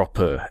like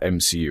proper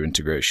MCU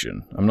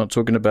integration. I'm not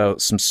talking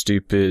about some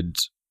stupid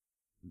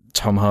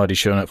Tom Hardy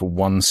showing up for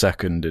 1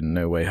 second in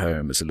No Way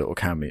Home as a little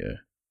cameo.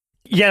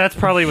 Yeah, that's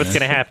probably what's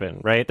going to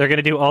happen, right? They're going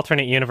to do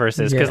alternate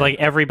universes because like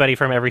everybody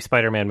from every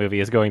Spider-Man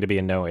movie is going to be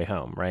in No Way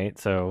Home, right?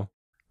 So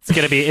it's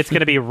going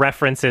to be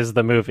references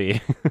the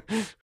movie.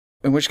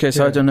 In which case,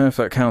 I don't know if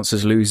that counts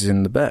as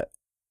losing the bet.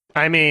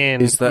 I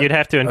mean, you'd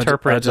have to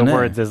interpret the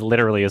words as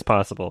literally as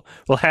possible.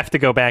 We'll have to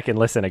go back and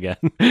listen again.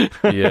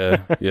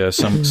 Yeah.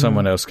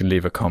 Someone else can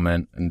leave a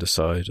comment and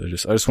decide. I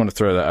just want to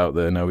throw that out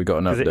there. Now we got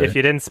an update. If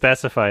you didn't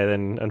specify,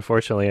 then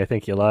unfortunately, I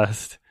think you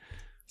lost.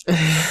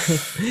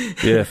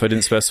 Yeah, if I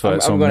didn't specify,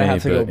 it's on me. I'm gonna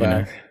have to go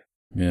back.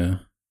 Yeah.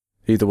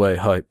 Either way,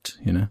 hyped.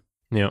 Yeah.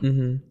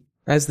 Mm-hmm.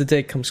 As the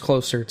date comes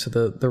closer to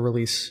the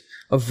release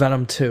of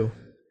Venom 2.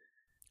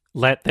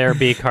 Let there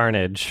be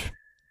carnage.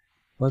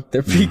 Let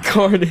there be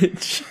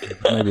carnage.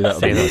 Maybe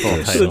that'll be the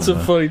full title. That's a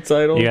funny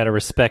title. You got to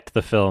respect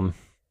the film.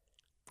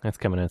 That's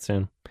coming out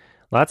soon.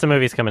 Lots of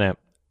movies coming out.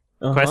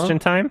 Question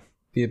time?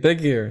 Be a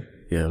big year.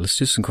 Yeah, let's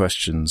do some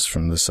questions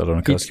from the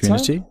Sardonicast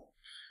community.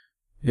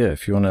 Yeah,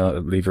 if you want to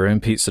leave your own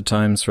pizza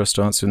times for us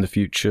to answer in the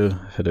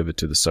future, head over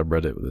to the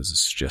subreddit where there's a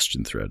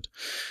suggestion thread.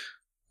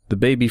 The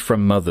baby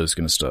from Mother's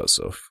going to start us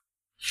off.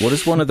 What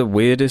is one of the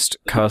weirdest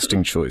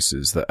casting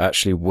choices that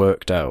actually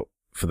worked out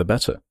for the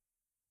better?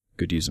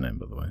 Good username,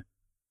 by the way.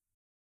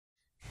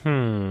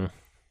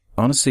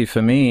 Honestly,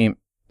 for me,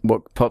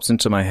 what pops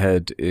into my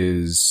head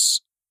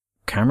is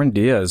Cameron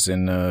Diaz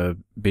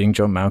in Being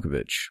John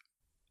Malkovich.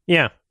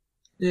 Yeah.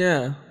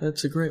 Yeah,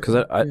 that's a great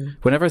one. Because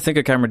whenever I think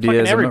of Cameron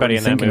Diaz, I'm not really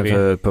thinking of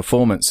her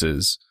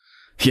performances.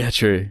 Yeah,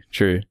 true.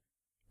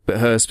 But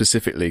her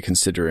specifically,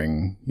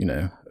 considering,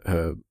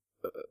 her,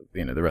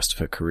 the rest of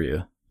her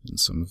career and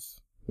some of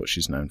what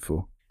she's known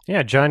for.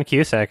 Yeah, John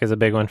Cusack is a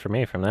big one for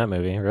me from that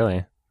movie,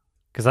 really.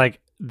 Because, I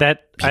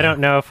don't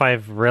know if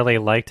I've really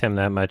liked him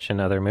that much in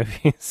other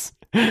movies.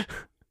 It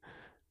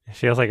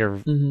feels like a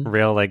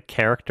real,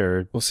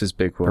 character. What's his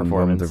big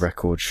one? The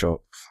Record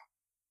Shop.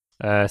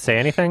 Say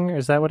Anything?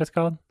 Is that what it's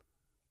called?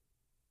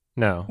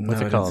 No.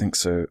 What's it called? I don't think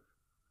so.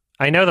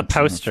 I know the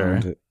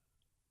poster.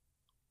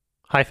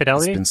 High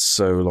Fidelity? It's been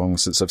so long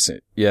since I've seen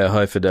it. Yeah,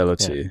 High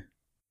Fidelity.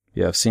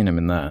 Yeah, I've seen him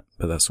in that,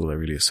 but that's all I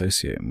really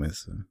associate him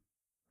with.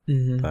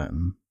 That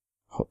and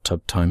Hot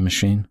Tub Time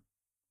Machine.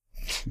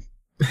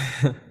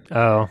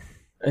 Oh.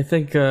 I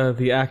think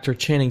the actor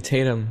Channing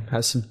Tatum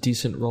has some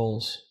decent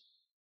roles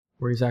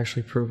where he's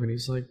actually proven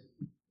he's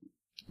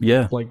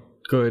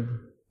good.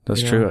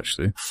 That's true,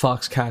 actually.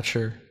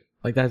 Foxcatcher.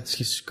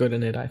 He's good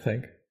in it, I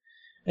think.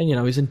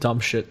 And, he's in dumb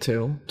shit,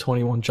 too.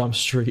 21 Jump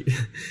Street.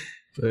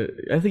 But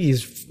I think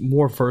he's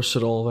more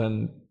versatile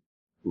than,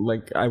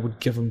 I would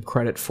give him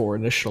credit for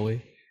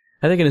initially.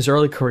 I think in his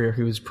early career,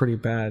 he was pretty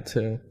bad,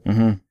 too.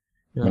 Mm-hmm.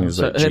 I think,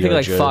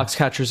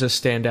 Foxcatcher's a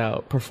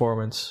standout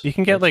performance. You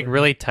can get,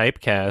 really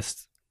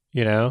typecast,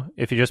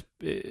 if you just...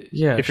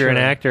 if you're an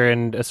actor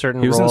and a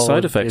certain role... He was in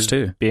Side Effects,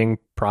 too. Being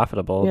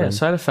profitable. Yeah,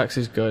 Side Effects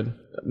is good.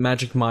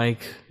 Magic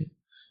Mike.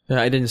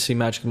 I didn't see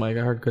Magic Mike. I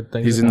heard good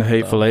things. He's in The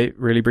Hateful Eight,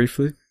 really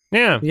briefly.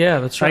 Yeah. Yeah,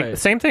 that's right.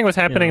 Same thing was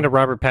happening to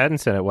Robert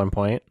Pattinson at one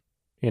point.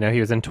 He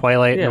was in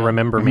Twilight and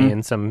Remember Me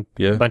and some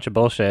bunch of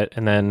bullshit,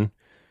 and then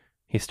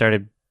he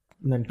started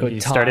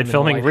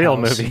filming real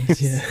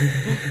movies.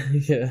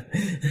 Yeah.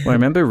 Well, I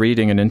remember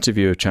reading an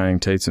interview of Channing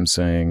Tatum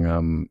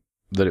saying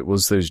that it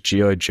was those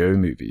G.I. Joe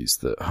movies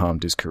that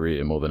harmed his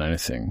career more than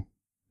anything,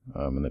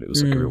 and that it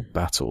was a real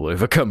battle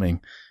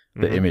overcoming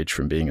the image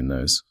from being in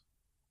those.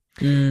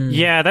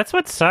 Yeah, that's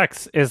what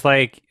sucks, is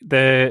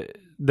the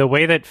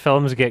way that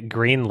films get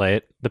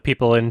greenlit, the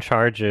people in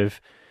charge of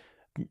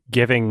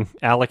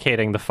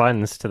allocating the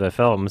funds to the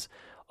films,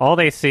 all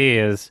they see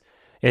is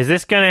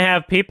this going to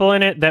have people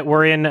in it that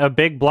were in a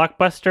big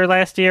blockbuster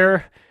last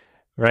year?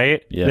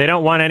 Right? Yeah. They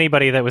don't want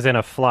anybody that was in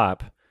a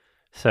flop.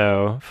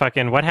 So,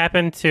 what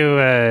happened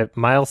to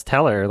Miles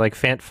Teller,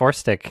 Fant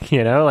Forstick,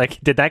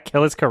 did that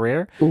kill his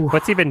career? Ooh.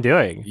 What's he been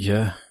doing?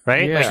 Yeah.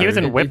 Right? Yeah, he was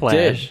in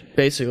Whiplash. Did,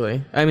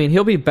 basically. I mean,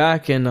 he'll be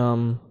back in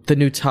the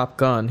new Top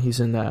Gun. He's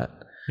in that.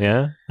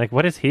 Yeah?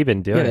 What has he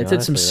been doing? Yeah, it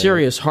did some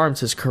serious harm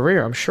to his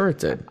career. I'm sure it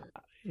did.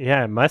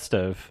 Yeah, it must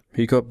have.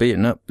 He got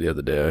beaten up the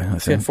other day, I Yeah,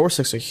 think.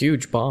 4-6 a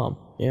huge bomb.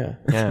 Yeah.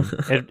 Yeah,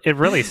 it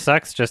really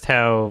sucks just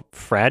how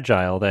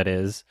fragile that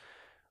is.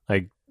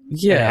 Like,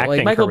 Yeah, an like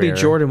acting Michael B. career.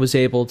 Jordan was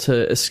able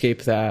to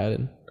escape that,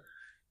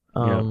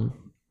 and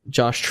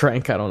Josh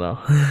Trank, I don't know.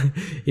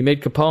 He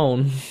made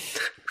Capone.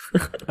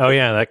 Oh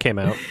yeah, that came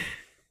out.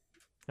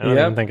 I don't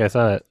even think I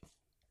saw it.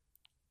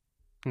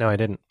 No, I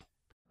didn't.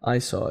 I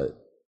saw it.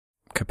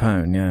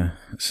 Capone, yeah.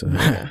 It's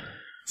an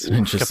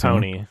interesting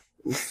Capone.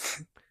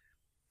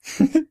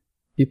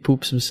 He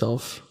poops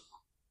himself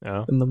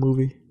in the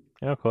movie.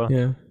 Oh, cool.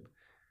 Yeah.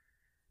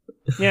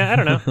 Yeah, I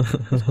don't know.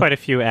 There's quite a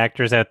few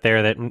actors out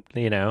there that,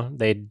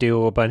 they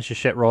do a bunch of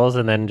shit roles,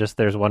 and then just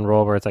there's one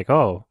role where it's like,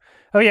 oh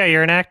yeah,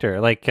 you're an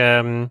actor. Like,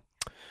 Jim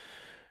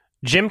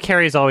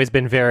Carrey's always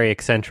been very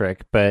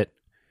eccentric, but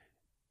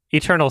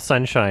Eternal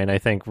Sunshine, I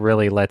think,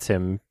 really lets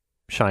him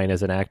shine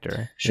as an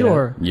actor.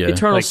 Sure. Yeah.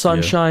 Eternal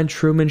Sunshine,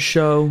 Truman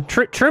Show.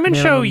 Truman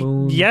Show,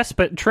 yes,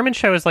 but Truman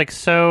Show is like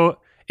so...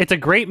 It's a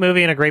great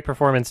movie and a great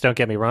performance, don't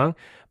get me wrong,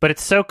 but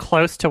it's so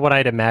close to what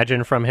I'd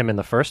imagined from him in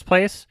the first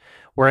place.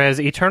 Whereas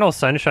Eternal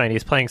Sunshine,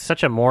 he's playing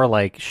such a more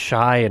like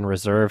shy and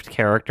reserved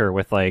character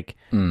with like,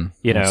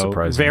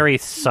 very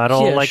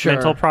subtle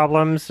mental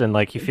problems, and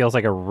like he feels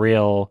like a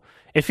real...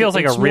 It feels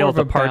like a real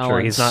departure.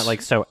 He's not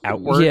like so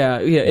outward. Yeah.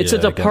 It's a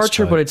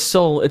departure, but it's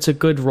a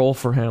good role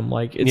for him.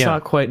 Like it's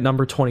not quite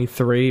number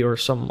 23 or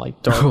some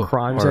like dark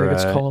crimes, I think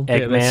it's called. Eggman.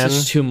 Yeah, that's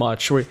just too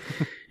much. You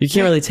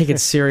can't really take it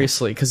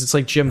seriously because it's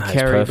like Jim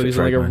Carrey, but he's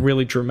like a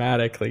really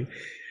dramatic. Like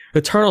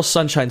Eternal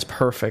Sunshine's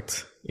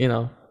perfect.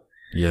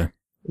 Yeah.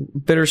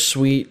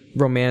 Bittersweet,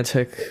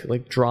 romantic,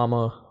 like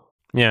drama.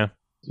 Yeah.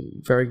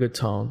 Very good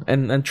tone,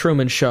 and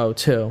Truman Show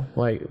too.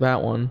 Like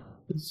that one.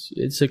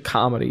 It's a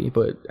comedy,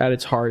 but at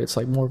its heart, it's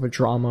like more of a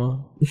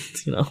drama.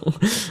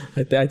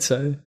 I'd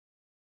say.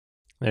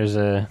 There's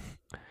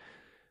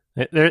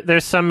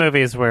some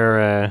movies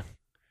where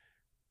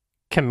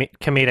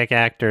comedic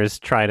actors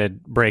try to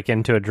break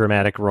into a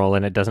dramatic role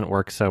and it doesn't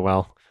work so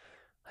well,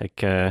 like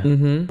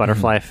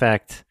Butterfly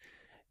Effect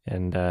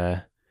and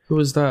who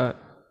was that?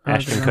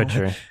 Ashton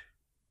Kutcher.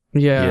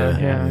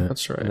 Yeah,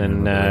 that's right.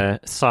 And then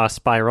Saw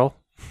Spiral.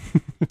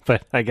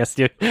 But I guess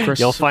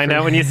you'll find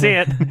out when you see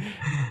it.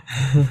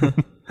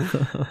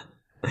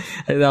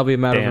 That'll be a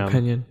matter of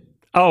opinion.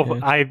 Oh,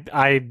 yeah.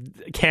 I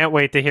can't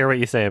wait to hear what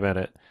you say about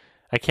it.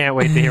 I can't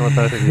wait to hear what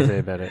both of you say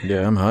about it.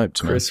 Yeah, I'm hyped.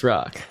 Chris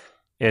Rock.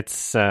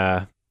 It's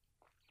I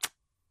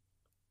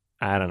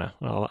don't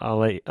know. I'll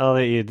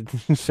let you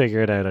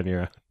figure it out on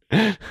your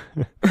own.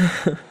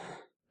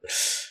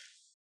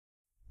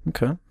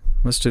 Okay,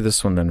 let's do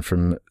this one then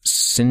from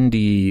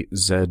Cindy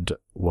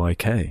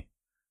ZYK.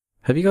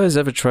 Have you guys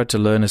ever tried to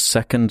learn a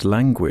second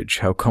language?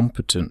 How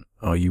competent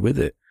are you with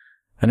it?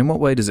 And in what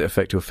way does it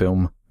affect your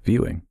film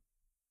viewing?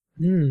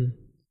 You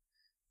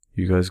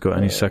guys got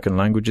any second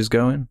languages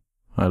going?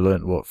 I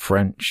learned,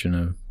 French and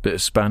a bit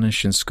of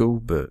Spanish in school,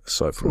 but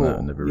aside from that,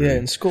 I never really... Yeah,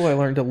 in school I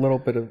learned a little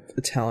bit of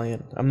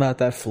Italian. I'm not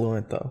that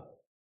fluent, though.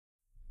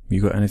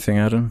 You got anything,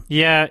 Adam?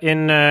 Yeah,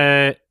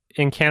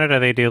 in Canada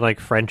they do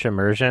like French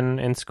immersion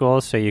in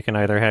schools, so you can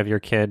either have your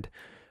kid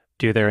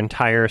do their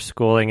entire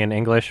schooling in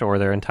English or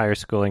their entire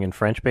schooling in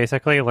French,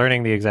 basically,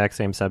 learning the exact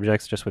same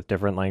subjects, just with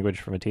different language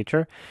from a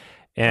teacher.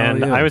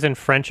 And I was in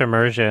French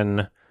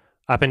immersion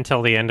up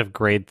until the end of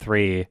grade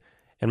 3,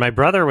 and my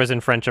brother was in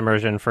French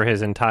immersion for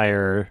his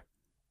entire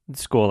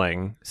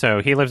schooling.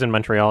 So he lives in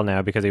Montreal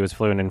now because he was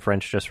fluent in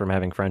French just from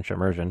having French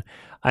immersion.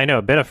 I know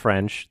a bit of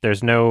French.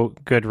 There's no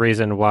good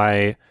reason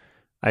why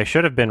I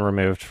should have been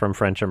removed from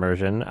French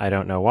immersion. I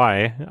don't know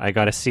why. I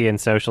got a C in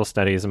social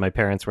studies, and my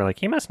parents were like,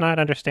 he must not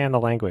understand the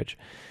language.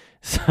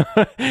 So,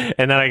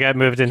 and then I got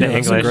moved into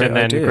English, and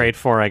then grade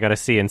 4, I got a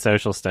C in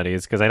social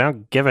studies because I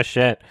don't give a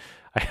shit.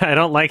 I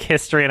don't like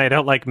history, and I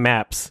don't like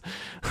maps.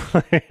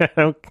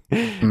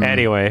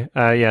 Anyway,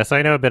 so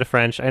I know a bit of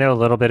French. I know a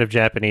little bit of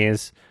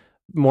Japanese,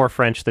 more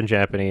French than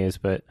Japanese,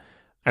 but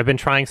I've been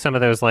trying some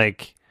of those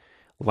like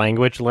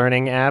language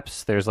learning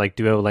apps. There's like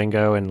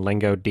Duolingo and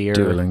Lingo Deer.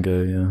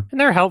 Duolingo, yeah.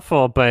 And they're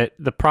helpful, but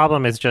the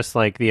problem is just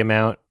like the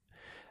amount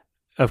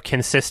of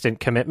consistent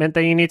commitment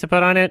that you need to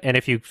put on it. And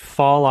if you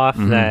fall off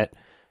that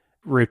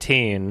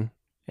routine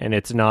and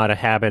it's not a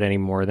habit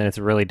anymore, then it's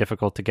really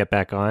difficult to get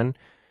back on.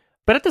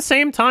 But at the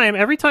same time,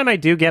 every time I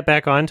do get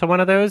back onto one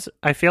of those,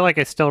 I feel like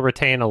I still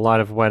retain a lot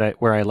of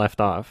where I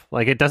left off.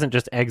 Like it doesn't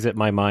just exit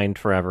my mind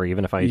forever,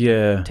 even if I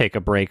take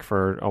a break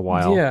for a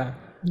while.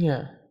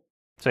 Yeah.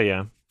 So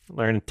yeah.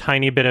 Learn a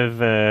tiny bit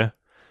of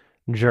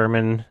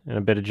German and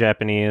a bit of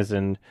Japanese,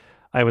 and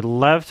I would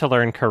love to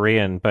learn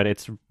Korean, but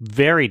it's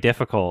very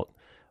difficult,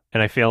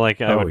 and I feel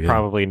like I would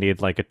probably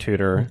need like a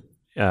tutor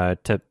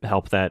to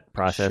help that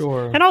process,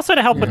 and also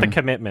to help with the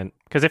commitment,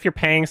 because if you're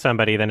paying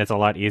somebody, then it's a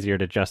lot easier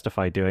to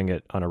justify doing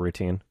it on a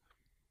routine.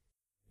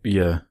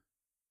 Yeah.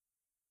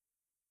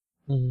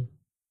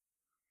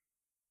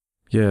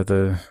 Yeah,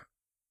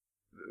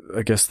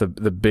 I guess the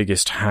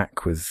biggest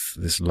hack with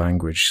this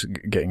language,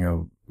 getting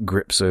our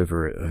grips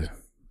over it,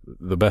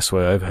 the best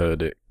way I've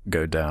heard it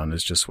go down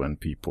is just when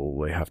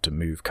they have to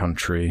move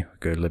country,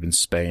 go live in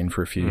Spain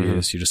for a few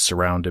years. You're just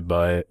surrounded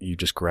by it. You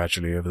just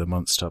gradually over the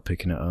months start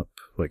picking it up,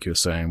 like you were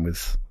saying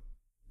with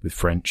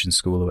French in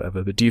school or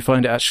whatever. But do you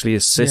find it actually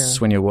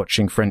assists when you're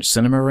watching French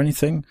cinema or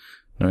anything,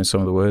 knowing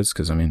some of the words?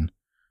 Because I mean,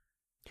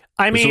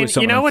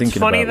 you know what's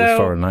funny though? With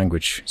foreign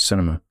language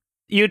cinema,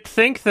 you'd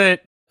think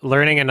that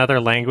learning another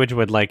language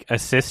would like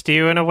assist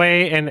you in a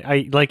way, and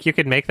you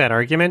could make that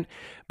argument,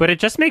 but it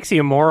just makes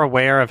you more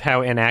aware of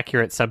how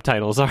inaccurate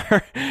subtitles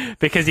are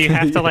because you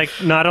have to like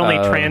not only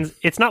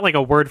it's not like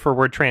a word for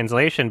word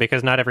translation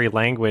because not every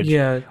language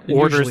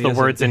orders the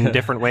words in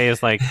different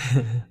ways. Like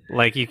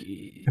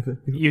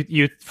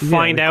you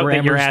find out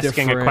that you're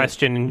asking a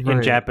question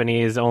in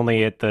Japanese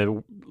only at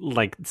the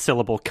like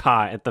syllable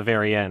ka at the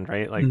very end,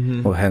 right? Like,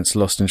 well, hence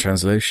lost in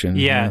translation.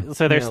 Yeah.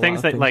 So there's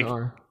things that like,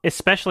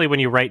 especially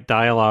when you write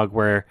dialogue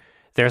where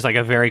there's like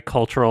a very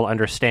cultural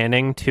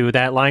understanding to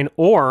that line,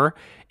 or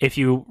if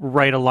you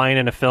write a line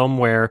in a film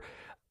where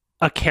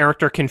a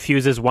character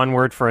confuses one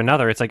word for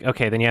another, it's like,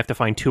 okay, then you have to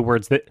find two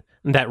words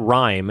that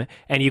rhyme,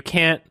 and you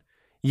can't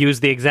use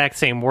the exact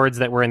same words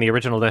that were in the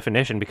original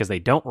definition because they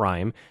don't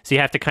rhyme. So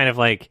you have to kind of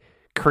like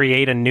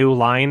create a new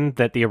line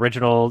that the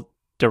original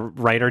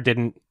writer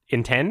didn't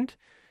intend,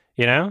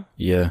 you know?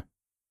 Yeah.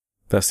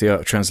 That's the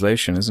art of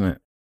translation, isn't it?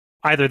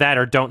 Either that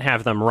or don't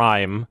have them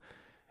rhyme,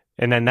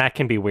 and then that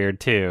can be weird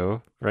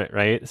too,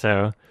 right?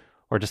 So,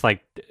 or just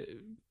like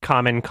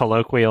common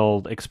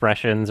colloquial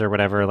expressions or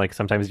whatever, like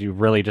sometimes you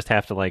really just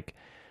have to like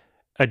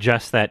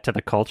adjust that to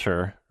the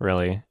culture,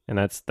 really. And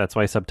that's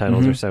why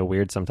subtitles are so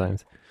weird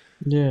sometimes.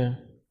 Yeah.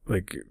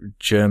 Like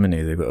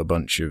Germany, they've got a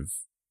bunch of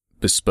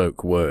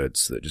bespoke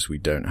words that just we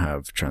don't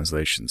have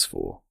translations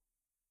for.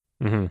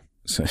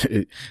 So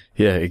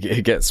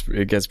it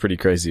gets pretty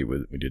crazy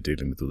when you're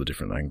dealing with all the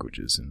different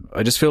languages, and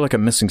I just feel like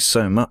I'm missing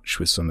so much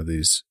with some of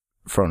these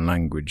foreign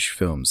language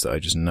films that I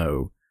just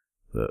know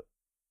that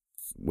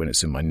when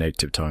it's in my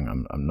native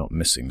tongue, I'm not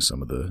missing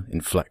some of the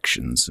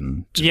inflections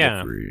and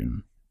delivery,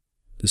 and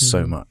there's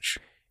so much.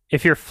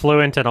 If you're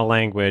fluent in a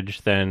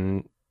language,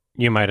 then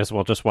you might as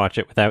well just watch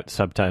it without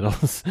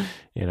subtitles,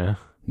 you know?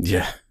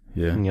 Yeah.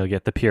 And you'll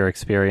get the pure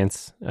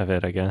experience of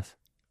it, I guess.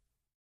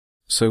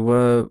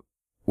 So,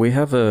 we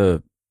have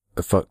a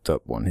fucked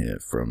up one here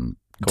from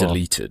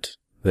Deleted.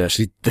 They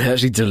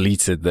actually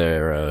deleted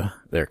their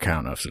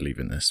account after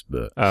leaving this,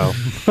 but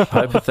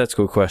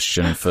hypothetical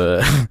question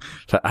for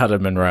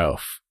Adam and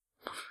Ralph.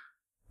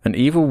 An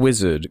evil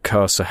wizard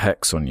casts a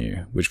hex on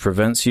you, which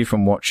prevents you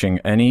from watching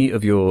any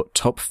of your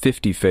top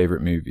 50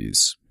 favorite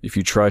movies. If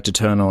you try to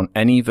turn on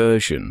any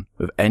version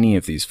of any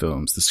of these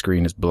films, the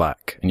screen is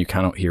black and you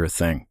cannot hear a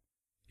thing.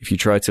 If you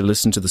try to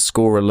listen to the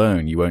score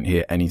alone, you won't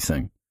hear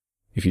anything.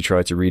 If you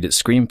try to read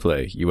its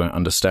screenplay, you won't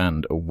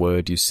understand a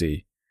word you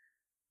see.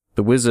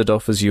 The wizard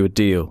offers you a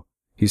deal.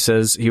 He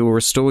says he will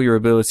restore your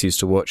abilities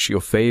to watch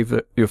your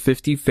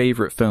 50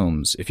 favorite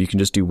films if you can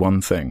just do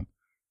one thing.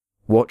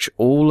 Watch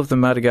all of the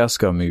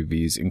Madagascar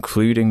movies,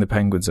 including The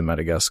Penguins of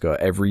Madagascar,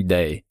 every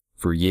day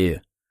for a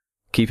year.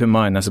 Keep in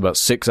mind that's about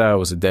 6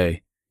 hours a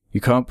day. You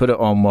can't put it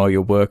on while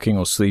you're working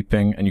or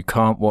sleeping, and you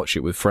can't watch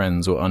it with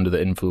friends or under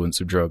the influence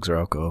of drugs or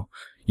alcohol.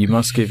 You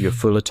must give your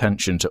full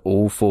attention to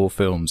all 4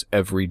 films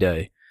every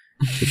day.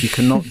 If you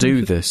cannot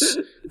do this,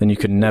 then you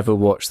can never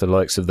watch the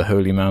likes of The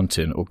Holy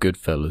Mountain or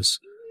Goodfellas.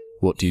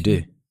 What do you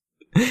do?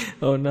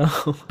 Oh no.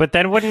 But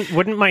then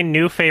wouldn't my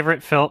new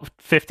favorite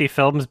 50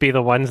 films be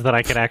the ones that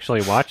I could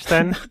actually watch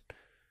then?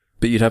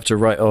 But you'd have to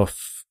write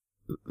off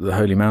The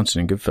Holy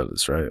Mountain and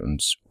Goodfellas, right?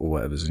 Or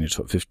whatever's in your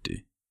top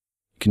 50.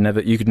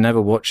 You could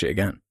never watch it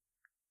again.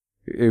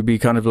 It would be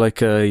kind of like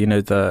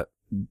that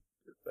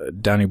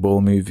Danny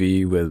Boyle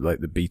movie where like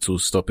the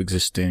Beatles stop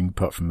existing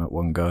apart from that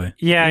one guy.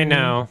 Yeah, I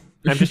know.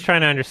 I'm just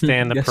trying to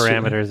understand the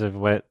parameters of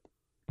what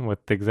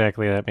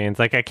exactly that means.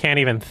 Like I can't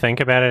even think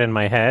about it in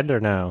my head, or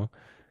no?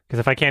 Because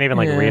if I can't even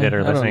read it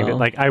or listening to it,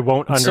 like I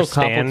won't understand.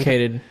 So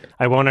complicated.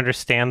 I won't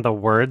understand the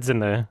words in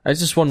the. I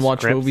just won't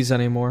watch scripts. Movies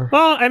anymore.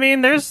 Well, I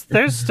mean, there's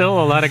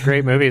still a lot of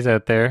great movies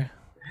out there.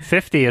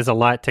 50 is a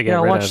lot to get rid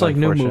of. Yeah, I watch like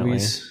new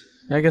movies.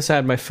 I guess I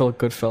had my fill of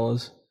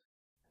Goodfellas.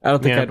 I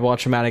don't think I'd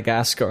watch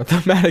Madagascar.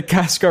 The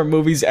Madagascar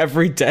movies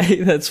every day.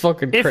 That's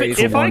fucking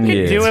crazy. If I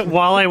could do it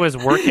while I was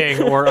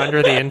working or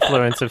under the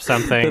influence of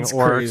something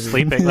or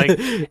sleeping, like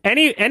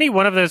any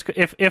one of those,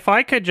 if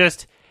I could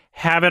just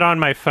have it on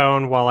my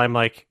phone while I'm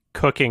like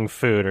cooking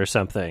food or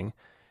something,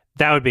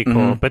 that would be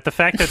cool. But the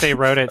fact that they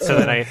wrote it so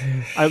that I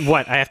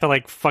have to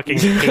like fucking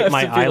keep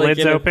my eyelids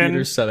in open, a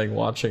theater setting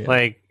watching it,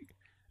 like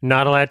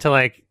not allowed to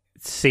like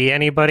see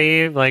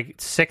anybody like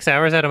 6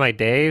 hours out of my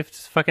day.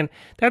 It's fucking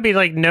that'd be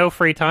like no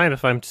free time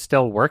if I'm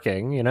still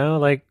working, you know?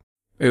 Like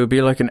it would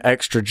be like an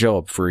extra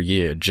job for a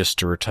year just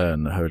to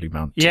return the Holy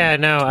Mountain. Yeah,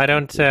 no, I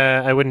don't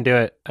I wouldn't do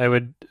it.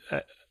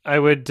 I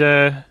would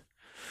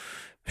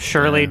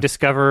surely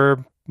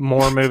discover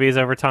more movies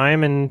over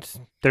time, and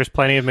there's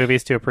plenty of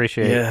movies to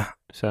appreciate. Yeah.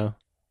 So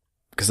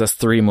because that's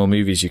 3 more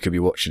movies you could be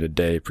watching a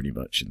day pretty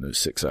much in those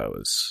 6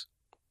 hours.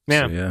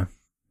 Yeah. So, yeah.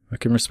 I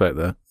can respect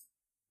that.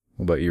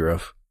 What about you,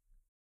 Ralph?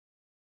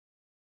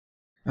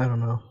 I don't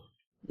know.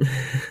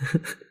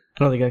 I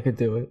don't think I could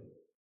do it.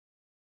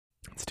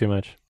 It's too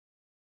much.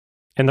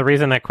 And the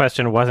reason that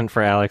question wasn't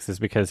for Alex is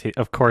because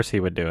of course he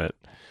would do it.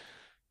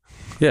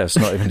 Yeah, it's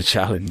not even a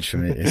challenge for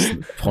me.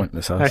 It's a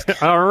pointless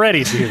ask. I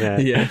already do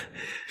that. Yeah.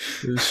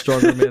 You're a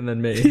stronger man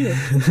than me.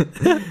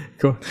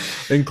 Cool.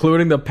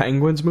 Including the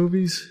Penguins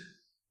movies?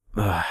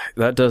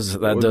 That does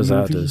add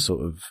a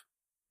sort of,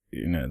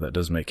 that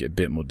does make it a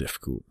bit more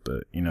difficult.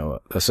 But you know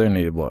what? That's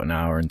only, an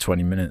hour and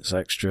 20 minutes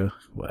extra?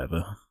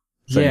 Whatever.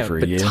 It's only for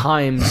a year.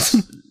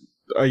 Times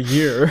a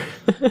year.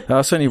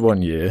 That's only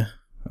 1 year.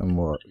 And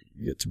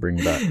you get to bring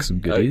back some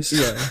goodies.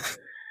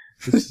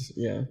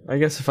 Yeah. I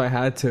guess if I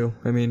had to,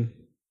 I mean,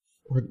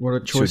 what a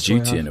choice. It's your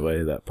duty in a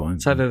way at that point.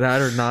 It's either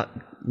that or not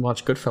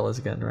watch Goodfellas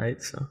again,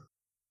 right? So,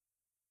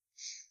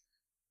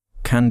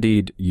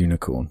 Candied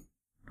Unicorn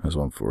has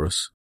one for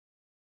us.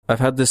 I've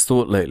had this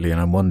thought lately and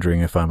I'm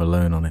wondering if I'm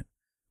alone on it.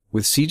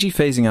 With CG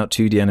phasing out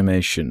 2D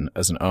animation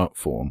as an art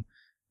form,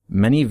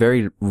 many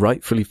very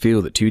rightfully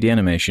feel that 2D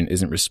animation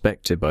isn't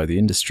respected by the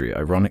industry.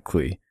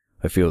 Ironically,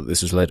 I feel that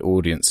this has led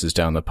audiences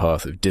down the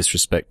path of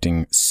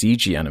disrespecting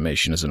CG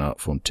animation as an art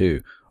form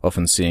too,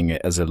 often seeing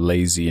it as a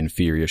lazy,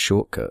 inferior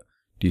shortcut.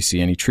 Do you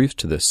see any truth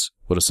to this?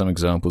 What are some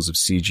examples of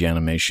CG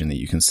animation that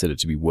you consider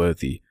to be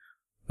worthy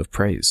of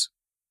praise?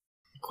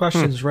 The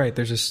question's right.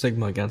 There's a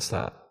stigma against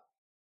that.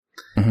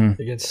 Mm-hmm.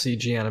 Against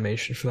CG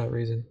animation for that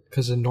reason.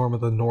 Because of Norm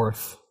of the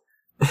North.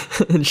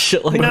 And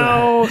shit like that.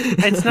 No,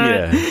 it's not.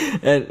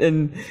 Yeah.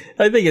 And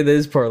I think it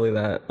is partly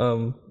that.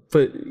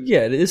 But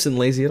yeah, it isn't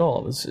lazy at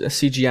all. It's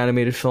CG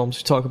animated films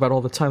we talk about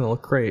all the time that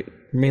look great.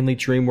 Mainly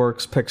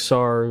DreamWorks,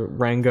 Pixar,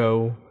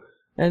 Rango,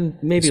 and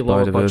maybe a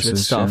lower budget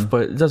stuff,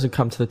 but it doesn't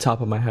come to the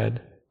top of my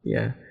head.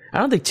 Yeah. I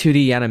don't think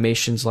 2D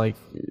animation's like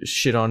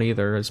shit on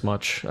either as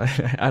much.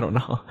 I don't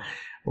know.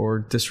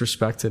 Or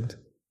disrespected.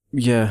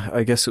 Yeah,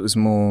 I guess it's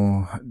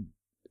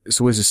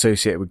always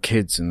associated with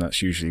kids, and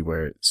that's usually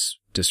where it's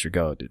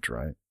disregarded,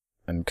 right?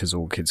 And because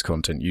all kids'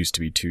 content used to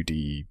be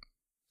 2D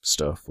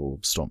stuff or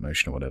stop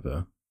motion or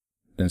whatever.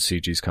 Then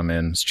CG's come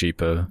in, it's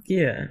cheaper.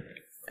 Yeah.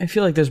 I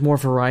feel like there's more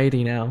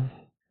variety now.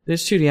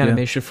 There's 2D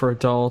animation for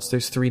adults,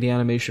 there's 3D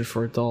animation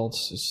for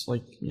adults. It's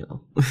like,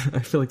 I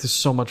feel like there's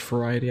so much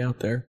variety out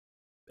there.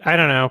 I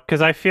don't know,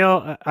 because I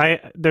feel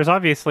there's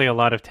obviously a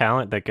lot of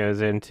talent that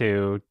goes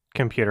into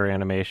computer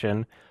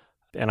animation,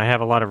 and I have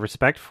a lot of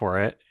respect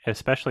for it,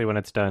 especially when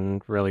it's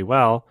done really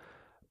well.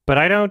 But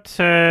I don't,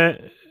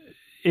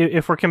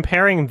 if we're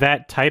comparing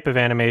that type of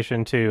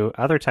animation to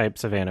other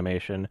types of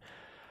animation,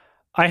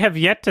 I have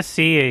yet to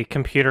see a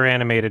computer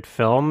animated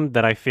film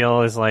that I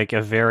feel is like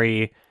a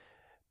very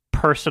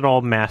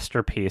personal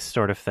masterpiece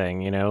sort of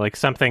thing, like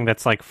something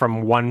that's like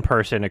from one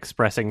person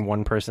expressing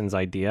one person's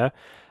idea.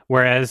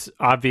 Whereas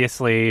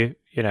obviously,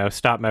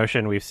 stop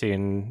motion, we've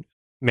seen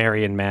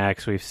Mary and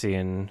Max, we've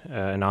seen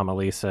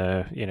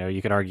Anomalisa,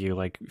 you could argue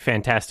like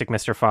Fantastic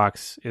Mr.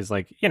 Fox is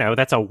like,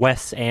 that's a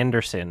Wes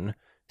Anderson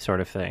sort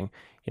of thing.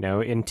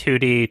 In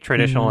 2D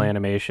traditional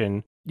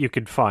animation, you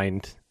could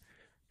find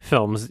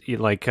films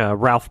like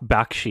Ralph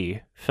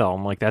Bakshi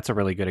film, like that's a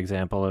really good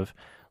example of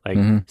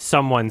like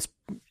someone's,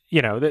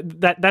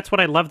 that's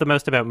what I love the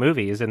most about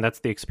movies, and that's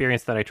the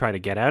experience that I try to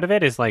get out of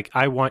it, is like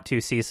I want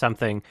to see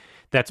something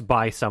that's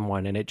by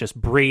someone and it just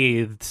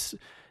breathes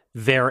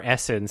their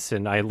essence,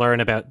 and I learn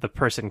about the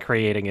person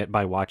creating it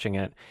by watching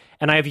it.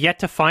 And I have yet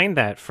to find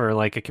that for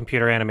like a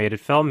computer animated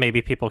film.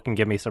 Maybe people can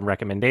give me some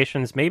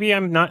recommendations. Maybe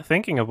I'm not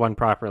thinking of one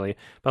properly,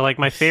 but like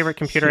my favorite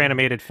computer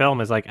animated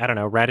film is like, I don't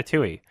know,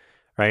 Ratatouille,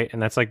 right?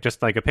 And that's like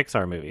just like a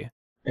Pixar movie.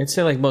 I'd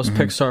say like most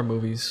Pixar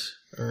movies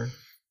are.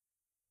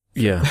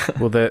 Yeah,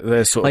 well,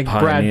 they're sort like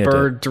of Brad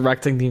Bird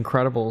directing The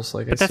Incredibles.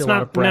 Like, but that's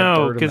not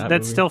because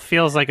that still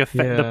feels like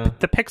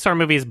the Pixar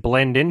movies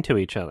blend into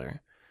each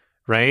other,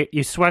 right?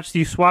 You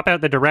swap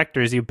out the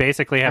directors, you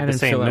basically have the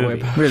same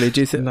movie. Really?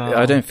 Do you think? No.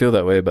 I don't feel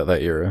that way about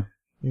that era.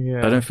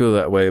 Yeah, I don't feel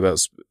that way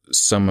about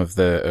some of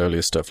their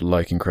earlier stuff,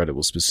 like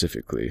Incredibles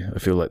specifically. I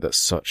feel like that's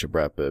such a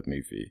Brad Bird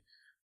movie.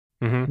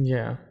 Mm-hmm.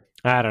 Yeah.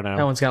 I don't know.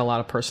 That one's got a lot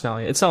of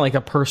personality. It's not like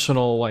a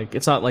personal, like,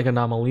 it's not like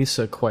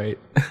Anomalisa quite,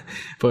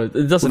 but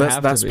it doesn't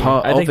have to be.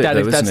 Part I think of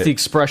it, that's the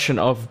expression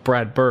of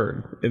Brad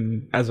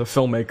Bird as a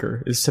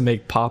filmmaker, is to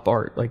make pop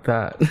art like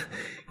that.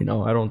 I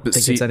don't think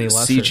it's any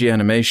lesser. CG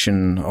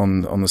animation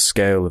on the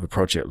scale of a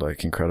project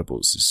like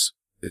Incredibles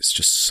it's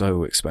just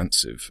so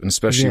expensive, and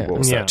especially what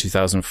was that,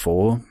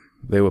 2004?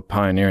 They were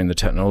pioneering the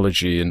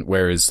technology, and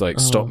whereas like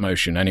stop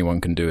motion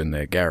anyone can do in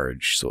their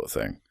garage sort of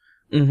thing.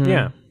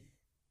 Mm-hmm.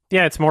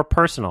 Yeah, it's more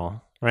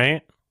personal,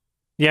 right?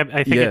 Yeah,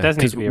 I think it does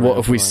need to be. What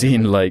have we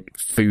seen? Like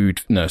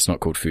Food? No, it's not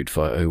called Food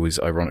Fight. I always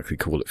ironically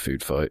call it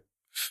Food Fight.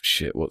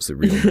 Shit, what's the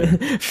real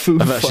name?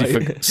 Food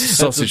Fight.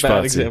 Sausage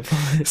Party.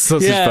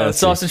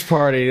 Sausage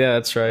Party. Yeah,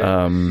 that's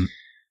right.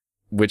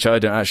 Which I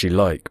don't actually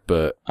like,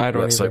 but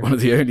that's like one of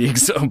the only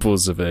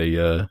examples of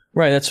a.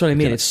 Right, that's what I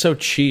mean. It's so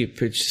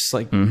cheap. It's just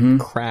like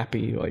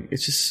crappy. Like it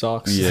just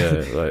sucks.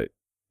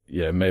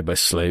 Yeah, made by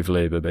slave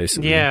labor,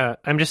 basically. Yeah,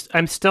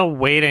 I'm still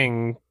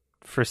waiting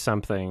for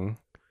something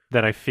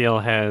that I feel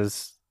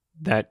has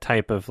that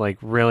type of like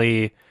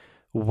really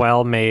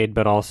well made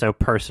but also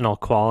personal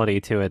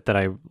quality to it that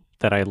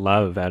I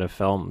love out of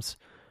films.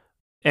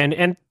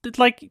 And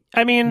like,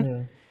 I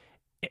mean,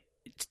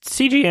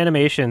 CG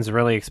animation is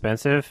really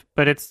expensive,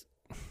 but it's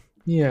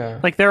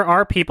like there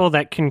are people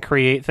that can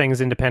create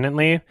things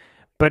independently,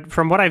 but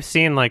from what I've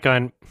seen, like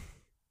on,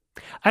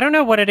 I don't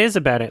know what it is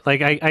about it.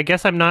 Like, I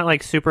guess I'm not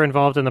like super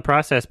involved in the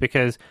process,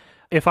 because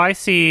if I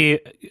see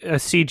a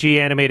CG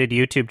animated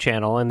YouTube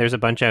channel and there's a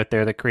bunch out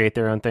there that create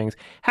their own things,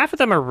 half of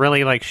them are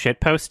really like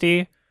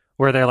shitposty,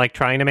 where they're like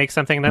trying to make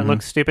something that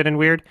looks stupid and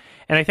weird.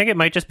 And I think it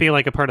might just be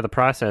like a part of the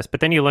process. But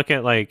then you look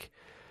at like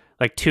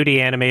 2D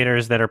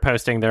animators that are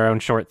posting their own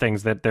short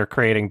things that they're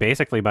creating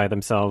basically by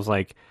themselves,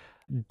 like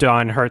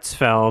Don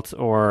Hertzfeldt,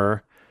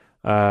 or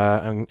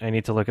I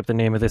need to look up the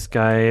name of this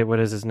guy. What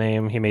is his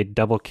name? He made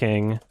Double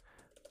King.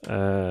 Felix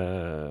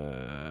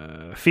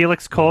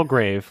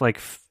Colgrave, like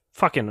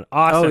fucking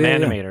awesome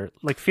animator.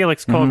 Like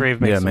Felix Colgrave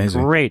makes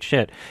some great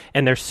shit.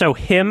 And they're so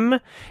him,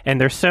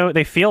 and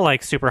they feel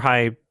like super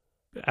high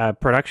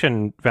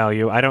production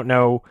value. I don't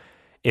know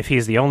if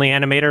he's the only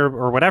animator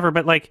or whatever,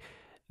 but like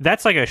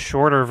that's like a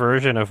shorter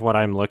version of what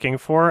I'm looking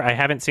for. I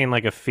haven't seen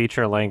like a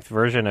feature length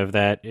version of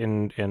that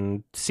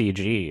in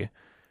CG,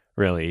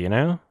 really. You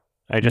know,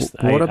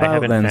 what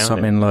about then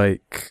something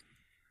like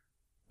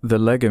the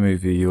Lego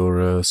Movie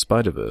or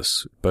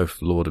Spider-Verse, both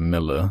Lord and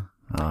Miller?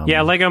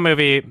 Lego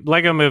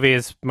Movie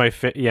is my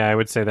I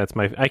would say that's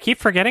my. I keep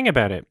forgetting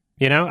about it.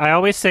 You know, I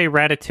always say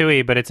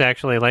Ratatouille, but it's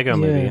actually Lego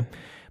Movie.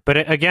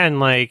 But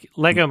again, like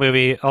Lego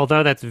Movie,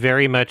 although that's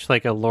very much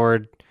like a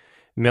Lord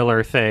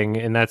Miller thing,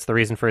 and that's the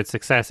reason for its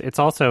success, it's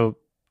also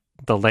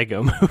the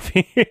Lego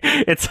Movie.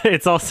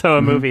 It's also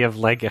a movie of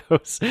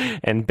Legos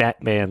and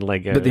Batman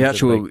Legos. But the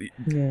actual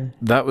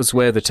that was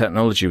where the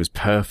technology was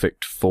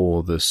perfect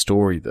for the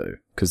story, though,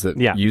 because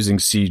using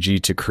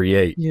CG to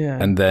create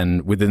and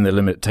then within the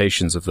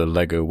limitations of the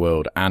Lego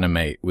world,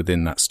 animate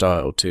within that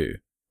style too,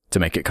 to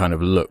make it kind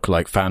of look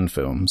like fan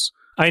films.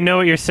 I know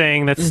what you're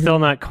saying. That's still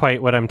not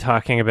quite what I'm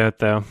talking about,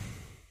 though.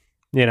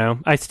 You know,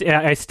 I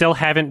still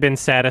haven't been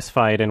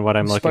satisfied in what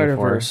I'm looking for.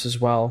 Spider-Verse as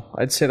well.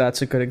 I'd say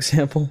that's a good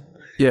example.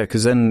 Yeah,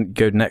 because then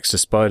go next to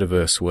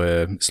Spider-Verse,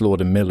 where it's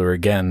Lord and Miller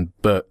again,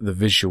 but the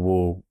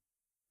visual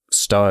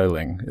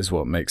styling is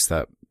what makes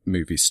that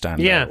movie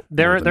stand out. Yeah,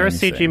 there are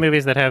CG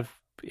movies that have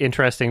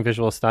interesting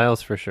visual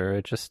styles for sure.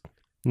 It's just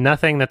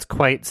nothing that's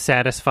quite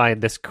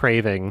satisfied this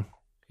craving,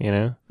 you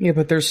know? Yeah,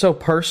 but they're so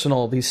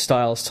personal, these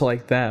styles, to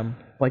like them.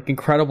 Like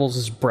Incredibles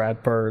is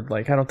Brad Bird.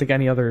 Like I don't think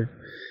any other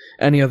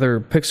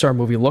Pixar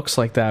movie looks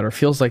like that or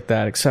feels like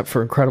that, except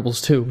for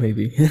Incredibles 2,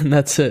 maybe. And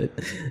that's it.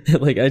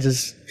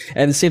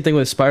 And the same thing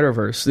with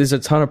Spider-Verse. There's a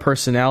ton of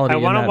personality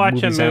in that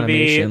movie's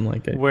animation. I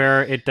want to watch a movie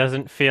where it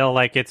doesn't feel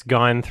like it's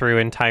gone through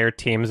entire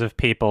teams of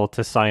people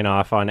to sign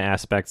off on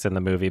aspects in the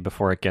movie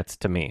before it gets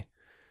to me.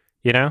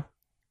 You know?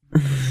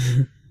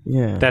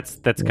 Yeah. That's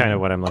kind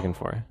of what I'm looking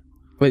for.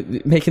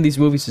 But making these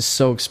movies is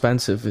so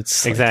expensive.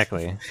 It's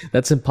exactly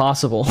that's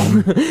impossible.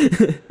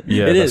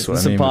 Yeah, it that's is. what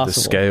It's I mean impossible. with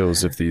the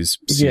scales of these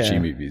CG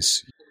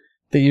movies.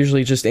 They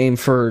usually just aim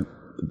for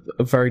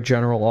a very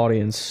general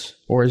audience,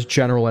 or as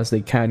general as they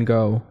can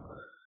go.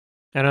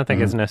 I don't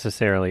think it's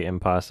necessarily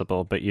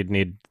impossible, but you'd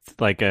need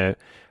like a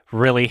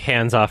really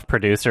hands-off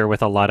producer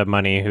with a lot of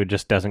money who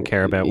just doesn't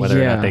care about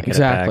whether or not they get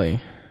exactly.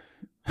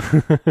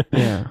 it back.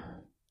 Yeah,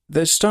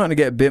 they're starting to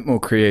get a bit more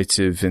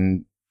creative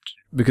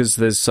because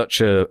there's such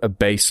a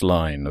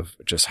baseline of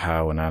just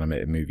how an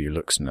animated movie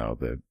looks now.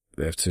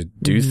 They have to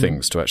do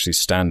things to actually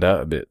stand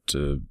out a bit,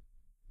 to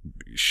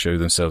show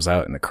themselves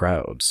out in the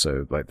crowd.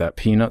 So like that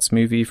Peanuts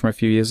movie from a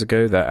few years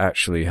ago, that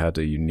actually had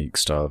a unique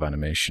style of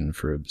animation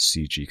for a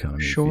CG kind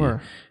of movie.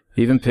 Sure.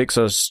 Even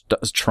Pixar's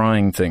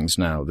trying things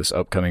now. This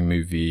upcoming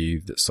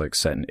movie that's like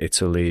set in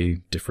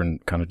Italy,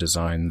 different kind of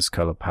designs,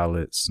 color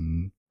palettes,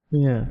 and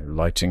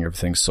lighting,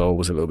 everything. Soul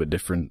was a little bit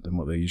different than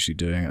what they're usually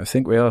doing. I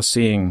think we are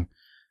seeing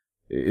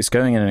it's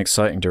going in an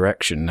exciting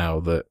direction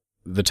now that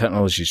the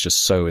technology is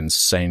just so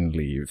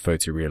insanely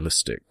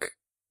photorealistic.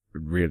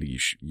 Really,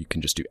 you can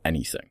just do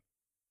anything,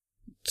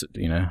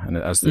 you know. And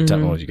as the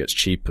technology gets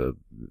cheaper,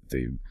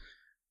 the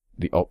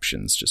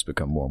options just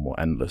become more and more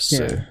endless.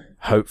 Yeah. So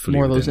hopefully,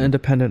 more of those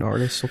independent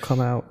artists will come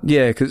out.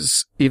 Yeah,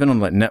 because even on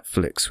like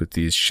Netflix with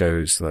these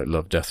shows like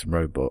Love, Death and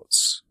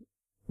Robots,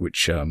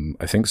 which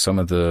I think some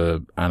of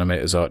the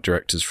animators, art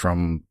directors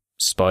from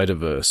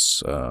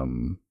Spider-Verse.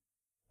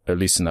 At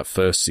least in that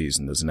first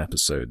season, there's an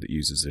episode that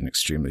uses an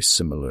extremely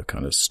similar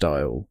kind of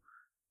style.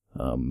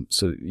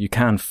 So you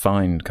can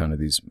find kind of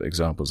these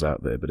examples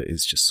out there, but it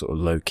is just sort of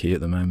low key at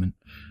the moment.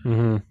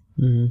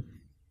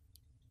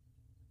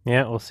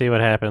 Yeah, we'll see what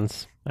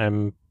happens.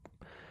 I'm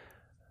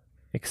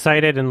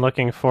excited and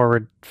looking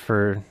forward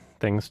for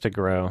things to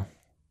grow.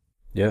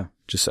 Yeah,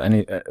 just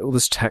all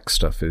this tech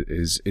stuff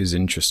is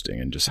interesting,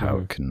 and just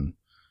how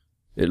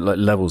it like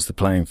levels the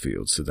playing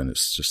field. So then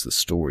it's just the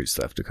stories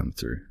that have to come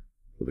through.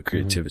 The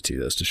creativity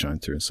that's to shine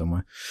through in some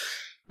way.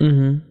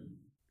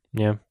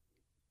 Yeah.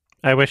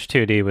 I wish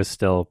 2D was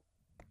still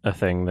a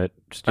thing that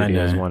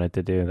studios wanted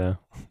to do, though.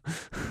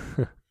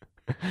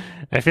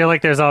 I feel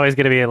like there's always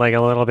going to be like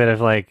a little bit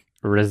of like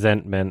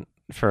resentment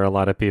for a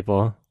lot of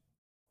people.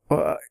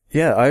 Well,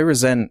 yeah, I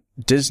resent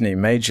Disney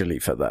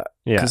majorly for that.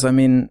 Yeah. Because, I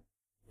mean,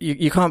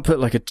 you can't put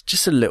like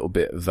just a little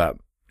bit of that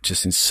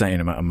just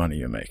insane amount of money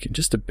you're making,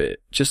 just a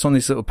bit, just on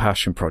these little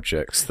passion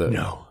projects that,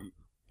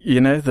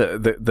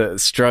 that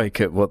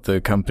strike at what the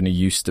company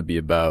used to be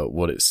about,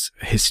 what its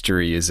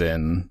history is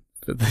in.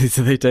 But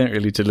they don't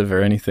really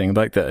deliver anything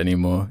like that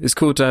anymore. It's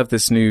cool to have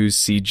this new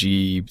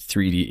CG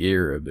 3D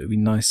era, but it'd be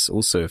nice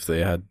also if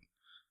they had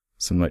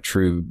some like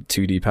true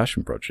 2D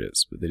passion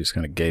projects, but they just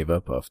kind of gave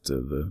up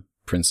after the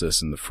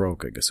Princess and the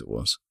Frog, I guess it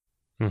was.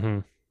 Mm-hmm.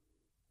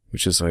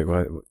 Which is like,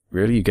 why,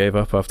 really? You gave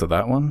up after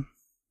that one?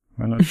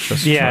 Why not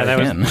just yeah, try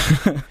again?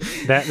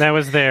 that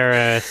was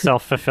their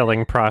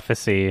self-fulfilling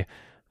prophecy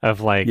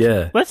of like,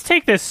 let's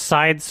take this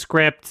side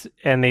script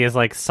and these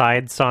like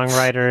side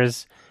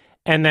songwriters,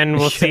 and then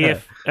we'll see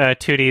if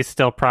 2D is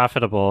still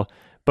profitable,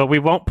 but we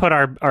won't put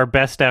our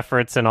best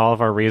efforts and all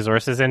of our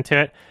resources into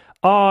it.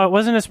 Oh, it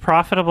wasn't as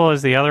profitable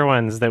as the other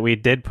ones that we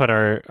did put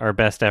our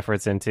best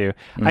efforts into.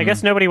 Mm-hmm. I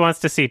guess nobody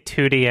wants to see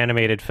 2D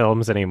animated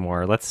films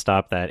anymore. Let's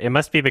stop that. It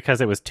must be because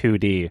it was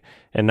 2D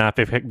and not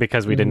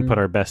because we didn't put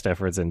our best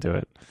efforts into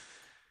it.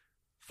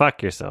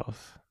 Fuck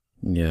yourself.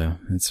 Yeah,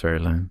 it's very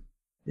lame.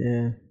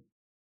 Yeah.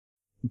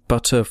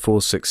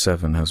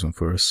 Butter467 has one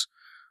for us.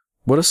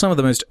 What are some of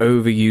the most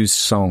overused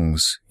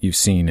songs you've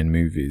seen in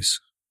movies?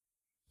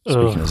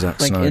 Speaking of Zack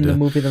Snyder. Like in the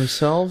movie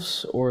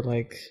themselves, or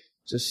like...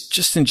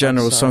 Just in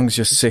general, songs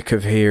you're sick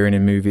of hearing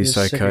in movies.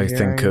 Like I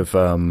think of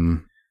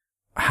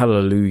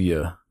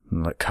Hallelujah,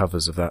 and like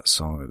covers of that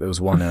song. There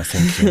was one I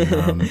think in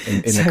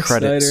the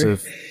credits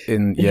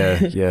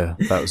Snyder.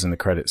 that was in the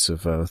credits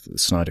of the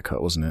Snyder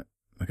Cut, wasn't it?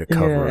 Like a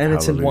cover of and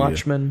it's Hallelujah. in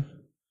Watchmen.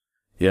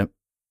 Yep.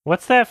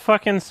 What's that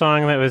fucking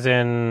song that was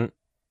in?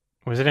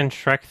 Was it in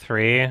Shrek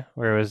 3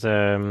 where it was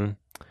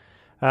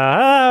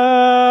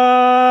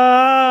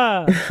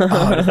Oh,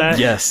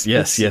 yes. The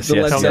Led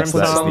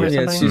Zeppelin song.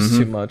 Yeah, it's used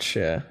too much.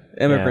 Yeah,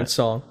 Immigrant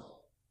Song.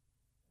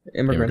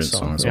 Immigrant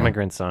Song.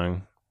 Immigrant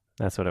Song.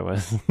 That's what it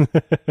was.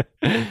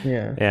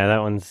 Yeah, that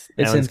one's.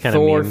 It's in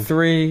Thor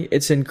 3.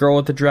 It's in Girl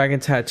with the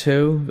Dragon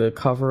Tattoo, the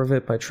cover of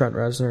it by Trent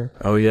Reznor.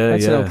 Oh yeah,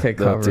 that's an okay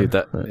cover.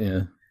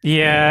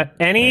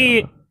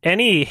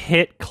 Any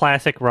hit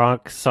classic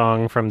rock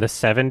song from the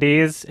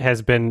 70s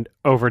has been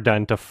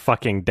overdone to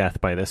fucking death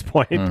by this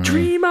point. Mm-hmm.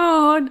 Dream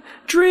on.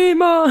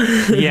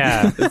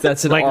 Yeah.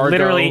 That's an like Argo.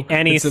 literally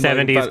any It's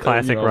 70s like,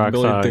 classic rock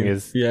song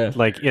is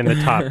like in the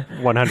top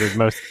 100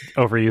 most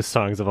overused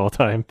songs of all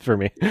time for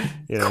me.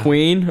 Yeah.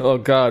 Queen? Oh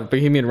god,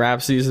 Bohemian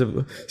Rhapsody is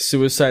a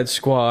Suicide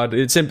Squad.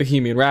 It's in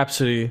Bohemian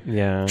Rhapsody.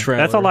 Yeah.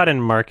 Trailer. That's a lot in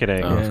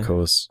marketing. Of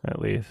course. At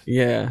least.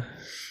 Yeah.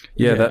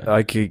 Yeah, that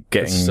I keep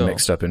getting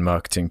mixed up in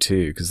marketing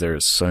too, because there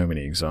are so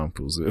many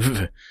examples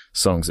of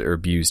songs that are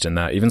abused in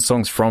that. Even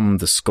songs from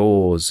the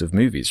scores of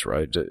movies,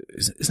 right?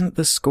 Isn't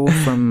the score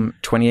from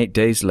 28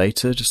 Days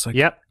Later just like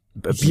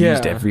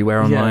abused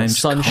everywhere online?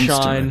 Sunshine.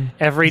 Constantly.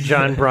 Every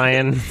John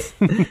Bryan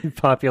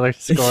popular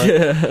score.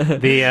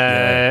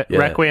 The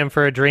Requiem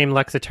for a Dream,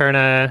 Lux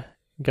Eterna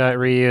got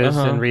reused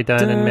and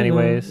redone in many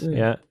ways.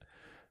 Yeah.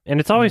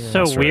 And it's always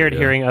so weird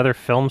hearing other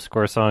film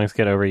score songs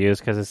get overused,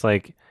 because it's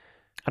like,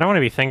 I don't want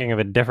to be thinking of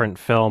a different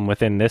film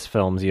within this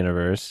film's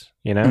universe,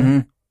 you know? Mm-hmm.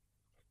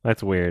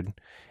 That's weird.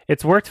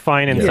 It's worked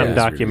fine in some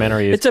documentaries.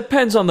 Really. It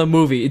depends on the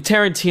movie.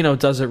 Tarantino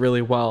does it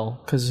really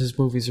well because his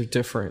movies are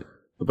different,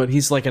 but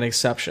he's like an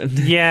exception.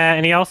 Yeah,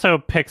 and he also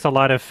picks a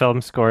lot of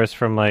film scores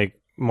from like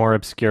more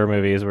obscure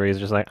movies where he's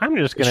just like, I'm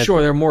just going to...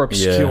 Sure, they're more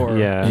obscure.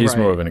 Yeah. He's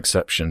more of an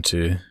exception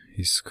too.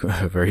 He's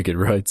a very good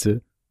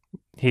writer.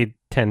 He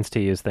tends to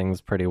use things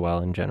pretty well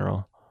in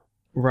general.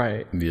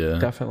 Right. Yeah.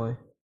 Definitely.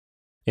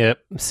 Yep,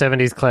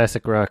 70s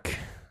classic rock.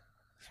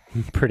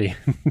 Pretty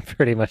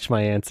much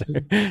my answer.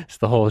 It's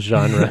the whole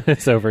genre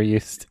is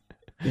overused.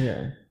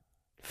 Yeah.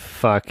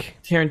 Fuck.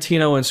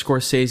 Tarantino and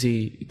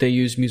Scorsese, they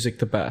use music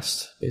the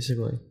best,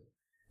 basically.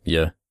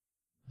 Yeah.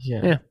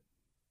 Yeah.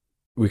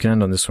 We can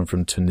end on this one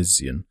from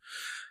Tunisian.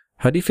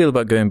 How do you feel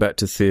about going back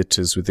to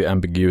theatres with the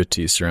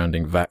ambiguity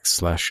surrounding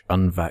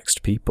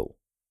vax/unvaxxed people?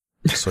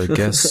 So I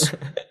guess...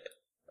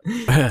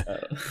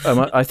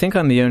 I think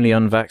I'm the only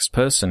unvaxxed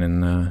person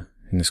in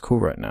this call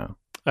right now.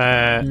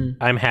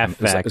 I'm half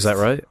vaxxed. Is that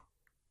right?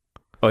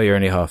 Oh, you're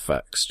only half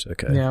vaxxed.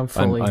 Okay. Yeah, I'm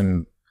fully.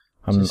 I'm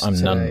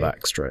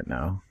non-vaxxed right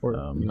now.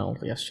 Or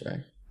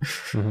yesterday.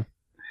 Mm-hmm.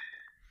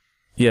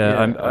 Yeah,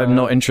 I'm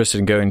not interested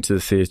in going to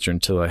the theater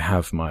until I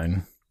have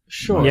mine.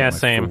 Sure. Yeah,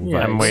 same. Yeah,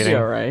 I'm waiting. You'll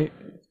be all right.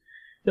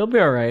 You'll be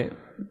all right.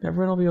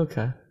 Everyone will be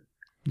okay.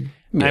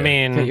 Yeah. I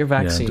mean, get your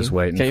vaccine. I'm just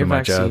waiting get for your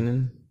my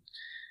vaccine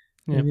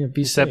job.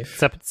 Be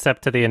safe.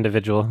 Except to the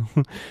individual.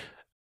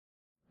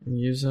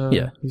 Use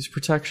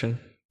protection.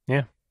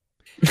 Yeah.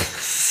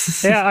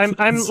 Yeah,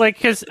 I'm like,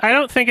 because I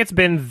don't think it's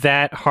been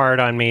that hard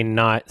on me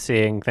not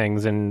seeing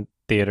things in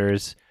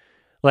theaters.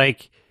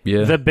 Like,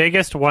 the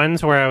biggest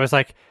ones where I was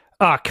like,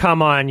 oh,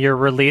 come on, you're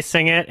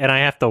releasing it and I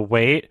have to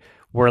wait,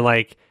 were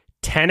like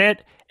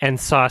Tenet and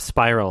Saw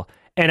Spiral.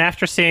 And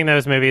after seeing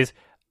those movies,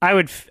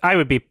 I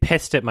would be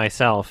pissed at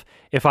myself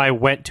if I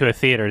went to a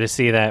theater to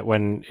see that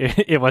when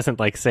it wasn't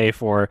like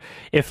safe, or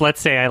if,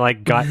 let's say, I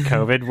like got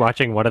COVID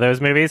watching one of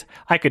those movies.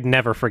 I could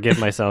never forgive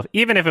myself,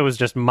 even if it was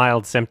just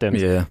mild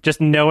symptoms. Yeah.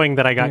 Just knowing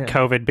that I got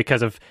COVID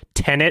because of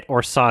Tenet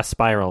or Saw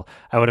Spiral,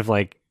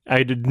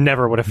 I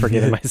never would have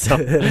forgiven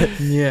myself.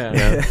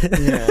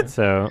 Yeah.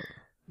 So,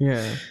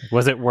 yeah.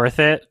 Was it worth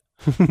it?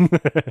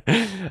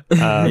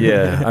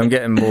 Yeah, I'm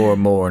getting more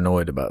and more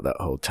annoyed about that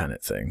whole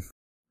Tenet thing.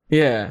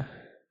 Yeah.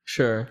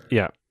 Sure.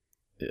 Yeah.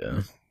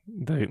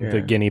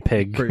 The guinea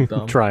pig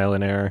trial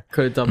and error.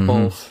 Could have done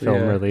both.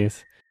 Film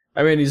release.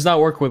 I mean, he's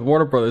not working with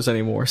Warner Brothers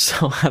anymore,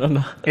 so I don't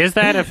know. Is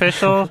that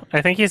official?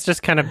 I think he's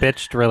just kind of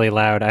bitched really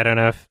loud. I don't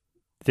know if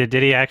did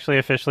he actually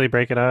officially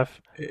break it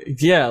off?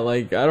 Yeah,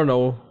 like I don't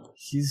know.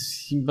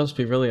 He must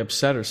be really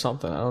upset or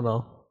something. I don't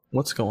know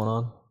what's going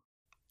on.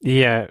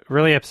 Yeah,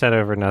 really upset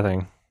over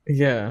nothing.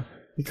 Yeah,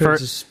 he could have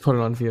just put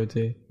it on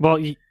VOD.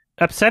 Well,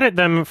 upset at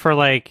them for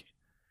like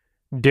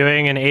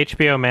doing an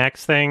HBO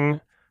Max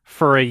thing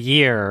for a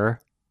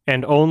year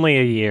and only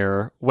a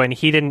year when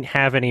he didn't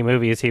have any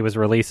movies he was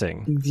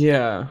releasing.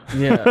 Yeah.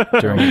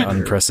 During an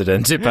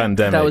unprecedented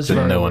pandemic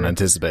that no one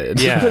anticipated.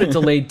 Yeah. He could have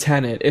delayed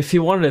Tenet. If he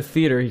wanted a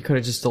theater, he could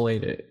have just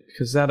delayed it,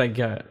 because that I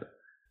get.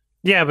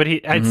 Yeah, but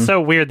it's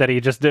so weird that he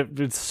just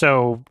it's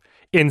so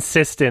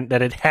insistent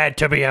that it had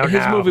to be out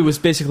His now. movie was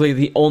basically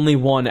the only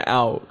one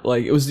out.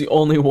 Like, it was the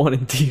only one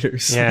in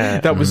theaters. Yeah.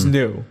 That was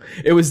new.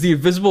 It was The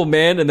Invisible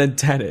Man and then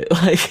Tenet.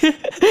 Like,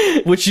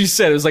 which you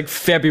said, it was like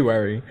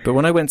February. But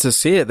when I went to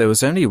see it, there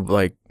was only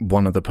like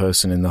one other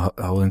person in the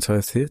whole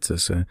entire theater.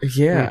 So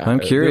yeah, I'm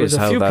curious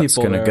how that's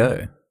going to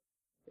go.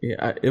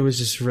 Yeah, it was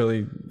just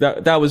really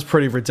that was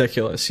pretty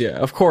ridiculous. Yeah,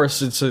 of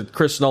course it's a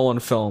Chris Nolan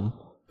film,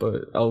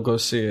 but I'll go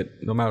see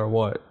it no matter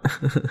what.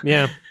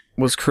 Yeah.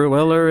 Was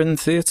Cruella in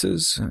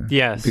theaters?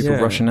 Yes. People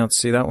rushing out to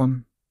see that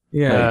one?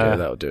 Yeah.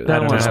 That'll do it. I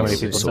don't know how many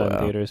people saw it in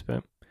theaters,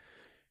 but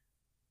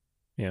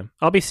yeah.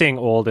 I'll be seeing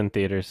Old in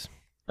theaters.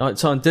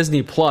 It's on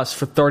Disney Plus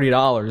for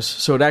 $30,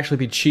 so it'd actually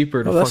be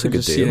cheper to fucking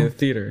just see it in the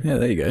theater. Yeah,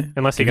 there you go.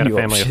 Unless you got a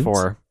family of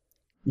 4.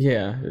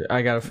 Yeah,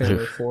 I got a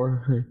family of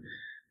 4.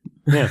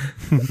 Yeah.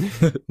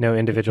 No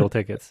individual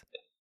tickets.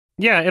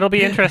 Yeah, it'll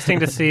be interesting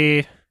to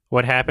see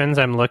what happens.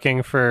 I'm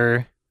looking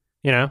for,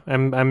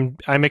 I'm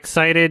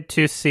excited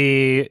to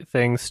see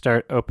things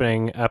start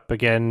opening up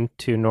again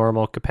to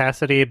normal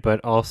capacity,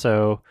 but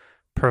also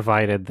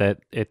provided that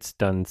it's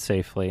done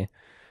safely.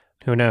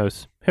 Who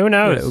knows? Who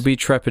knows? Yeah, it'll be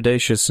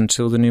trepidatious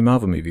until the new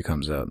Marvel movie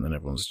comes out, and then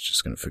everyone's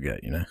just going to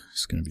forget,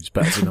 It's going to be just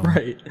back to normal.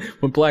 Right.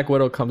 When Black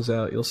Widow comes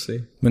out, you'll see.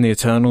 When the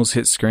Eternals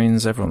hit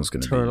screens, everyone's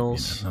going to be...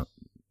 Eternals.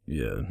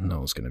 No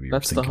one's going to be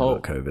That's thinking the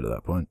hope. about COVID at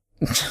that point.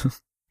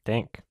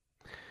 Think.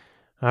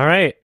 All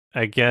right.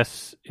 I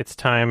guess it's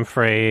time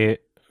for a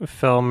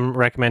film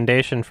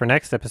recommendation for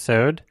next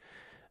episode.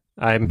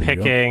 I'm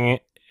picking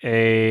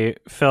a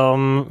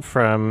film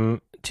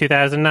from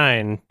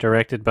 2009,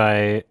 directed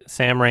by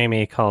Sam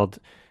Raimi, called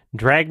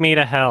Drag Me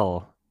to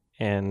Hell.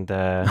 And cool.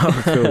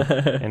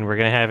 And we're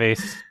going to have a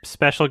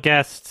special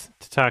guest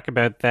to talk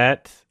about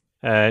that.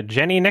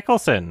 Jenny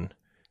Nicholson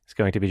is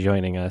going to be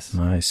joining us.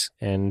 Nice.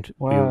 And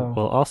we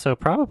will also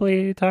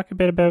probably talk a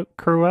bit about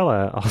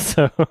Cruella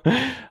also.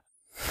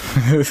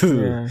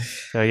 Yeah.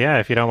 So yeah,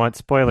 if you don't want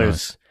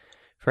spoilers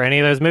for any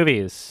of those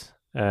movies,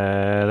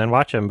 then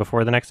watch them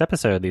before the next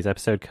episode. These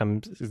episodes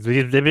come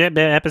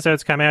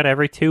out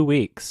every 2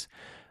 weeks.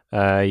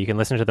 You can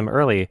listen to them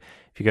early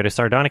if you go to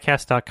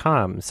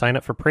Sardonicast.com, sign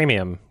up for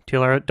premium.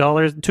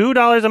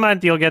 $2 a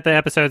month, you'll get the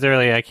episodes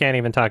early. I can't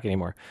even talk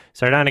anymore.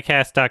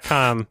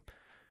 Sardonicast.com.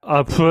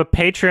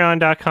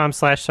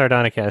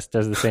 Patreon.com/Sardonicast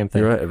does the same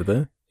thing. You're right over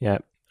there. Yeah.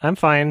 I'm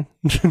fine.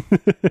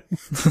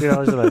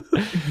 $2 a month.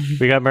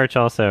 We got merch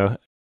also.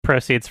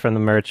 Proceeds from the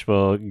merch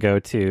will go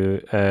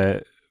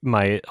to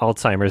my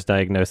Alzheimer's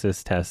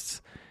diagnosis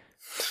tests.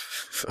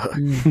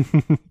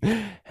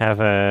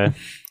 Have a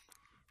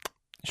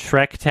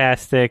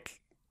Shrek-tastic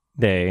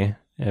day,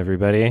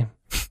 everybody.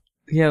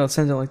 Yeah, let's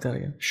end it like that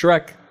again.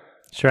 Shrek,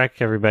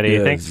 everybody.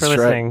 Yeah, thanks for Shrek.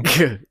 listening.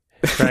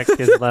 Shrek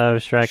is love.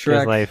 Shrek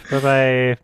is life. Bye-bye.